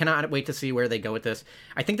phenomenal. I cannot wait to see where they go with this.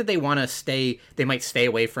 I think that they might stay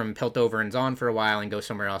away from Piltover and Zaun for a while and go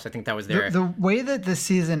somewhere else. I think that was the way that the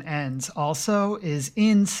season ends also is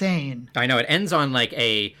insane. I know, it ends on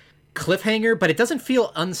a cliffhanger, but it doesn't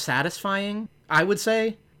feel unsatisfying, I would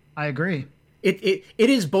say. I agree. It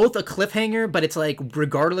is both a cliffhanger, but it's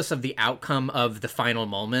regardless of the outcome of the final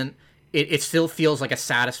moment, it still feels like a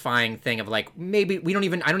satisfying thing of maybe I don't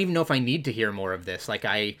even know if I need to hear more of this.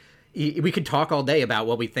 We could talk all day about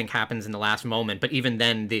what we think happens in the last moment, but even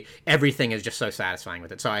then everything is just so satisfying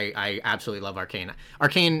with it. So I absolutely love Arcane.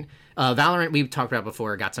 Valorant, we've talked about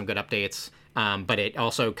before, got some good updates, but they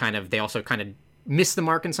also kind of missed the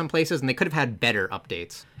mark in some places, and they could have had better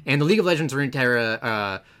updates. And the League of Legends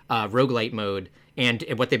Runeterra roguelite mode, and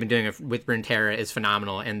what they've been doing with Runeterra is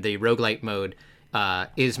phenomenal. And the roguelite mode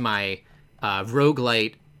is my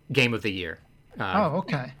roguelite game of the year.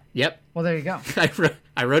 Okay. Yep. Well, there you go.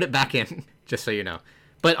 I wrote it back in, just so you know.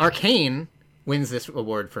 But Arcane wins this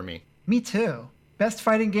award for me. Me too. Best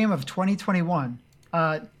fighting game of 2021.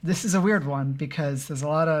 This is a weird one because there's a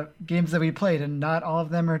lot of games that we played and not all of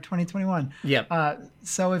them are 2021. Yep.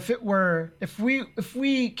 So if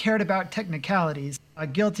we cared about technicalities,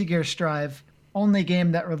 Guilty Gear Strive, only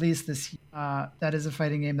game that released this, that is a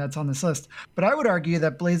fighting game that's on this list. But I would argue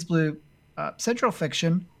that BlazBlue Central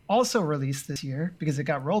Fiction also released this year because it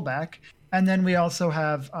got rollback. And then we also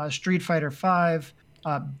have Street Fighter V,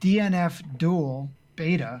 DNF Duel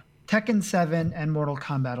Beta, Tekken 7, and Mortal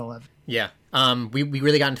Kombat 11. Yeah. We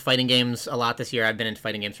really got into fighting games a lot this year. I've been into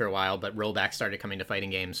fighting games for a while, but rollback started coming to fighting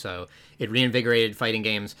games, so it reinvigorated fighting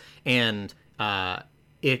games, and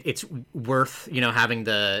it's worth having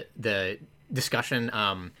the discussion.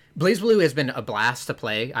 BlazBlue has been a blast to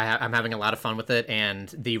play. I'm having a lot of fun with it,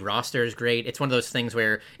 and the roster is great. It's one of those things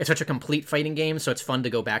where it's such a complete fighting game, so it's fun to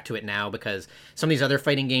go back to it now because some of these other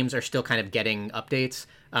fighting games are still kind of getting updates.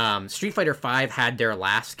 Street Fighter V had their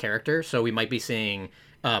last character, so we might be seeing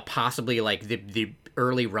possibly like the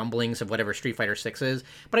early rumblings of whatever Street Fighter 6 is.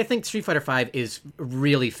 But I think Street Fighter 5 is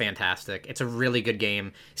really fantastic. It's a really good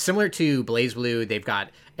game. Similar to BlazBlue, they've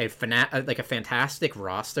got a fantastic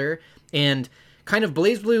roster, and kind of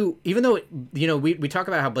BlazBlue, even though we talk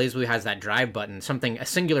about how BlazBlue has that drive button, a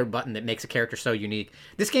singular button that makes a character so unique.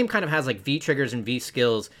 This game kind of has like V triggers and V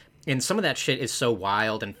skills, and some of that shit is so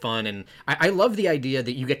wild and fun, and I love the idea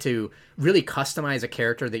that you get to really customize a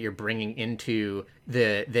character that you're bringing into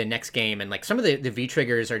the next game, and like some of the V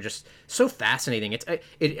triggers are just so fascinating.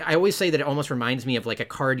 I always say that it almost reminds me of like a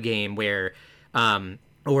card game where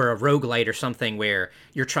or a roguelite or something where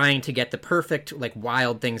you're trying to get the perfect like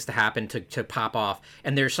wild things to happen to pop off,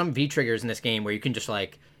 and there's some V triggers in this game where you can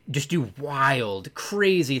just do wild,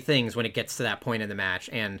 crazy things when it gets to that point in the match,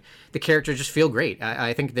 and the characters just feel great.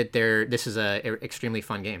 I think that this is a extremely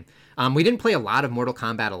fun game. We didn't play a lot of Mortal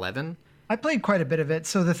Kombat 11. I played quite a bit of it.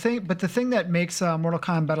 So the thing that makes Mortal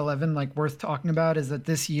Kombat 11 like worth talking about is that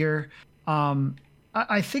this year,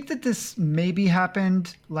 I think that this maybe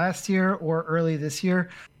happened last year or early this year,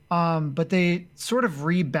 but they sort of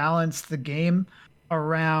rebalanced the game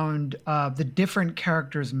around the different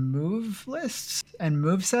characters' move lists and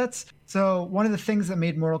move sets. So one of the things that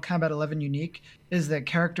made Mortal Kombat 11 unique is that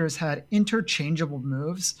characters had interchangeable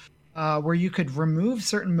moves, where you could remove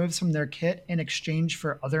certain moves from their kit in exchange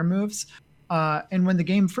for other moves. And when the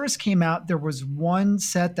game first came out, there was one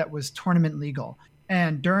set that was tournament legal.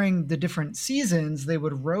 And during the different seasons, they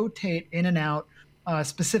would rotate in and out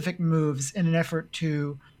specific moves in an effort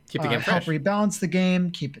to Keep the game help fresh. rebalance the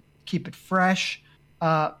game, keep it fresh.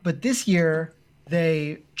 But this year,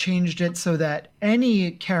 they changed it so that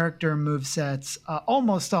any character movesets,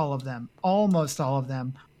 almost all of them,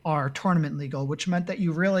 are tournament legal, which meant that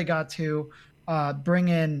you really got to bring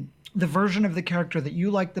in the version of the character that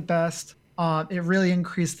you like the best. It really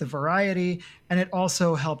increased the variety, and it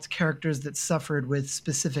also helped characters that suffered with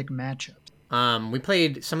specific matchups. We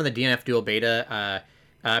played some of the DNF Dual Beta.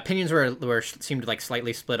 Opinions were seemed like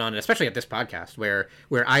slightly split on it, especially at this podcast, where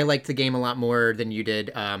I liked the game a lot more than you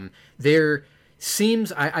did. There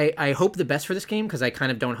seems I hope the best for this game, because I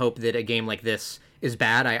kind of don't hope that a game like this is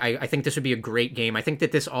bad. I think this would be a great game. I think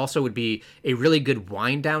that this also would be a really good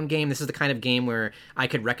wind down game. This is the kind of game where I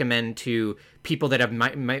could recommend to people that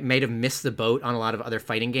might have missed the boat on a lot of other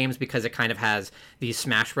fighting games, because it kind of has these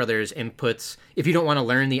Smash Brothers inputs. If you don't want to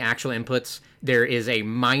learn the actual inputs, there is a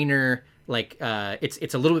minor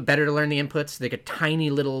it's a little bit better to learn the inputs, like a tiny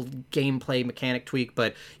little gameplay mechanic tweak,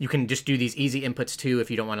 but you can just do these easy inputs too if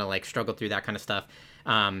you don't want to like struggle through that kind of stuff.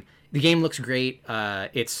 The game looks great.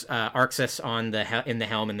 It's Arxis in the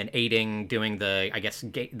helm, and then aiding doing the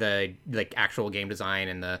like actual game design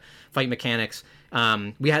and the fight mechanics.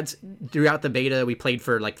 We had throughout the beta, we played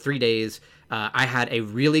for like 3 days. I had a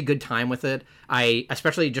really good time with it. I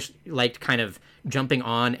especially just liked kind of jumping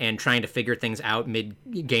on and trying to figure things out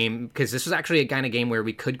mid-game, because this was actually a kind of game where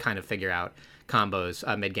we could kind of figure out combos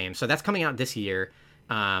mid-game. So that's coming out this year.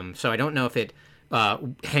 So I don't know if it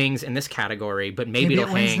hangs in this category, but maybe it'll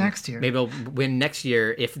hang next year. Maybe it'll win next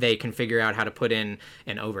year if they can figure out how to put in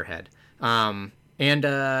an overhead. And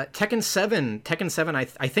Tekken 7,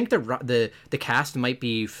 I think the cast might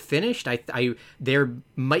be finished. There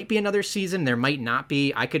might be another season, there might not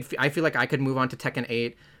be. I feel like I could move on to Tekken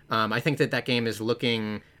 8. I think that game is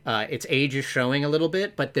looking, its age is showing a little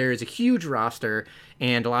bit, but there's a huge roster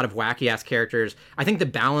and a lot of wacky ass characters. I think the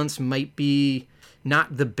balance might be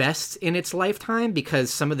not the best in its lifetime,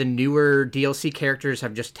 because some of the newer DLC characters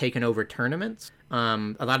have just taken over tournaments. A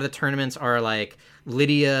lot of the tournaments are like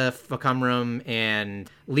Lydia, Fahkumram,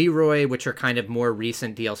 and Leroy, which are kind of more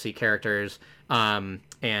recent DLC characters. And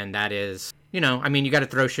that is, you got to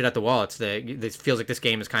throw shit at the wall. This feels like this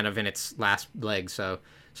game is kind of in its last leg. So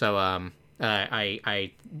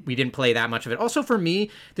we didn't play that much of it. Also, for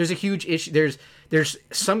me, there's a huge issue. There's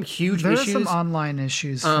some huge issues. There's some online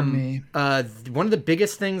issues for me. One of the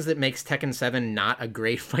biggest things that makes Tekken 7 not a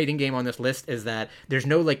great fighting game on this list is that there's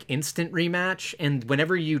no like instant rematch, and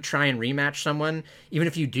whenever you try and rematch someone, even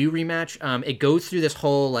if you do rematch, it goes through this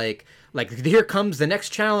whole like like here comes the next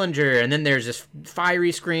challenger, and then there's this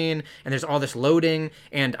fiery screen, and there's all this loading,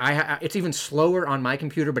 and it's even slower on my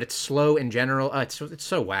computer, but it's slow in general. It's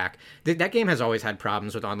so whack. That game has always had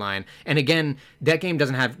problems with online, and again, that game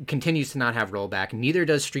continues to not have rollback. Neither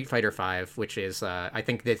does Street Fighter V, which is I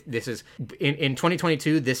think this is in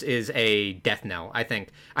 2022. This is a death knell. I think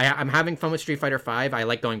I'm having fun with Street Fighter V. I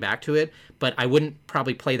like going back to it, but I wouldn't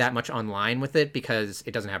probably play that much online with it because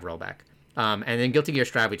it doesn't have rollback. And then Guilty Gear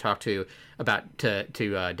Strive we talked about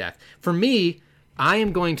to death. For me, I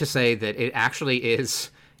am going to say that it actually is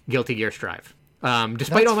Guilty Gear Strive.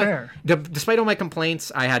 Despite all my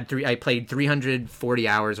complaints, I played 340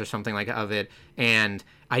 hours or something like of it, and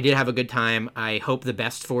I did have a good time. I hope the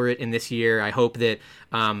best for it in this year. I hope that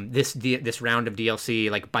this round of DLC,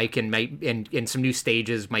 like Baiken might and some new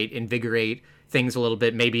stages might invigorate things a little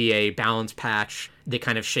bit. Maybe a balance patch that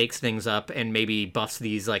kind of shakes things up and maybe buffs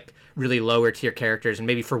these like really lower tier characters, and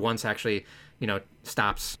maybe for once actually,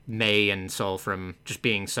 stops Mei and Sol from just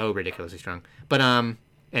being so ridiculously strong. But and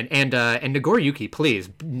Nagoriyuki, please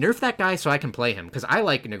nerf that guy so I can play him, because I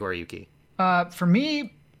like Nagoriyuki. For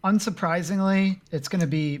me, unsurprisingly, it's going to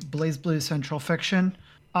be BlazBlue Central Fiction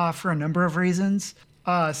for a number of reasons.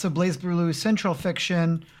 So BlazBlue Central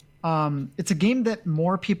Fiction, it's a game that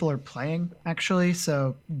more people are playing, actually.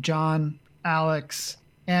 So John, Alex,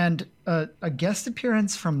 and a guest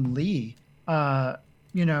appearance from Lee,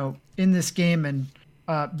 in this game. And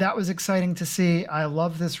that was exciting to see. I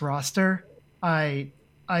love this roster. I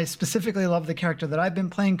specifically love the character that I've been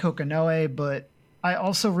playing, Kokonoe, but I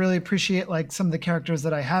also really appreciate like some of the characters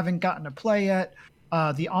that I haven't gotten to play yet.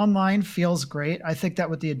 The online feels great. I think that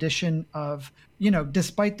with the addition of,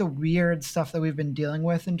 despite the weird stuff that we've been dealing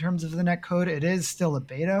with in terms of the netcode, it is still a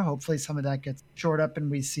beta. Hopefully some of that gets shored up and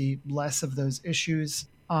we see less of those issues.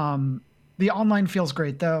 The online feels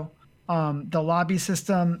great though. The lobby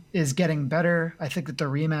system is getting better. I think that the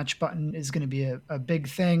rematch button is going to be a big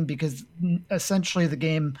thing, because essentially the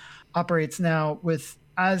game operates now with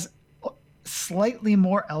as slightly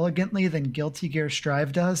more elegantly than Guilty Gear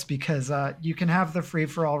Strive does, because you can have the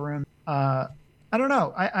free-for-all room. I don't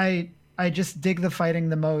know. I just dig the fighting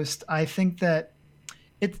the most. I think that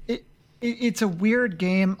it's a weird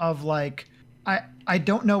game of like, I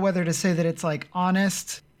don't know whether to say that it's like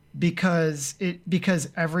honest because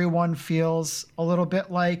everyone feels a little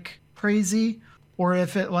bit like crazy, or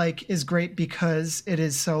if it like is great because it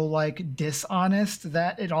is so like dishonest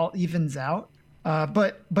that it all evens out.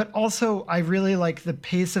 But also I really like the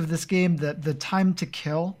pace of this game, the time to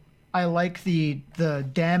kill. I like the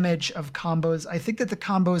damage of combos. I think that the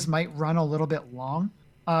combos might run a little bit long.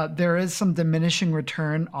 There is some diminishing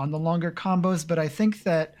return on the longer combos, but I think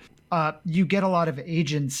that you get a lot of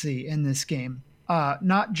agency in this game.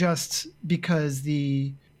 Not just because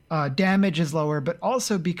the damage is lower, but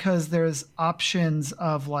also because there's options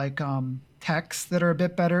of like techs that are a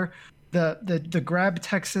bit better. The grab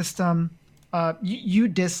tech system, you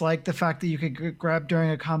dislike the fact that you could grab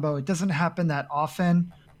during a combo. It doesn't happen that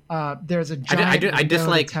often. There's a giant I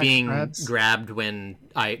dislike being grabs. grabbed when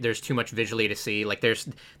there's too much visually to see. Like there's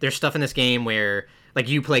stuff in this game where, like,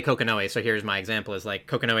 you play Kokonoe, so here's my example, is like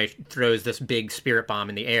Kokonoe throws this big spirit bomb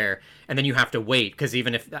in the air, and then you have to wait, because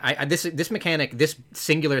even if this mechanic, this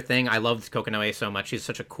singular thing, I love Kokonoe so much. She's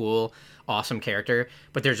such a cool, awesome character,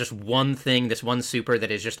 but there's just one thing, this one super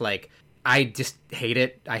that is just like, I just hate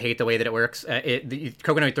it. I hate the way that it works.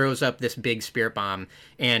 Kokonoe throws up this big spirit bomb,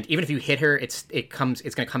 and even if you hit her, it's going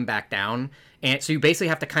to come back down. And so you basically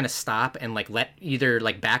have to kind of stop and like let either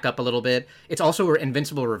like back up a little bit. It's also an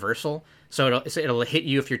invincible reversal, so it'll hit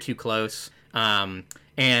you if you're too close. And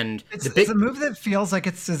it's a move that feels like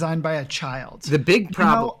it's designed by a child. The big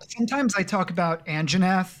problem. Sometimes I talk about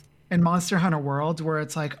Anjanath in Monster Hunter World, where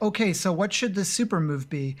it's like, okay, so what should the super move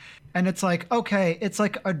be? And it's like, okay, it's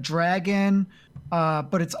like a dragon,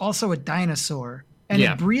 but it's also a dinosaur. And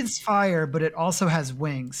it breathes fire, but it also has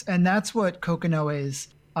wings. And that's what Kokonoe's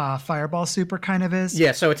Fireball super kind of is.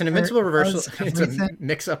 Yeah, so it's an invincible reversal. It's a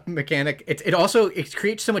mix-up mechanic. It also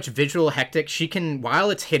creates so much visual hectic. She can, while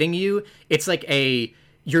it's hitting you, it's like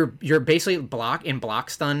you're basically block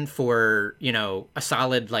stun for, a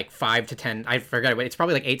solid like 5 to 10, I forgot, but it's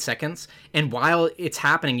probably like 8 seconds. And while it's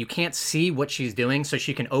happening, you can't see what she's doing, so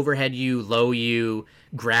she can overhead you, low you,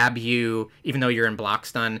 grab you, even though you're in block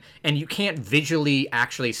stun, and you can't visually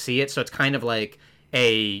actually see it. So it's kind of like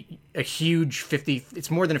a huge 50, it's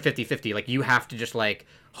more than a 50-50. Like, you have to just like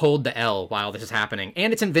hold the L while this is happening.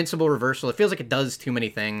 And it's invincible reversal. It feels like it does too many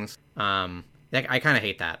things. I kind of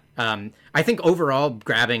hate that. I think overall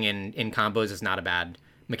grabbing in combos is not a bad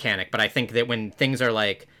mechanic, but I think that when things are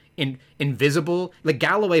like invisible. Like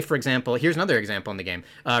Galloway, for example. Here's another example in the game.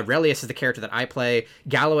 Relius is the character that I play.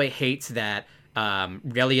 Galloway hates that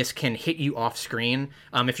Relius can hit you off screen.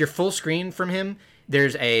 If you're full screen from him,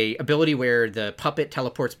 there's a ability where the puppet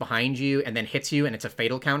teleports behind you and then hits you, and it's a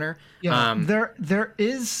fatal counter. Yeah, there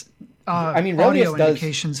is Relius audio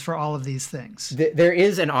indications for all of these things. There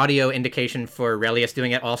is an audio indication for Relius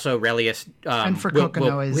doing it. Also, Relius and for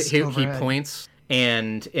Kokonoe's he points,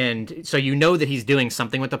 and so you know that he's doing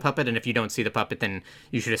something with the puppet. And if you don't see the puppet, then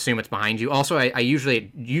you should assume it's behind you. Also, I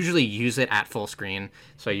usually use it at full screen,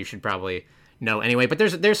 so you should probably know anyway. But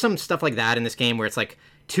there's some stuff like that in this game where it's like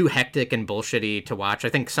too hectic and bullshitty to watch. I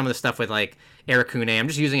think some of the stuff with like Arakune, I'm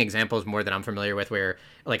just using examples more that I'm familiar with, where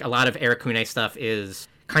like a lot of Arakune stuff is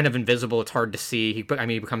kind of invisible. It's hard to see. He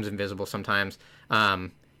becomes invisible sometimes.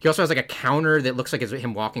 He also has like a counter that looks like it's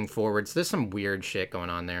him walking forward. So there's some weird shit going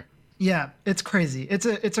on there. Yeah, it's crazy. It's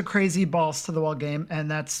a crazy balls to the wall game, and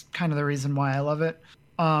that's kind of the reason why I love it.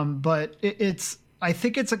 But I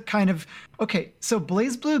think it's a kind of okay. So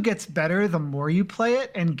BlazBlue gets better the more you play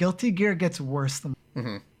it, and Guilty Gear gets worse the more.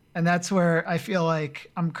 Mm-hmm. And that's where I feel like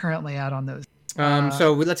I'm currently at on those.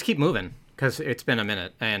 So let's keep moving because it's been a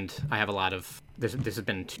minute, and I have a lot of this has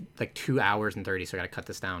been like 2 hours and 30, so I got to cut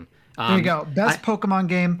this down. There you go. Best Pokemon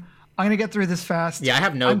game. I'm gonna get through this fast. Yeah, I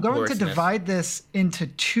have no. I'm going to divide this into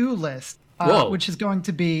two lists, which is going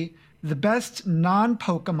to be the best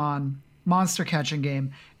non-Pokemon monster catching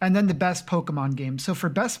game, and then the best Pokemon game. So for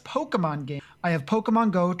best Pokemon game, I have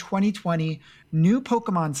Pokemon Go 2020, New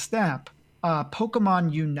Pokemon Snap,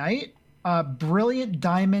 Pokemon Unite, Brilliant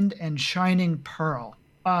Diamond, and Shining Pearl.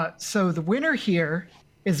 So the winner here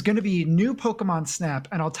is going to be New Pokemon Snap,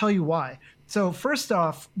 and I'll tell you why. So first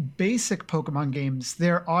off, basic Pokemon games,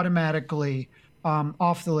 they're automatically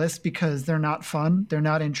off the list because they're not fun, they're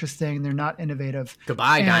not interesting, they're not innovative.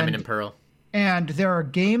 Goodbye, Diamond and Pearl. And there are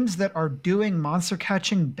games that are doing monster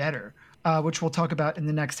catching better, which we'll talk about in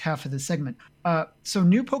the next half of the segment. So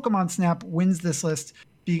New Pokemon Snap wins this list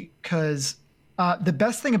because the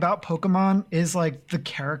best thing about Pokemon is like the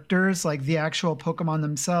characters, like the actual Pokemon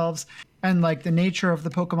themselves, and like the nature of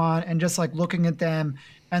the Pokemon, and just like looking at them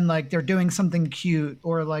and like they're doing something cute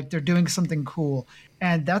or like they're doing something cool.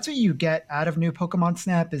 And that's what you get out of New Pokemon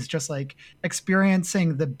Snap, is just like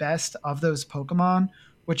experiencing the best of those Pokemon,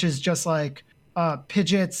 which is just like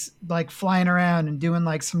Pidgeot's like flying around and doing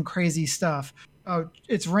like some crazy stuff.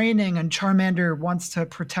 It's raining and Charmander wants to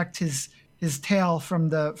protect his tail from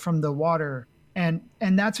the water. And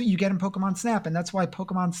that's what you get in Pokemon Snap. And that's why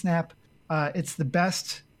Pokemon Snap, it's the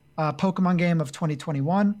best Pokemon game of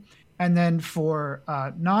 2021. And then for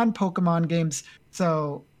non-Pokemon games,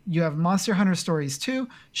 so you have Monster Hunter Stories 2,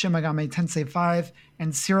 Shin Megami Tensei 5,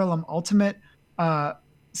 and Serial Ultimate.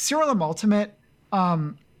 Serial Ultimate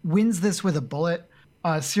wins this with a bullet.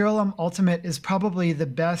 Serial Ultimate is probably the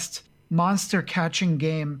best monster catching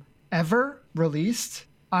game ever released.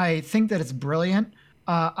 I think that it's brilliant.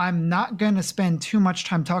 I'm not going to spend too much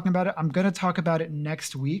time talking about it. I'm going to talk about it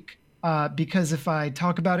next week because if I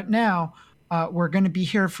talk about it now, we're going to be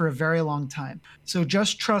here for a very long time. So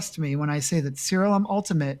just trust me when I say that Serial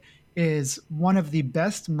Ultimate is one of the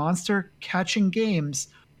best monster catching games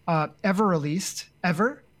ever released,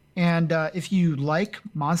 ever. And if you like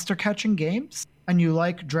monster catching games and you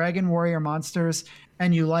like Dragon Warrior monsters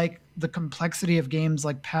and you like the complexity of games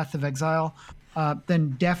like Path of Exile, then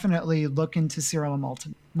definitely look into Serial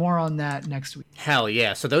Ultimate. More on that next week. Hell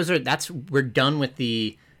yeah. So we're done with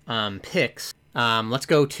the picks. Let's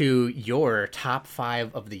go to your top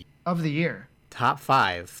 5 of the year. Top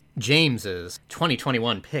 5. James's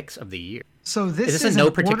 2021 picks of the year. So this is in no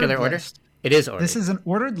particular order? It is ordered. This is an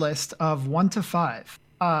ordered list of 1 to 5.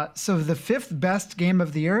 So the 5th best game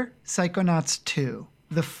of the year, Psychonauts 2.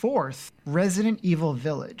 The 4th, Resident Evil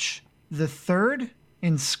Village. The 3rd,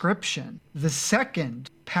 Inscription. The 2nd,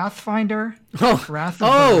 Pathfinder. Wrath of the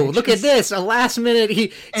Righteous. Look at this! A last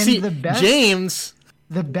minute. James.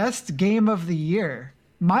 The best game of the year.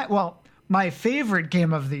 My favorite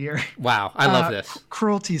game of the year. Wow, I love this.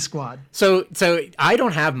 Cruelty Squad. So I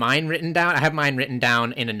don't have mine written down. I have mine written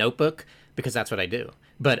down in a notebook because that's what I do.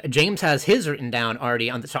 But James has his written down already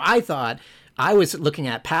on. So I thought I was looking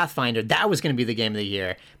at Pathfinder. That was going to be the game of the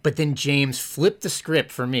year. But then James flipped the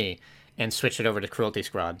script for me and switched it over to Cruelty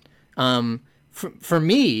Squad. For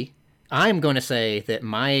me, I'm going to say that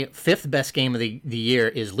my 5th best game of the year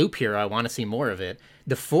is Loop Hero. I want to see more of it.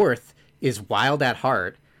 The 4th is Wild at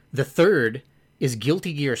Heart. The 3rd is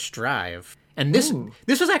Guilty Gear Strive. And this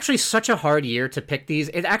was actually such a hard year to pick these.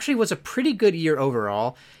 It actually was a pretty good year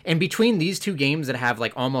overall. And between these two games that have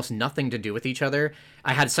like almost nothing to do with each other,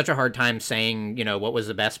 I had such a hard time saying, what was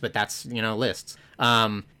the best, but that's, lists.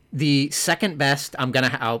 The second best, I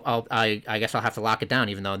guess I'll have to lock it down,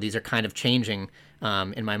 even though these are kind of changing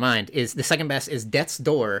in my mind. Is the second best is Death's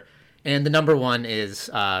Door, and the number one is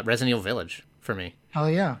Resident Evil Village for me. Hell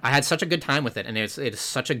yeah! I had such a good time with it, and it's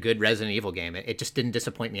such a good Resident Evil game. It just didn't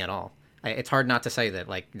disappoint me at all. It's hard not to say that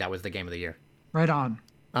that was the game of the year. Right on.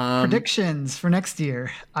 Predictions for next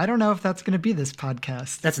year. I don't know if that's going to be this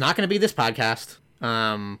podcast. That's not going to be this podcast.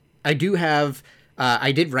 I do have.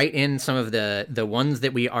 I did write in some of the ones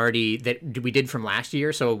that we did from last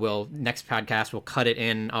year. So next podcast we'll cut it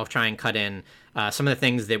in. I'll try and cut in some of the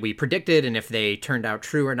things that we predicted and if they turned out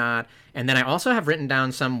true or not. And then I also have written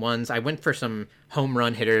down some ones. I went for some home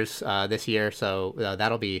run hitters this year, so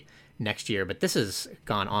that'll be next year. But this has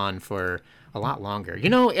gone on for a lot longer.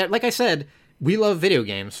 Like I said, we love video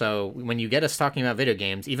games. So when you get us talking about video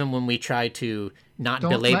games, even when we try to not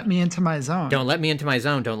Don't let me into my zone. Don't let me into my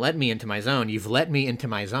zone. Don't let me into my zone. You've let me into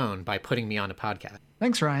my zone by putting me on a podcast.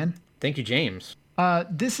 Thanks, Ryan. Thank you, James.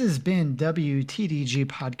 This has been WTDG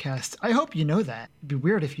Podcast. I hope you know that. It'd be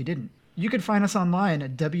weird if you didn't. You can find us online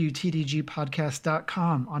at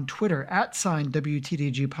WTDGpodcast.com, on Twitter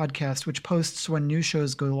 @WTDG Podcast, which posts when new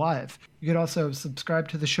shows go live. You could also subscribe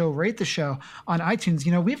to the show, rate the show on iTunes.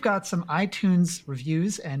 We've got some iTunes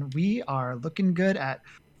reviews, and we are looking good at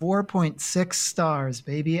 4.6 stars,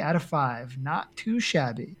 baby, out of 5. Not too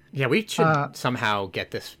shabby. Yeah, we should somehow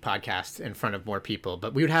get this podcast in front of more people,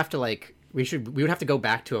 but we would have to we would have to go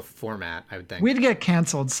back to a format, I would think. We'd get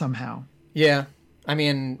canceled somehow. Yeah. I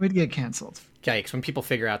mean, we'd get canceled. Yikes! When people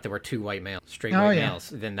figure out that we're two white males, straight white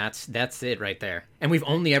males, then that's it right there. And we've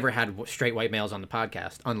only ever had straight white males on the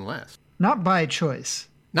podcast, unless not by choice.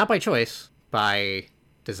 Not by choice, by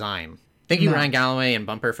design. Thank you, Ryan Galloway and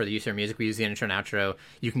Bumper, for the use of our music. We use the intro and outro.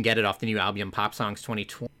 You can get it off the new album, Pop Songs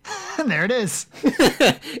 2020. There it is.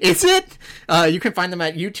 Is it? You can find them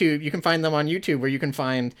at YouTube. You can find them on YouTube, where you can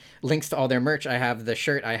find links to all their merch. I have the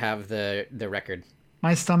shirt. I have the record.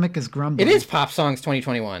 My stomach is grumbling. It is Pop Songs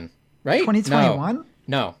 2021, right? 2021?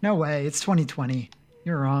 No. No way. It's 2020.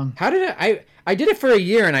 You're wrong. How did I did it for a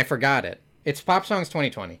year and I forgot it. It's Pop Songs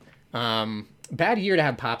 2020. Bad year to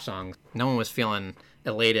have pop songs. No one was feeling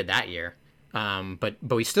elated that year. But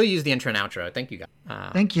we still use the intro and outro. Thank you, guys.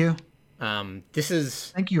 Thank you.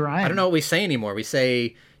 Thank you, Ryan. I don't know what we say anymore. We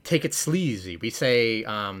say, take it sleazy. We say,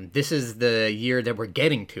 this is the year that we're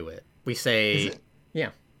getting to it. We say, yeah.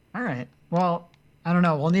 All right. Well, I don't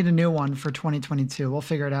know. We'll need a new one for 2022. We'll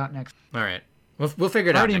figure it out next. All right. We'll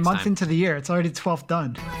figure it out already next a month time. Into the year. It's already 12th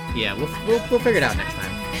done. Yeah, we'll figure it out next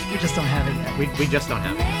time. We just don't have it yet. We just don't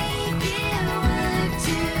have it.